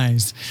in your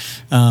eyes,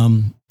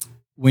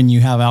 when you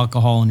have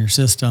alcohol in your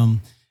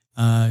system,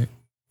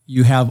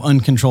 you have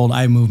uncontrolled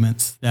eye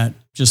movements that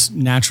just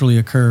naturally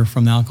occur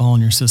from the alcohol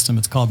in your system.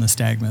 It's called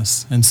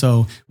nystagmus. And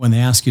so when they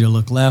ask you to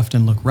look left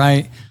and look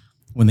right,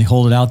 when they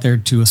hold it out there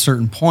to a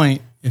certain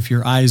point, if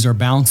your eyes are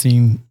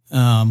bouncing,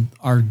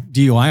 our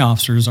DUI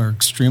officers are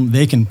extreme.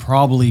 They can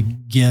probably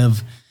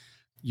give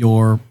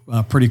your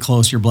pretty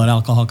close your blood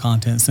alcohol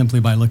content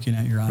simply by looking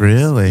at your eyes.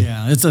 Really?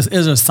 Yeah, it's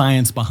a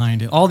science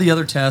behind it. All the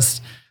other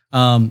tests,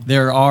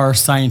 there are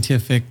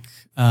scientific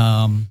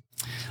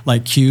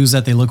like cues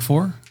that they look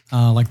for.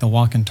 Like the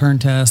walk and turn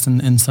test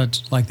and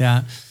such like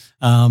that.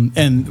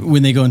 And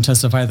when they go and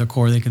testify at the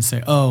court, they could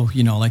say,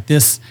 like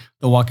this,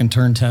 the walk and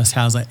turn test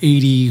has a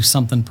 80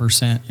 something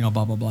percent, blah,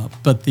 blah, blah.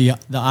 But the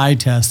eye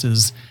test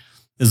is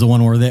the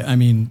one where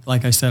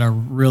like I said, our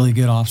really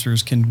good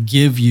officers can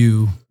give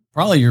you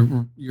probably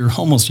your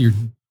almost your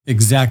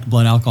exact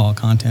blood alcohol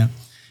content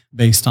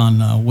based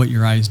on what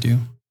your eyes do.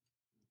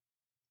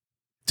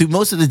 Do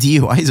most of the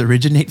DUIs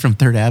originate from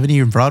 3rd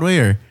Avenue and Broadway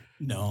or?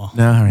 No. All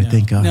right,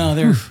 thank God. No,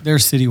 they're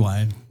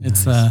citywide.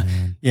 It's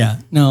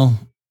no.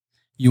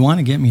 You want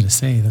to get me to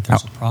say that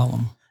there's a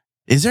problem?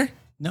 Is there?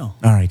 No.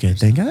 All right, good.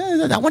 Thank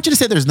God. I want you to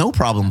say there's no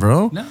problem,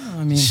 bro. No,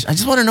 I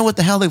just want to know what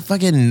the hell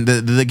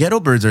the ghetto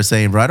birds are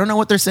saying, bro. I don't know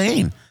what they're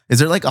saying. Is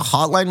there like a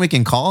hotline we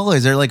can call?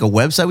 Is there like a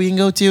website we can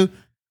go to?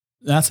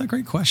 That's a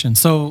great question.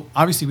 So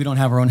obviously we don't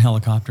have our own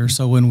helicopter.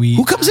 So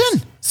who comes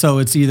in? So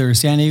it's either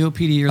San Diego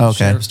PD or the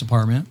Sheriff's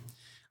Department.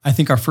 I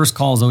think our first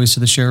call is always to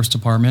the Sheriff's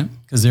Department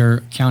because they're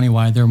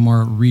countywide. They're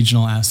more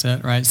regional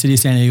asset, right? City of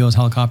San Diego has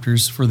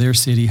helicopters for their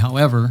city.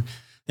 However,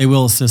 they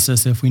will assist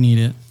us if we need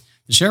it.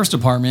 The Sheriff's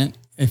Department,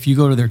 if you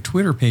go to their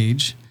Twitter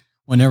page,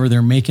 whenever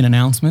they're making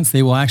announcements,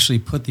 they will actually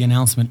put the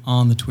announcement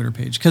on the Twitter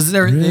page because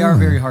they are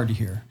very hard to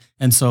hear.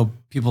 And so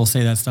people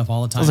say that stuff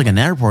all the time. It's like an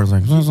airport. It's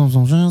like,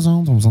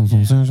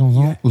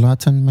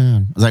 Latin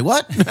man. I was like,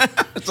 what?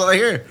 That's all I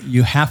hear.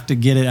 You have to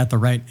get it at the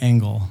right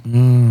angle.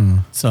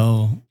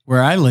 So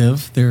where I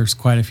live, there's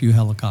quite a few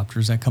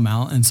helicopters that come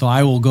out. And so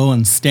I will go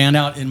and stand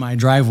out in my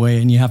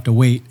driveway and you have to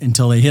wait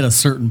until they hit a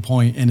certain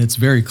point and it's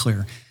very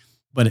clear.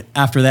 But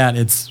after that,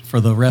 it's for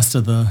the rest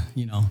of the,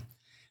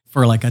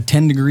 for like a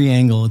 10-degree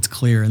angle, it's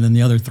clear. And then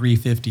the other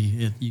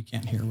 350, you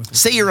can't hear with it.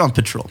 Say you're on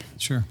patrol.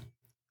 Sure.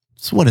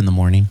 It's 1 in the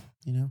morning,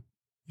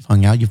 you've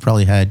hung out. You've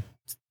probably had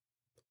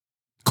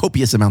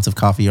copious amounts of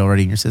coffee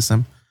already in your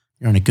system.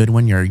 You're on a good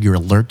one. You're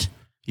alert.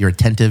 You're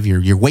attentive.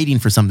 You're waiting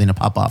for something to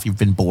pop off. You've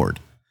been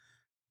bored.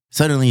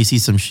 Suddenly you see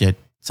some shit.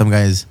 Some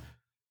guys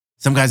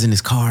in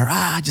his car,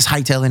 just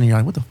hightailing, and you're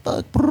like, what the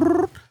fuck?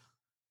 Brrr.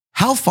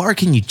 How far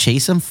can you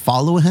chase him,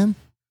 follow him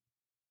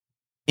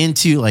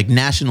into like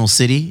National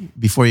City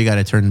before you got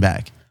to turn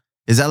back?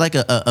 Is that like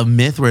a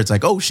myth where it's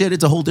like, oh shit,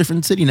 it's a whole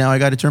different city now. I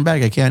got to turn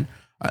back. I can't.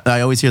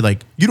 I always hear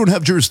like, you don't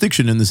have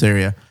jurisdiction in this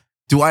area.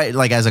 Do I,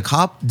 like as a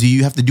cop, do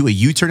you have to do a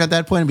U-turn at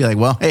that point and be like,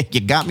 well, hey,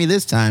 you got me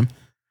this time?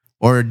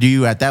 Or do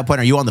you at that point,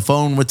 are you on the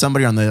phone with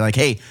somebody on the like,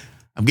 hey,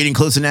 I'm getting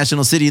close to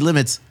National City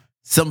limits.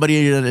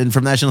 Somebody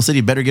from National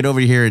City better get over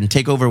here and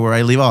take over where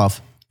I leave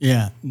off.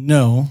 Yeah,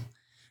 no.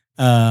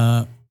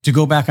 To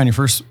go back on your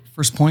first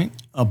point,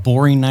 a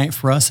boring night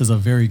for us is a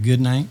very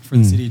good night for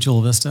the city of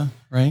Chula Vista,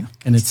 right?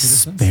 And its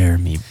citizens. Spare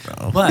me,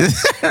 bro. But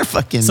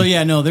so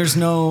yeah, no, there's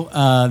no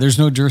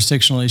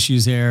jurisdictional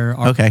issues there.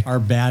 Our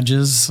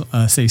badges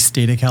say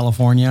state of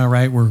California,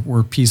 right?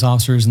 We're peace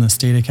officers in the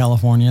state of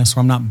California,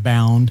 so I'm not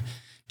bound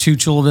to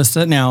Chula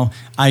Vista. Now,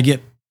 I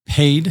get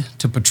paid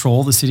to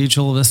patrol the city of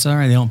Chula Vista,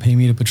 right? They don't pay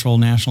me to patrol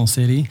National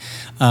City.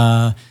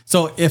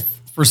 So if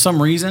for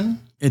some reason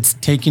it's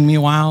taking me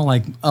a while,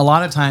 like a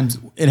lot of times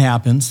it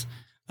happens,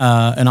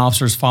 an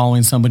officer's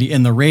following somebody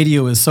and the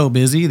radio is so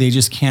busy, they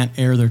just can't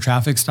air their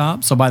traffic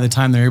stop. So by the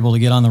time they're able to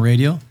get on the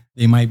radio,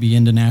 they might be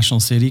into National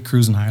City,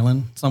 cruising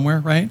Highland somewhere,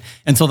 right?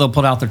 And so they'll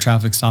put out their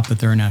traffic stop that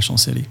they're in National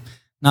City.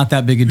 Not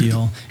that big a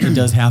deal. It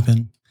does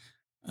happen.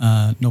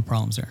 no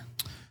problems there.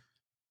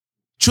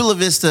 Chula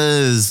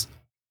Vista's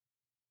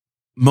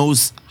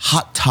most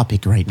hot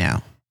topic right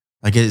now?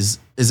 Like, is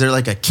there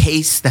like a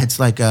case that's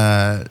like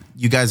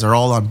you guys are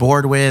all on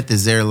board with?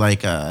 Is there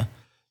like a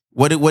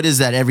what is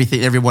that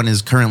everyone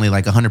is currently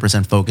like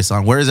 100% focused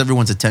on? Where is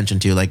everyone's attention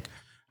to? Like,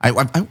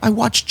 I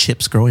watched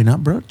Chips growing up,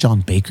 bro.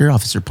 John Baker,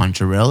 Officer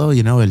Pancharello,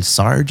 El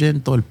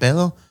Sergeant, todo el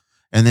pedo.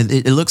 And then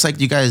it looks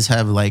like you guys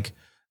have like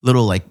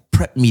little like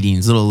prep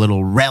meetings,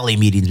 little rally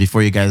meetings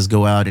before you guys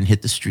go out and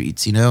hit the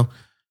streets,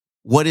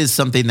 What is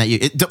something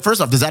that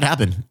first off, does that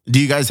happen? Do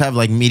you guys have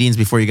like meetings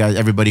before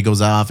everybody goes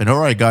off and all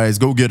right, guys,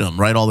 go get them,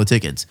 write all the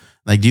tickets?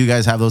 Like, do you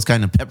guys have those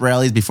kind of pep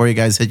rallies before you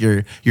guys hit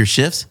your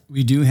shifts?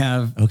 We do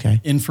have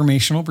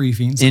informational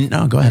briefings.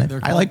 No, go ahead.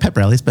 I like pep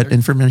rallies, but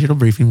informational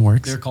briefing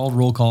works. They're called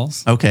roll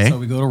calls. Okay. So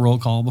we go to roll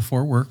call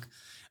before work.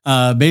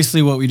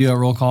 Basically what we do at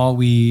roll call,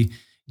 we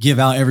give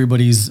out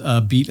everybody's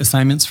beat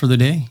assignments for the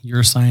day. You're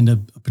assigned a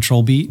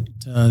patrol beat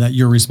that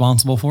you're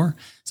responsible for.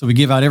 So we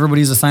give out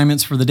everybody's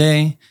assignments for the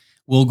day.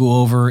 We'll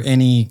go over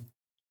any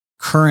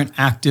current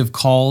active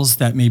calls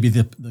that maybe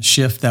the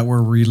shift that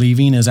we're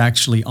relieving is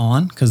actually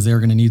on because they're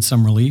going to need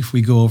some relief.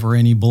 We go over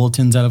any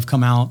bulletins that have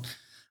come out,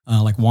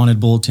 like wanted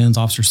bulletins,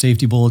 officer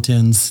safety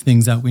bulletins,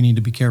 things that we need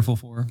to be careful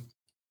for.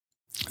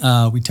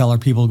 We tell our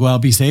people, go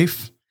out, be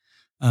safe.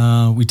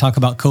 We talk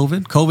about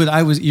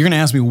COVID. You're going to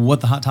ask me what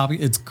the hot topic?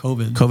 It's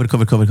COVID.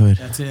 COVID.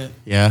 That's it.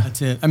 Yeah.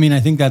 That's it. I mean,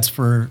 I think that's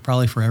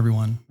probably for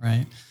everyone,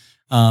 right?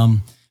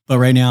 But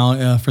right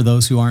now, for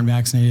those who aren't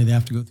vaccinated, they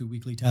have to go through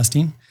weekly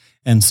testing.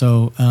 And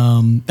so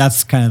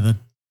that's kind of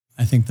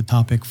the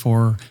topic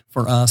for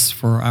us,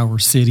 for our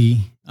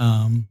city.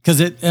 Because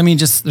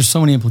there's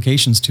so many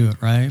implications to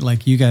it, right?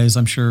 Like you guys,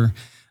 I'm sure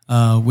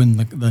when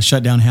the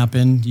shutdown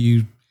happened,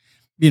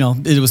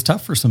 it was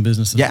tough for some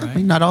businesses. Yeah, right? I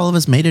mean, not all of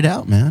us made it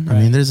out, man. Right. I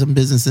mean, there's some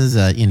businesses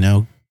that,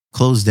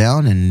 closed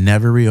down and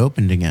never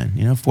reopened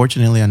again.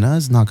 Fortunately on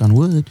us, knock on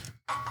wood,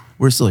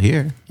 we're still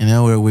here.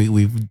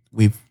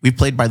 We've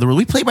played by the rules.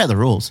 We play by the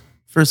rules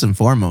first and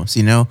foremost.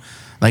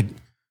 Like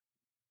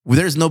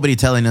there's nobody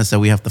telling us that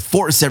we have to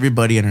force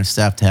everybody in our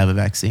staff to have a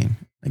vaccine.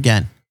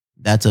 Again,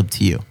 that's up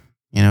to you.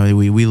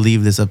 We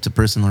leave this up to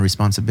personal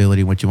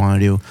responsibility. What you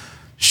want to do,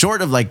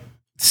 short of like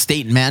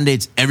state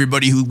mandates,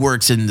 everybody who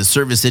works in the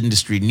service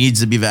industry needs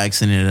to be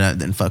vaccinated.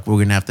 Then we're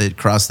gonna have to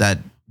cross that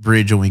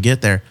bridge when we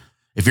get there.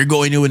 If you're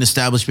going to an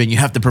establishment, you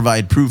have to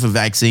provide proof of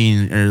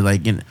vaccine or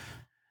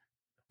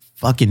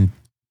fucking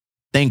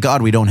thank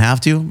God we don't have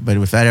to, but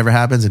if that ever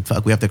happens and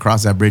we have to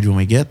cross that bridge when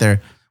we get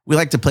there, we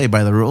like to play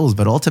by the rules,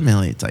 but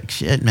ultimately it's like,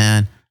 shit,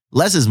 man,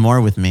 less is more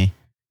with me.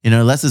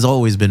 Less has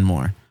always been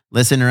more.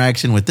 Less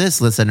interaction with this,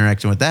 less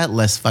interaction with that,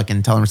 less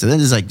fucking tolerance. Then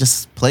it's like,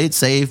 just play it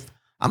safe.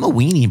 I'm a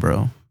weenie,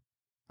 bro.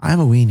 I'm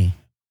a weenie.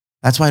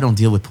 That's why I don't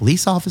deal with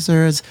police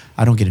officers.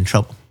 I don't get in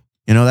trouble.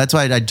 That's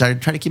why I try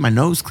to keep my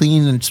nose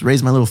clean and just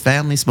raise my little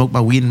family, smoke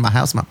my weed in my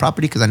house, my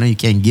property, because I know you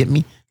can't get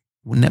me.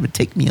 Will never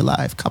take me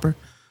alive, copper.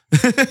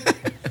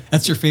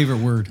 That's your favorite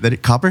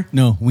word. Copper?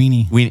 No,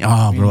 weenie. Weenie. Oh,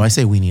 weenie. Bro, I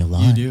say weenie a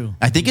lot. You do.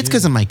 I think it's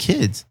because of my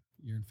kids.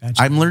 You're infatuated.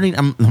 I'm learning.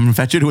 I'm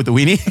infatuated with the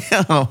weenie.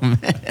 Oh,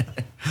 man.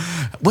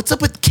 What's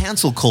up with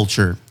cancel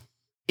culture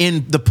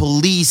in the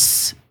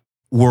police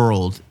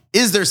world?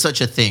 Is there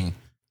such a thing?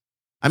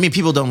 I mean,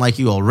 people don't like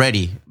you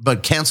already,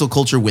 but cancel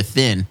culture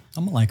within.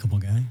 I'm a likable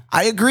guy.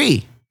 I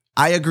agree.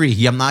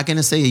 I'm not going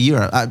to say you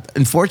are.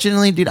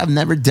 Unfortunately, dude, I've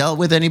never dealt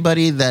with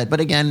anybody but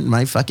again,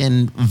 my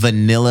fucking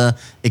vanilla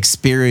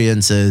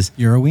experiences.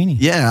 You're a weenie.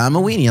 Yeah, I'm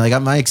a weenie.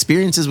 Like my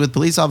experiences with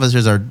police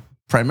officers are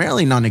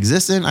primarily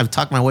non-existent. I've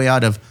talked my way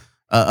out of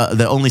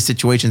the only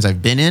situations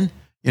I've been in,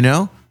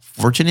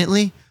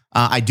 fortunately.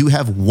 I do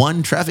have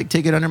one traffic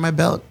ticket under my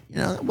belt,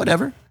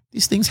 whatever.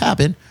 These things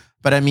happen.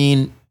 But I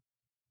mean,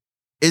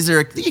 is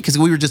there because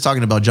we were just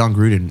talking about John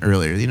Gruden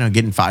earlier,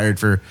 getting fired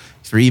for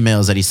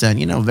emails that he sent,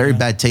 very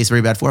bad taste,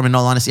 very bad form. In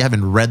all honesty, I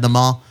haven't read them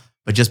all,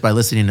 but just by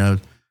listening to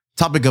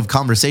topic of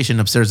conversation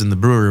upstairs in the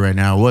brewery right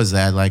now was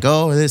that like,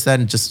 oh, this, that,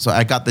 and just, so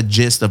I got the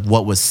gist of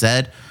what was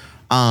said.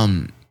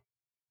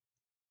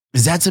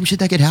 Is that some shit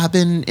that could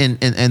happen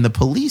in the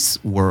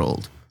police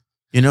world?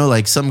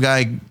 Like some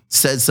guy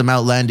says some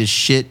outlandish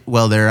shit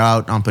while they're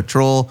out on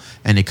patrol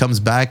and it comes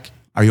back.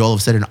 Are you all of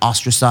a sudden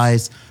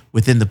ostracized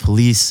within the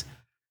police?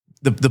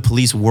 The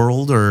police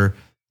world, or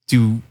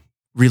do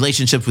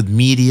relationships with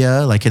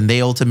media, like can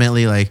they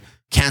ultimately like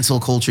cancel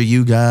culture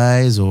you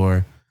guys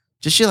or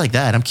just shit like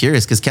that? I'm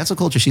curious because cancel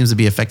culture seems to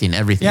be affecting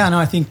everything. Yeah, no,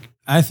 I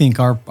think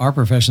our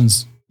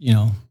profession's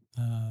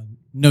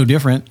no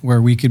different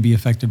where we could be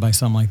affected by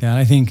something like that.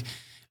 I think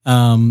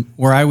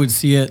where I would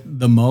see it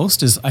the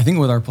most is I think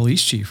with our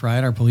police chief,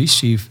 right? Our police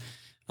chief,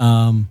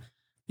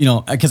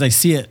 because I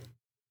see it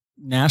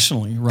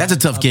nationally, right? That's a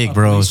tough gig,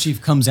 bro. Police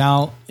chief comes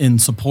out in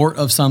support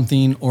of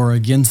something or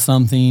against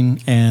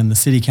something, and the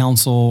city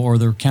council or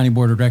the county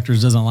board of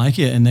directors doesn't like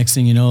it, and next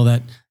thing you know,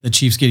 that the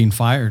chief's getting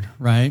fired,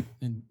 right?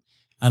 And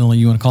I don't know,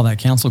 you want to call that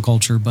cancel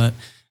culture, but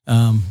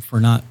for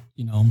not,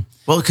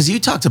 Well, because you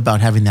talked about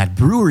having that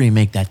brewery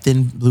make that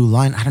thin blue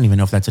line. I don't even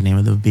know if that's the name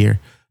of the beer,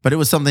 but it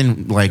was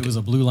something like It was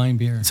a Blue Line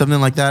beer. something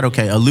like that.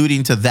 Okay,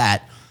 alluding to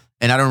that,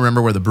 and I don't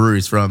remember where the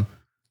brewery's from.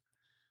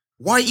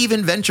 Why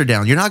even venture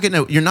down? You're not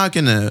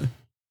gonna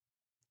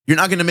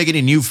make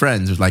any new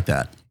friends like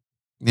that.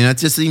 You know, it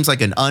just seems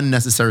like an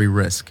unnecessary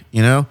risk.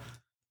 You know,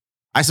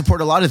 I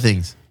support a lot of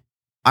things.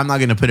 I'm not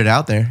gonna put it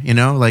out there. You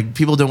know, like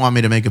people don't want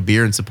me to make a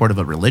beer in support of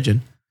a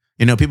religion.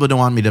 You know, people don't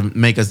want me to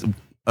make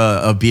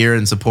a beer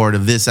in support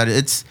of this.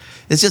 It's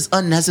just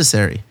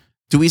unnecessary.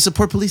 Do we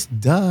support police?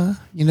 Duh.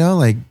 You know,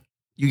 like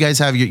you guys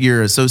have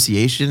your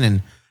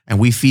association and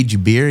we feed you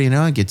beer, you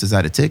know, it gets us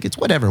out of tickets,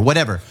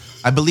 whatever.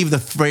 I believe the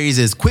phrase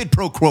is quid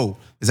pro quo.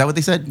 Is that what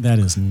they said? That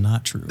is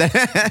not true.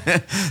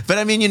 But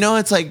I mean, you know,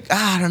 it's like,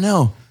 I don't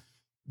know.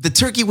 The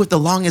turkey with the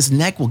longest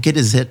neck will get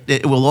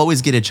it will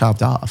always get it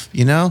chopped off,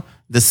 you know?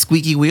 The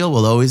squeaky wheel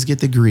will always get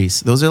the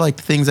grease. Those are like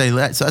the things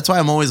so that's why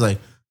I'm always like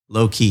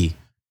low key.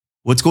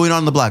 What's going on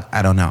in the block?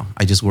 I don't know.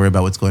 I just worry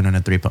about what's going on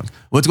at 3 Punks.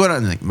 What's going on?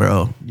 I'm like,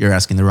 bro, you're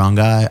asking the wrong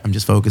guy. I'm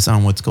just focused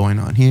on what's going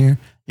on here,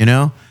 you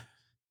know?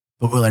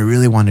 But what I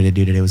really wanted to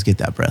do today was get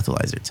that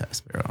breathalyzer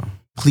test, bro.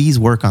 Please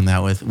work on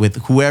that with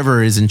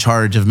whoever is in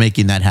charge of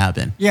making that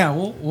happen. Yeah,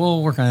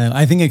 we'll work on it.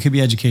 I think it could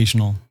be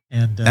educational.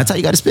 And that's how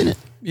you got to spin it.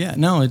 Yeah,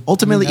 no.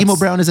 Ultimately, Emo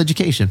Brown is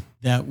education.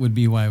 That would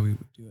be why we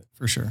would do it,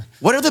 for sure.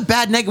 What are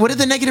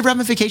the negative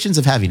ramifications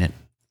of having it?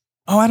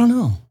 Oh, I don't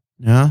know.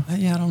 Yeah?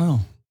 Yeah, I don't know.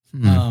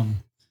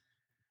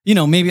 You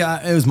know, maybe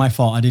it was my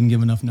fault. I didn't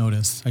give enough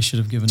notice. I should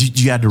have given.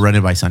 You had to run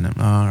it by Sunday.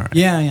 All right.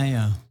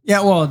 Yeah.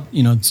 Yeah, well,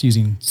 you know, it's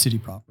using city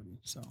property,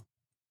 so.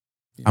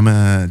 Yeah. I'm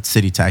a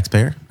city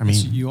taxpayer. I mean,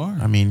 yes, you are.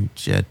 I mean,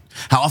 shit.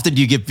 How often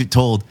do you get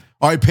told,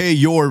 I pay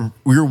your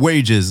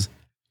wages?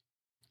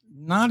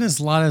 Not as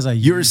lot as I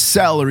Your used.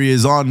 salary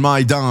is on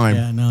my dime.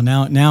 Yeah, no,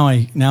 now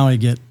I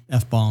get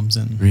F-bombs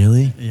and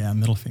really? Yeah,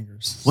 middle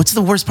fingers. What's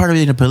the worst part of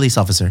being a police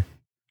officer?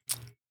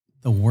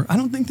 I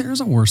don't think there is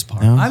a worst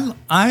part. No?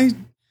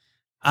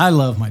 I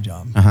love my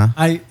job. Uh-huh.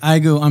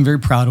 I'm very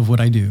proud of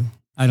what I do.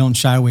 I don't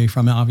shy away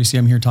from it. Obviously,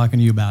 I'm here talking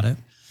to you about it.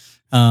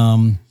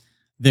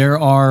 There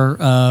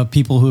are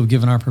people who have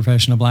given our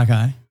profession a black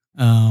eye,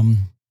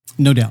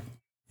 no doubt.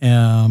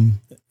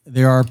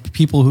 There are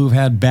people who've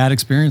had bad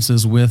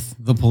experiences with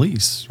the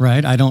police,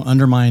 right? I don't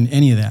undermine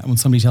any of that. When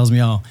somebody tells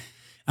me, oh,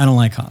 I don't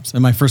like cops.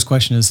 And my first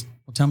question is,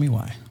 well, tell me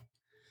why.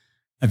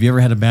 Have you ever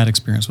had a bad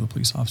experience with a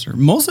police officer?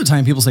 Most of the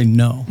time, people say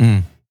no.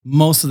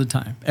 Most of the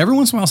time. Every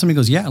once in a while, somebody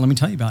goes, yeah, let me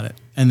tell you about it.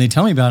 And they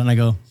tell me about it, and I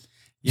go,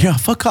 yeah,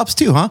 fuck cops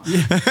too, huh?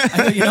 Yeah. I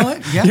go, you know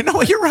what? Yeah. You know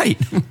what? You're right.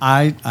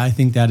 I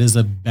think that is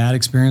a bad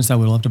experience that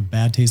would have left a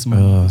bad taste in my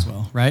mouth as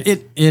well, right?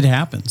 It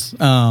happens.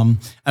 I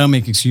don't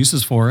make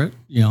excuses for it.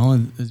 You know,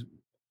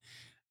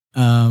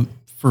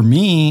 for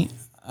me,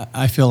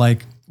 I feel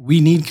like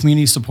we need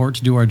community support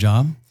to do our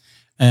job.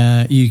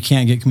 You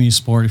can't get community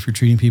support if you're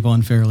treating people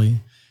unfairly,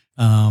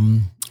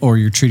 or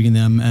you're treating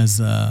them as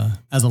a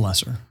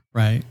lesser,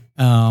 right?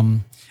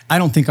 I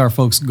don't think our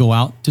folks go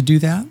out to do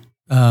that.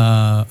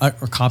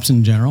 Or cops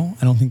in general.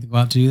 I don't think they go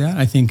out to do that.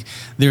 I think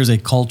there's a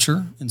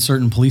culture in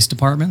certain police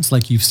departments,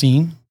 like you've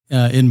seen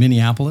in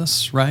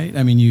Minneapolis, right?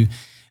 I mean,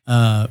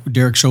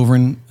 Derek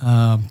Chauvin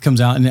comes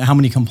out, and how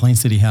many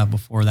complaints did he have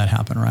before that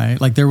happened,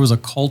 right? Like there was a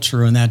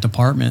culture in that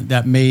department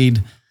that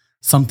made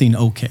something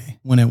okay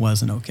when it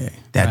wasn't okay.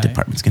 That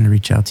department's going to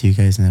reach out to you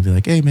guys and they'll be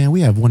like, hey, man,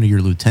 we have one of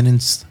your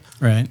lieutenants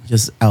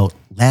just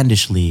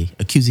outlandishly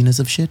accusing us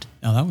of shit.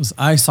 No,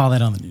 I saw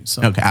that on the news.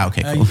 So okay,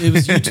 cool. It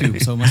was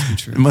YouTube, so it must be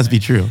true. It must be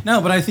true.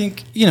 No, but I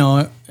think, you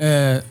know,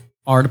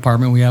 our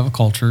department, we have a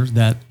culture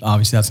that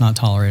obviously that's not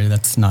tolerated.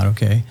 That's not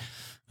okay.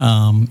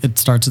 It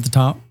starts at the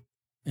top.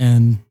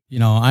 And, you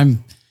know,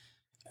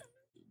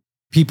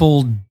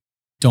 people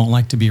don't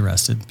like to be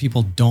arrested.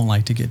 People don't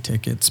like to get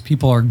tickets.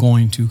 People are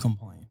going to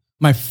complain.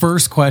 My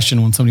first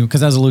question when somebody,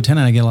 because as a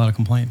lieutenant, I get a lot of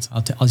complaints.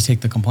 I'll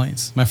take the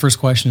complaints. My first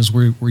question is,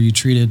 were you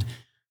treated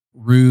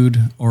rude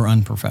or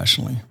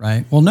unprofessionally,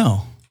 right? Well,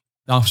 no.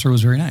 The officer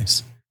was very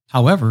nice.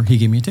 However, he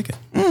gave me a ticket.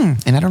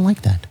 And I don't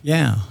like that.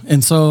 Yeah.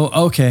 And so,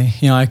 okay,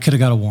 you know, I could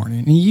have got a warning.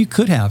 And you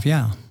could have,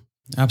 yeah,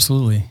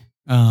 absolutely.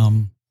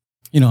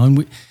 You know,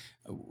 and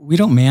we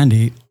don't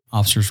mandate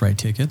officers write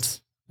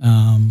tickets.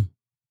 You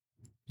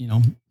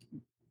know,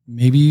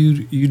 maybe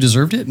you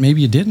deserved it.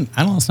 Maybe you didn't.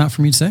 I don't know. It's not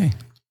for me to say,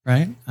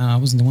 right? I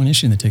wasn't the one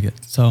issuing the ticket.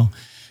 So,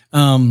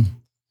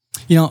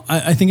 you know,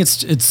 I think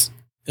it's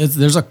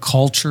there's a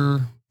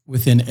culture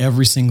within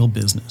every single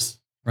business,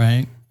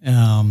 right?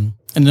 And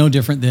no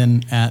different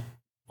than at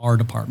our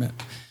department,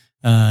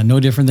 no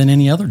different than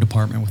any other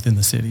department within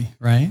the city,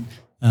 right?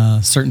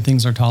 Certain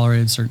things are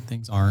tolerated, certain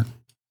things aren't.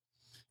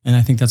 And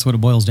I think that's what it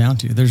boils down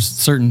to. There's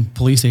certain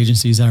police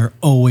agencies that are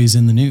always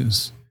in the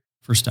news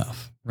for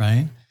stuff,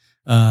 right?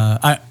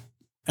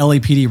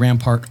 LAPD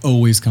Rampart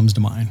always comes to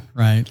mind,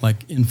 right?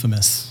 Like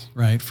infamous,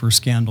 right? For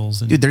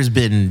scandals. And, dude, there's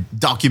been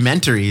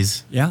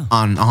documentaries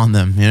on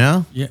them, you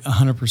know? Yeah,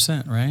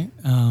 100%, right?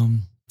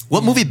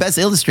 What movie best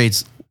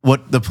illustrates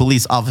what the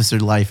police officer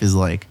life is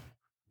like?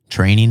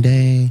 Training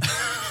Day,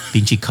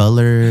 Vinci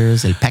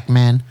Colors, El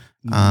Pac-Man.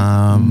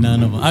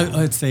 None of them.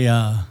 I'd say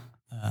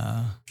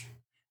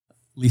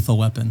Lethal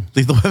Weapon.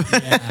 Lethal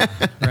Weapon.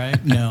 Yeah,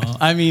 right? No.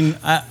 I mean,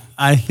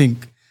 I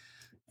think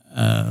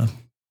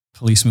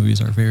police movies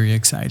are very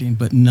exciting,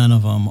 but none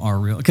of them are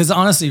real. Because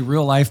honestly,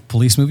 real life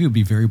police movie would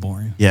be very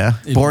boring. Yeah.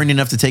 Boring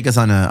enough to take us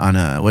on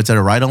a what's that,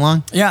 a ride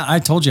along? Yeah, I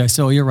told you, I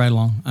still owe you a ride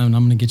along. I'm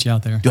going to get you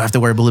out there. Do I have to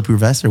wear a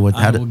bulletproof vest or what?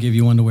 I will give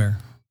you one to wear.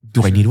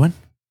 Do I need one?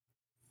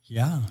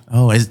 Yeah.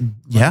 Oh,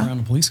 yeah. Around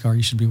a police car,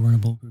 you should be wearing a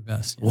bulletproof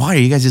vest. Yeah. Why are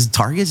you guys just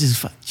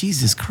targets?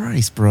 Jesus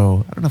Christ,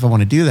 bro! I don't know if I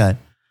want to do that.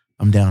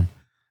 I'm down.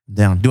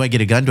 Do I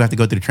get a gun? Do I have to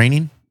go through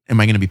training? Am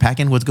I going to be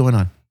packing? What's going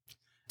on?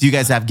 Do you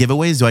guys have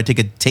giveaways? Do I take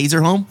a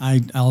taser home?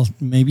 I'll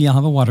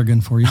have a water gun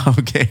for you.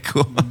 Okay,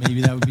 cool.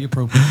 Maybe that would be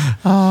appropriate.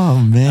 Oh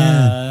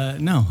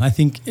man. No, I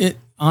think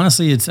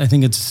honestly,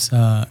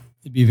 it'd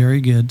be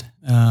very good.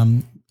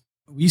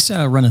 We used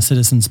to run a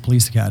citizens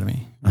police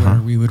academy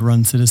where we would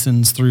run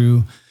citizens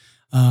through,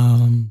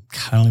 I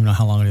don't even know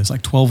how long it is,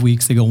 like 12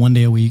 weeks. They go 1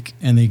 day a week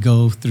and they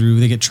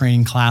get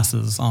training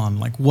classes on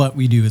like what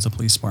we do as a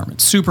police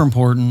department. Super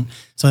important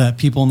so that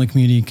people in the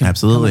community can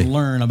absolutely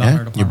learn about our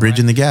department. You're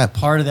bridging the gap.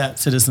 Part of that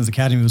citizens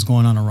academy was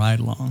going on a ride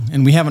along,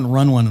 and we haven't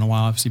run one in a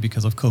while, obviously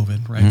because of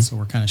COVID, right? Mm-hmm. So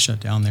we're kind of shut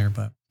down there,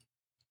 but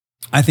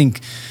I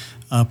think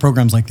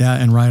programs like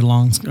that and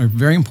ride-alongs are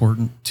very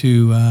important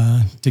to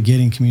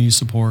getting community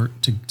support,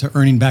 to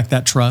earning back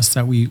that trust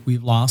that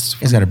we've lost.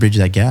 You guys got to bridge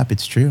that gap.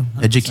 It's true.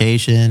 100%.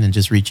 Education and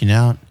just reaching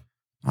out.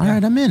 All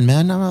right, I'm in,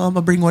 man. I'm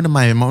gonna bring one of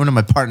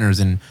my partners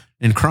in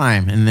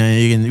crime, and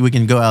then we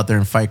can go out there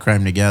and fight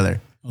crime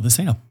together. Oh, this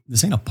ain't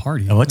a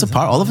party. Oh, it's a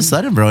party. All of a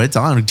sudden, bro, it's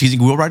on.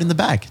 We'll ride in the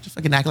back. Just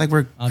fucking act like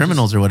we're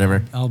criminals or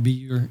whatever. I'll be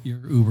your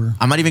Uber.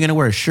 I'm not even gonna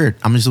wear a shirt.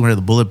 I'm just gonna wear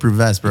the bulletproof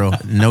vest, bro.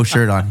 No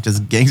shirt on,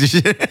 just gangster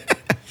shit.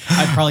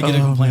 I'd probably get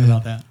a complaint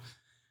about that.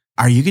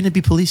 Are you going to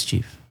be police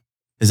chief?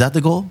 Is that the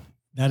goal?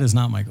 That is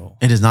not my goal.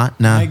 It is not?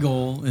 No. My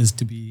goal is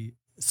to be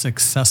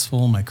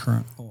successful in my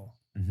current role.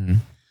 Mm-hmm.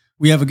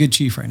 We have a good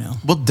chief right now.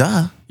 Well,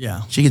 duh.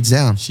 Yeah. She gets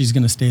down. She's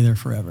going to stay there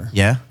forever.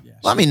 Yeah?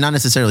 Well, I mean, not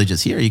necessarily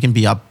just here. You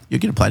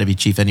can apply to be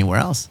chief anywhere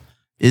else.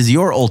 Is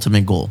your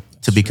ultimate goal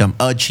to become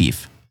a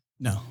chief?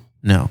 No.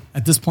 No.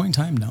 At this point in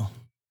time, no.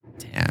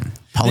 Damn.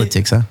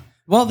 Politics, huh?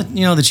 Well,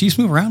 the chiefs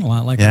move around a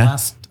lot. Like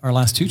our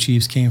last two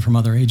chiefs came from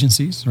other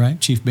agencies, right?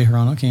 Chief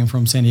Bejarano came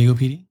from San Diego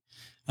PD.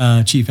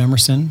 Chief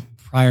Emerson,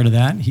 prior to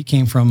that, he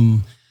came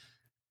from,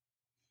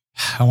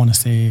 I want to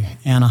say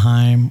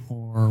Anaheim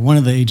or one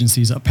of the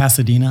agencies up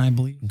Pasadena, I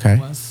believe it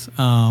was.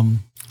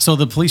 So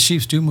the police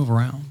chiefs do move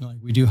around. Like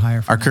we do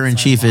hire. Our current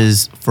chief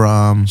is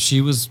from.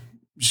 She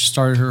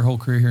started her whole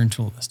career here in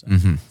Chula Vista.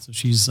 Mm-hmm. So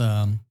she's.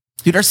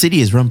 Dude, our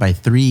city is run by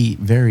 3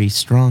 very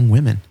strong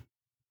women.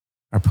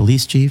 Our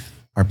police chief,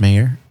 our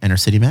mayor, and our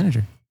city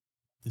manager.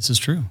 This is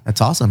true.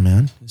 That's awesome,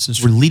 man. This is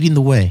true. We're leading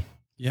the way.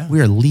 Yeah. We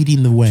are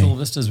leading the way. Chula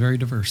Vista is very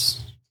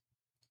diverse,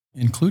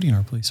 including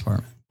our police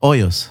department.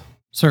 Hoyos.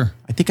 Sir.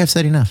 I think I've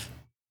said enough.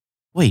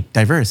 Wait,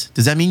 diverse.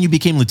 Does that mean you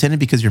became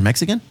lieutenant because you're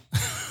Mexican?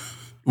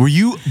 Were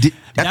you?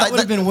 That would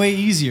have been way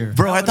easier.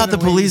 Bro, I thought the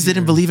police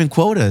didn't believe in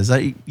quotas.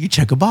 You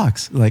check a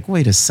box. Like,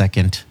 wait a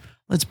second.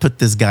 Let's put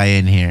this guy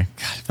in here.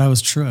 God, if that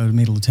was true, I would have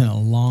made a lieutenant a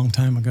long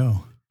time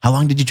ago. How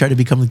long did you try to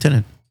become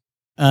lieutenant?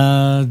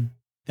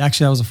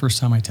 Actually, that was the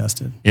first time I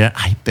tested. Yeah,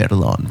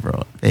 perdón,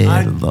 bro.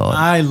 Perdón.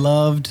 I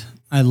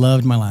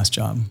loved my last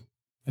job.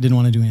 I didn't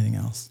want to do anything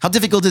else. How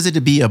difficult is it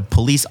to be a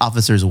police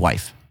officer's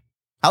wife?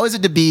 How is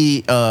it to be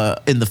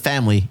in the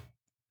family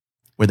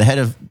where the head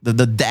of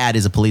the dad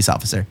is a police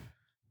officer?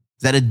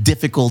 Is that a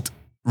difficult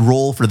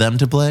role for them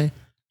to play?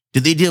 Do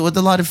they deal with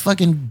a lot of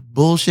fucking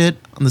bullshit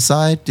on the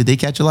side? Did they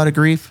catch a lot of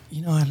grief?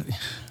 I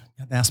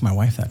have to ask my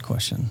wife that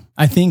question.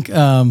 I think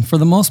for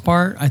the most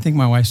part, I think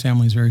my wife's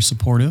family is very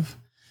supportive.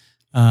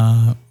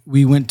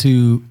 We went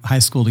to high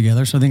school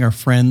together, so I think our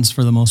friends,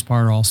 for the most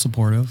part, are all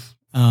supportive.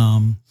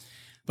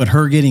 But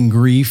her getting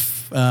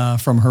grief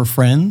from her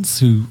friends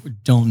who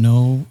don't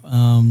know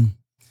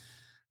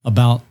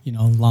about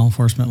law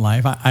enforcement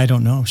life, I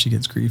don't know if she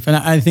gets grief. And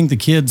I think the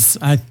kids,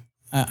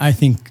 I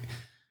think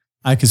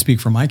I could speak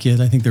for my kids.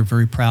 I think they're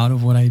very proud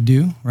of what I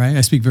do, right?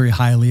 I speak very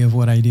highly of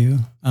what I do.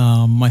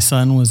 My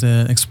son was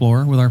an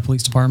explorer with our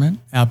police department.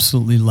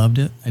 Absolutely loved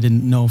it. I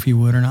didn't know if he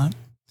would or not.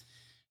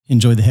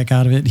 Enjoyed the heck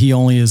out of it. He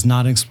only is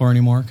not an explorer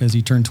anymore because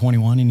he turned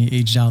 21 and he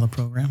aged out of the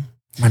program.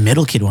 My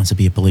middle kid wants to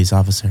be a police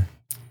officer.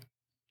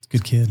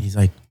 Good kid. He's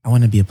like, I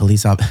want to be a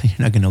police officer.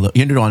 You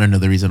don't want to know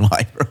the reason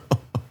why, bro.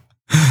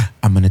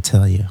 I'm going to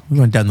tell you. We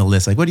went down the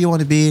list. Like, what do you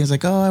want to be? He's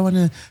like, oh, I want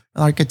to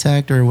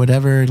architect or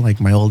whatever. Like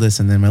my oldest.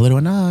 And then my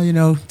little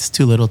one, it's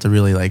too little to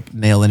really like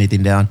nail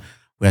anything down.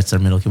 That's our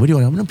middle kid. What do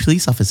you want? I'm a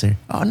police officer.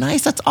 Oh,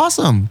 nice. That's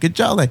awesome. Good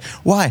job. Like,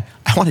 why?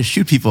 I want to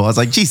shoot people. I was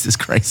like, Jesus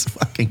Christ,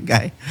 fucking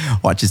guy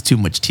watches too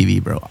much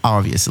TV, bro.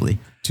 Obviously.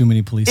 Too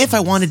many police. If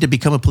I wanted to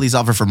become a police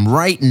officer from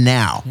right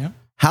now, yep.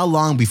 How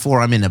long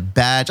before I'm in a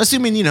badge?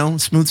 Assuming,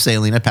 smooth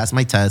sailing. I passed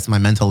my test, my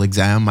mental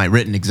exam, my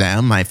written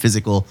exam, my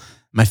physical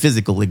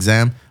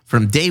exam.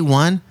 From day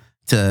one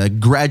to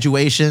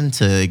graduation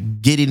to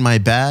getting my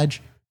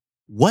badge,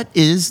 what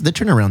is the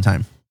turnaround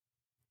time?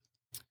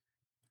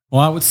 Well,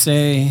 I would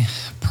say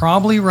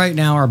probably right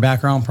now our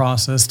background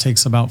process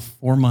takes about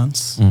 4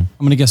 months. I'm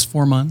going to guess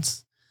 4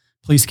 months.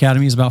 Police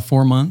Academy is about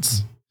 4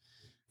 months.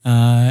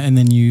 And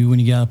then when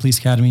you get out of Police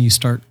Academy, you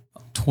start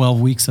 12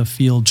 weeks of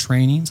field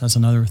trainings. That's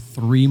another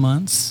 3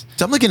 months.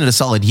 So I'm looking at a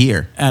solid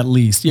year. At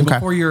least. Yeah, Okay.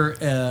 before you're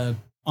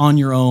on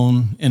your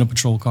own in a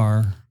patrol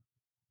car,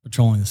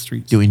 patrolling the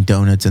streets. Doing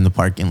donuts in the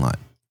parking lot.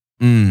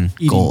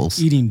 Goals.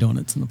 Eating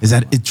donuts in the Is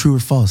parking that true or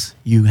false?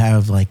 You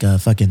have like a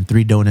fucking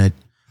 3 donut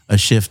a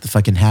shift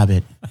fucking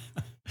habit.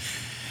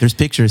 There's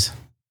pictures.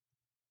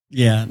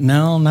 Yeah,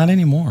 no, not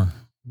anymore.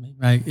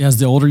 Right. As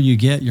the older you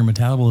get, your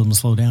metabolism will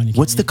slow down.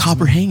 What's the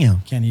copper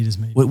hangout? Can't eat as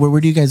many. Where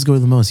do you guys go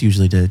the most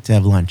usually to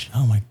have lunch?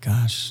 Oh my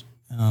gosh.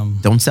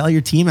 Don't sell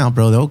your team out,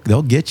 bro.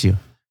 They'll get you.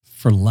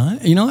 For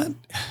lunch? You know what?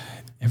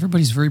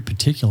 Everybody's very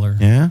particular.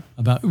 Yeah.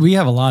 We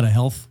have a lot of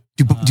health.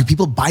 Do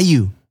people buy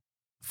you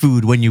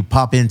food when you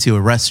pop into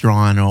a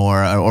restaurant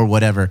or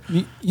whatever?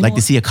 You like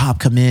to see a cop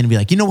come in and be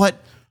like, you know what?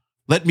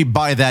 Let me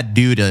buy that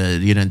dude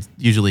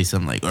usually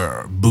some like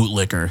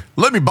bootlicker.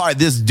 Let me buy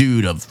this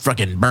dude a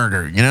fucking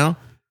burger,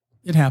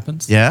 It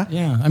happens. Yeah?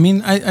 Yeah. I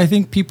mean, I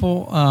think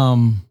people,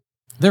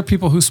 there are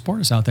people who support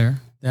us out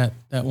there that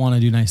want to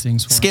do nice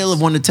things for Scale us.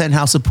 of 1 to 10,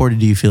 how supported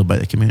do you feel by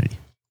the community?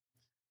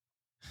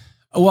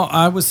 Well,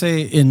 I would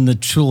say in the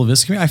Chula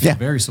Vista community, I feel Yeah.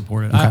 very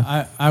supported.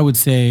 Okay. I would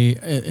say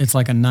it's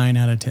like a 9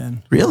 out of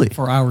 10. Really?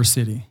 For our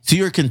city. So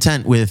you're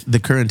content with the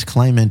current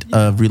climate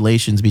of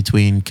relations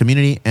between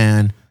community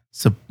and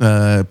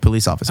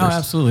police officers? Oh,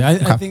 absolutely.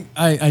 I think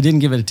I didn't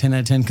give it a 10 out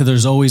of 10 because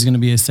there's always going to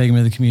be a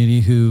segment of the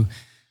community who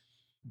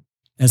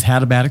has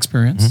had a bad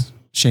experience.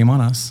 Shame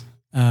on us.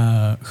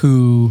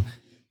 Who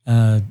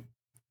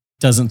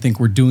doesn't think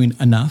we're doing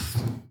enough.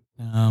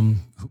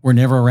 We're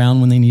never around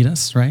when they need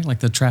us, right? Like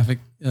the traffic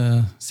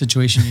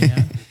situation you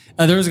had.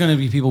 There's going to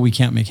be people we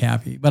can't make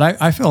happy.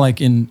 But I feel like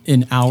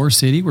in our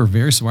city, we're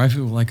very supportive. I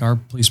feel like our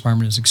police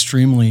department is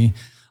extremely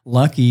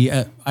lucky.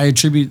 I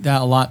attribute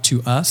that a lot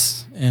to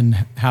us and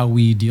how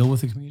we deal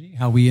with the community,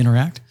 how we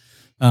interact.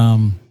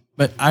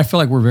 But I feel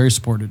like we're very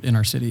supported in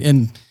our city.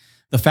 And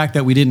the fact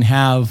that we didn't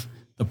have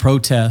the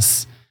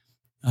protests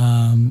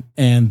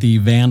and the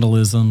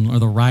vandalism or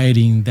the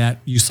rioting that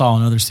you saw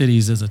in other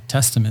cities is a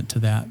testament to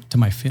that, to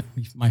my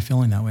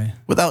feeling that way.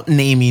 Without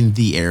naming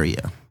the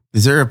area,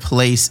 is there a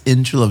place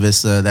in Chula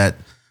Vista that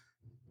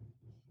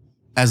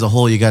as a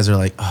whole you guys are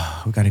like,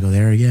 oh, we got to go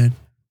there again?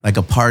 Like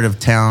a part of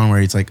town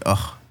where it's like,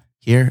 oh,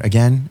 here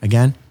again?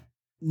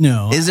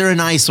 No. Is there an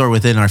eyesore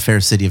within our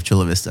fair city of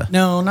Chula Vista?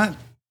 No, not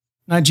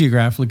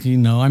geographically.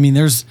 No. I mean,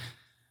 there's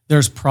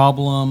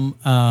problem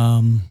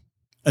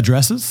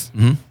addresses,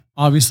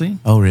 obviously.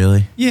 Oh,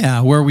 really?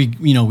 Yeah, where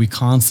we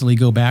constantly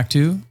go back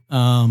to,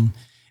 and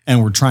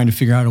we're trying to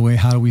figure out a way,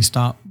 how do we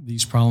stop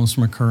these problems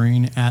from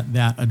occurring at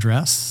that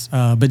address?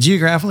 But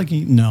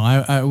geographically, no.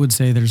 I would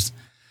say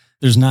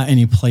there's not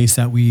any place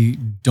that we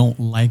don't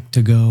like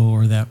to go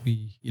or that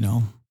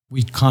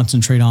we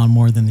concentrate on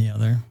more than the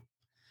other.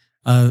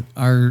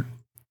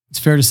 It's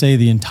fair to say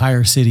the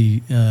entire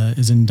city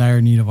is in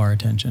dire need of our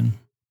attention.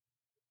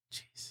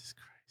 Jesus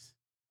Christ.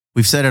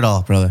 We've said it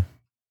all, brother.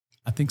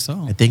 I think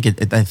so. I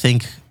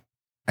think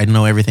I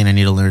know everything I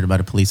need to learn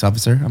about a police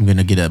officer. I'm going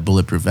to get a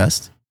bulletproof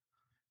vest.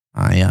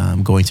 I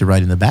am going to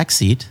ride in the back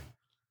seat.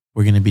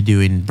 We're going to be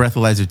doing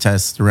breathalyzer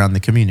tests around the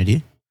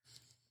community.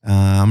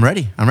 I'm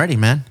ready,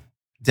 man.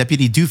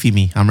 Deputy Doofy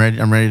me. I'm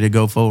ready to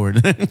go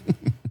forward.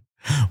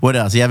 What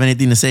else? You have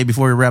anything to say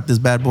before we wrap this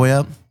bad boy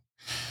up?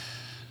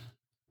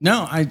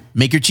 No,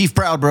 Make your chief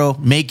proud, bro.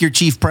 Make your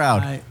chief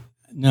proud.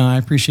 I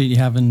appreciate you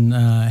having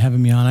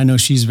me on. I know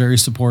she's very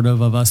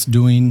supportive of us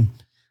doing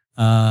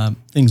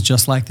things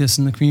just like this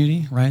in the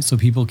community, right? So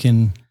people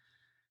can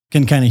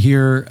kind of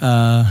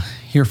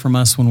hear from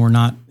us when we're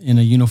not in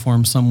a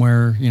uniform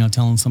somewhere,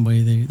 telling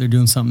somebody they're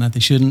doing something that they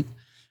shouldn't.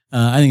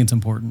 I think it's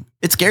important.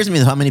 It scares me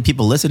how many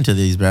people listen to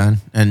these, man.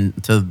 And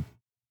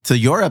to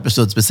your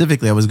episode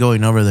specifically, I was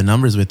going over the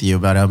numbers with you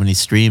about how many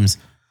streams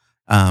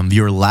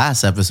your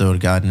last episode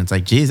got, and it's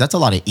like, geez, that's a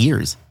lot of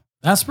ears.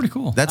 That's pretty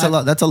cool. That's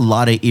a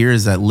lot of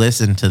ears that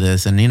listen to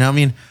this, and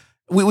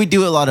we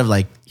do a lot of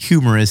like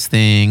humorous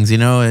things. I'm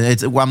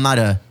not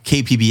a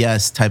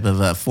KPBS type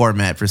of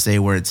format per se,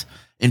 where it's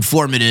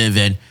informative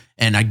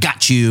and I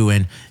got you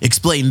and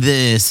explain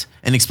this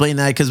and explain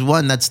that, because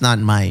one, that's not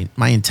my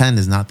intent.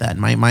 Is not that.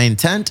 My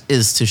intent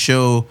is to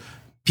show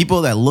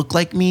people that look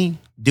like me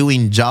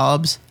doing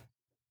jobs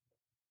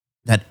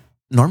that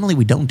normally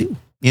we don't do.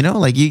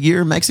 Like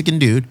you're a Mexican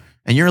dude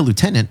and you're a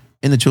lieutenant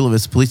in the Chula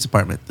Vista Police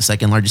Department, the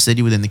second largest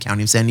city within the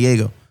county of San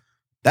Diego.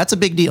 That's a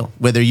big deal.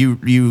 Whether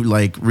you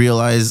like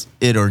realize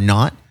it or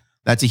not,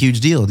 that's a huge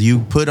deal. You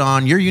put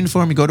on your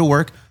uniform, you go to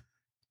work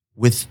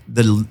with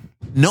the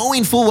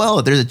knowing full well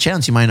that there's a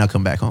chance you might not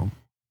come back home.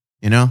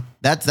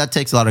 That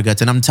takes a lot of guts.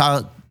 And I'm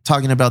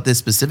talking about this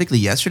specifically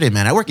yesterday,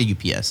 man. I work at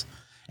UPS.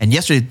 And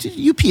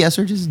yesterday, UPS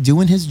are just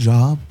doing his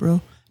job, bro.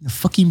 The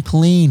fucking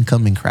plane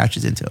comes and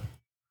crashes into him.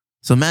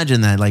 So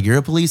imagine that, like you're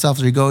a police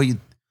officer,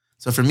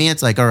 so for me,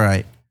 it's like, all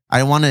right,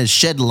 I want to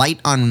shed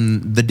light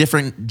on the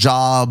different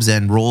jobs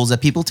and roles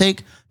that people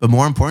take. But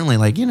more importantly,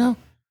 like, you know,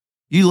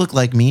 you look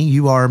like me.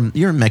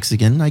 You're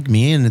Mexican like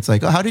me. And it's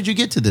like, oh, how did you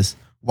get to this?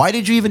 Why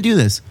did you even do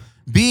this?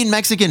 Being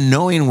Mexican,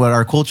 knowing what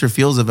our culture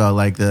feels about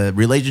like the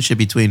relationship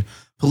between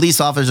police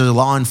officers,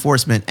 law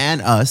enforcement,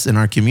 and us in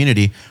our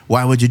community,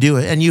 why would you do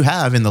it? And you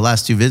have in the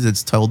last 2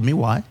 visits told me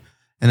why.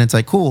 And it's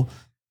like, cool.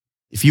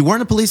 If you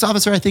weren't a police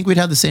officer, I think we'd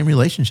have the same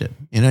relationship.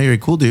 You know, you're a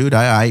cool dude.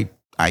 I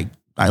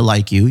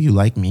like you. You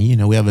like me. You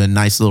know, we have a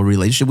nice little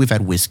relationship. We've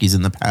had whiskeys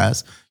in the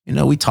past. You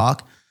know, we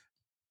talk.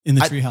 In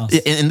the treehouse.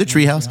 In the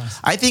treehouse.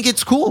 I think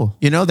it's cool,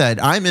 you know,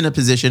 that I'm in a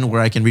position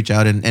where I can reach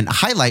out and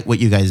highlight what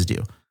you guys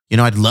do. You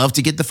know, I'd love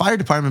to get the fire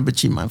department,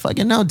 but you might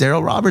fucking know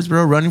Daryl Roberts,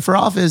 bro, running for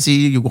office.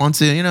 He wants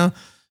to, you know,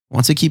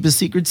 wants to keep his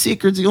secrets. He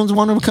doesn't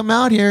want him to come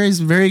out here. He's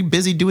very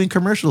busy doing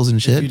commercials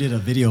and shit. If you did a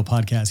video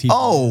podcast.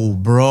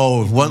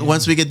 Bro.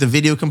 Once we get the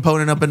video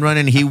component up and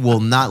running, he will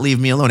not leave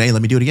me alone. Hey,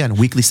 let me do it again.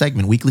 Weekly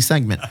segment.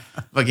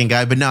 Fucking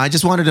guy. But no, I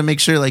just wanted to make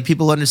sure like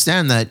people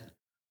understand that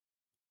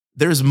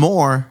there's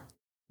more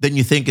than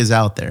you think is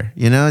out there.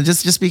 You know,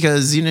 just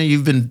because, you know,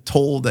 you've been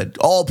told that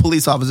all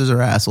police officers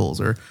are assholes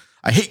or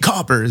I hate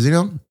coppers, you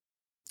know.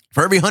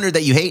 For every 100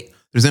 that you hate,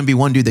 there's going to be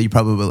one dude that you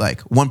probably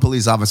like. One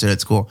police officer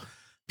that's cool.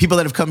 People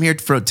that have come here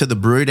to the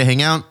brewery to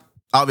hang out,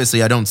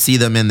 obviously I don't see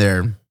them in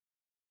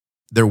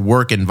their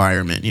work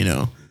environment, you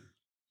know.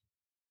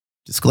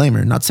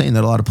 Disclaimer, not saying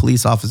that a lot of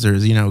police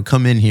officers, you know,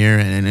 come in here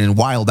and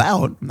wild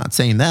out. I'm not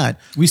saying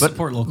that. We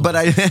support local. But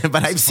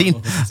I've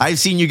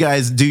seen you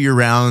guys do your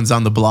rounds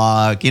on the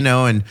block, you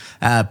know, and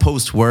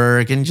post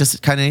work and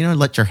just kind of, you know,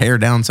 let your hair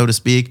down, so to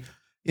speak.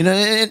 You know,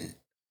 and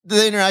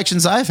the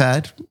interactions I've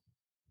had,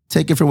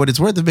 take it for what it's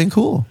worth, have been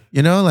cool.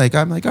 You know, like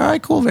I'm like, all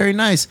right, cool, very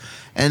nice.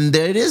 And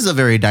it is a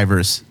very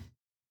diverse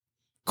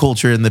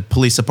culture in the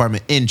police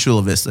department in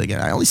Chula Vista.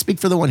 Again, I only speak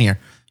for the one here.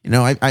 You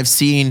know, I've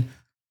seen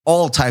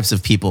all types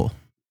of people,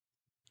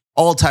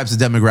 all types of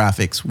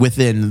demographics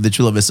within the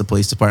Chula Vista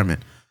Police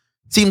Department.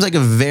 Seems like a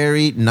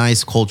very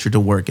nice culture to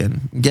work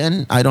in.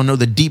 Again, I don't know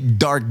the deep,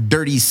 dark,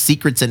 dirty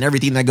secrets and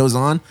everything that goes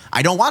on.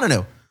 I don't want to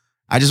know.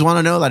 I just want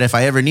to know that if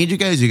I ever need you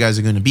guys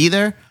are going to be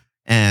there.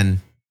 And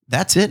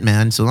that's it,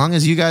 man. So long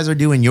as you guys are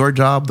doing your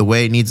job the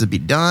way it needs to be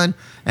done,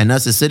 and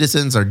us as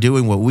citizens are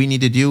doing what we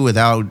need to do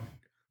without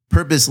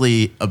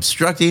purposely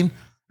obstructing,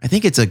 I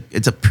think it's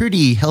a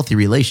pretty healthy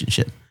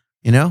relationship,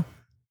 you know?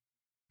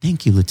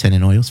 Thank you,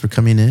 Lieutenant Oils, for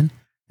coming in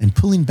and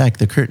pulling back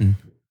the curtain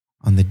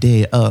on the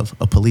day of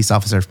a police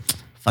officer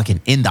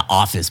fucking in the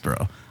office,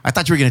 bro. I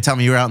thought you were going to tell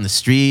me you were out in the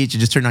street. You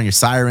just turned on your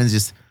sirens.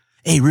 Just,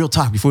 hey, real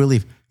talk before we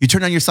leave. You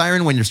turn on your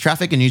siren when there's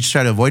traffic and you just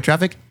try to avoid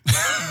traffic?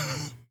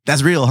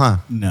 That's real, huh?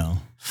 No.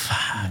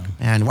 Fuck,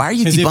 man. Why are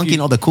you debunking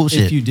all the cool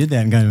shit? If you did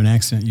that and got into an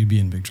accident, you'd be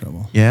in big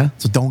trouble. Yeah?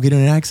 So don't get in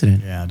an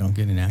accident. Yeah, don't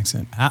get in an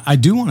accident. I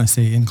do want to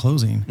say in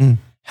closing,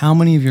 how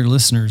many of your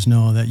listeners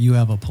know that you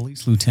have a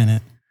police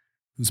lieutenant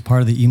who's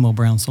part of the Emo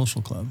Brown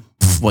Social Club?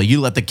 Well,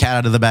 you let the cat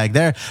out of the bag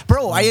there.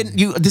 Bro,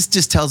 this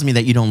just tells me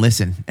that you don't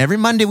listen. Every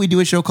Monday we do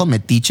a show called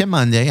Metiche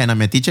Monday. And on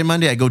Metiche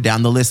Monday, I go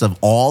down the list of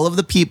all of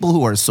the people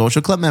who are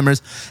social club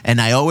members.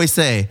 And I always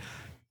say,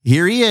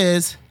 here he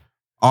is,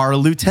 our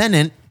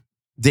lieutenant,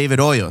 David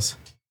Hoyos.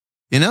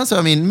 You know, so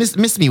I mean,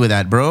 miss me with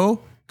that, bro.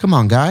 Come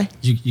on, guy.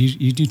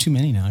 You do too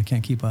many now. I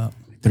can't keep up.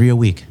 3 a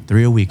week.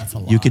 That's a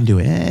lot. You can do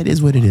it. It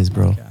is what it is,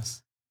 bro.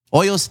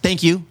 Hoyos,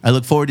 thank you. I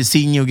look forward to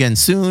seeing you again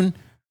soon.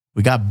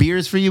 We got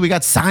beers for you. We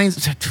got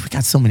signs. We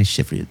got so many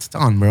shit for you. It's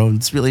on, bro.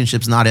 This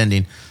relationship's not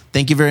ending.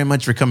 Thank you very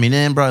much for coming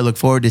in, bro. I look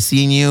forward to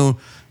seeing you.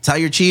 Tell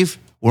your chief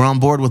we're on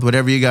board with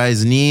whatever you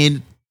guys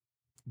need.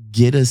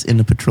 Get us in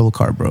the patrol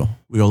car, bro.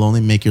 We will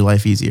only make your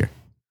life easier.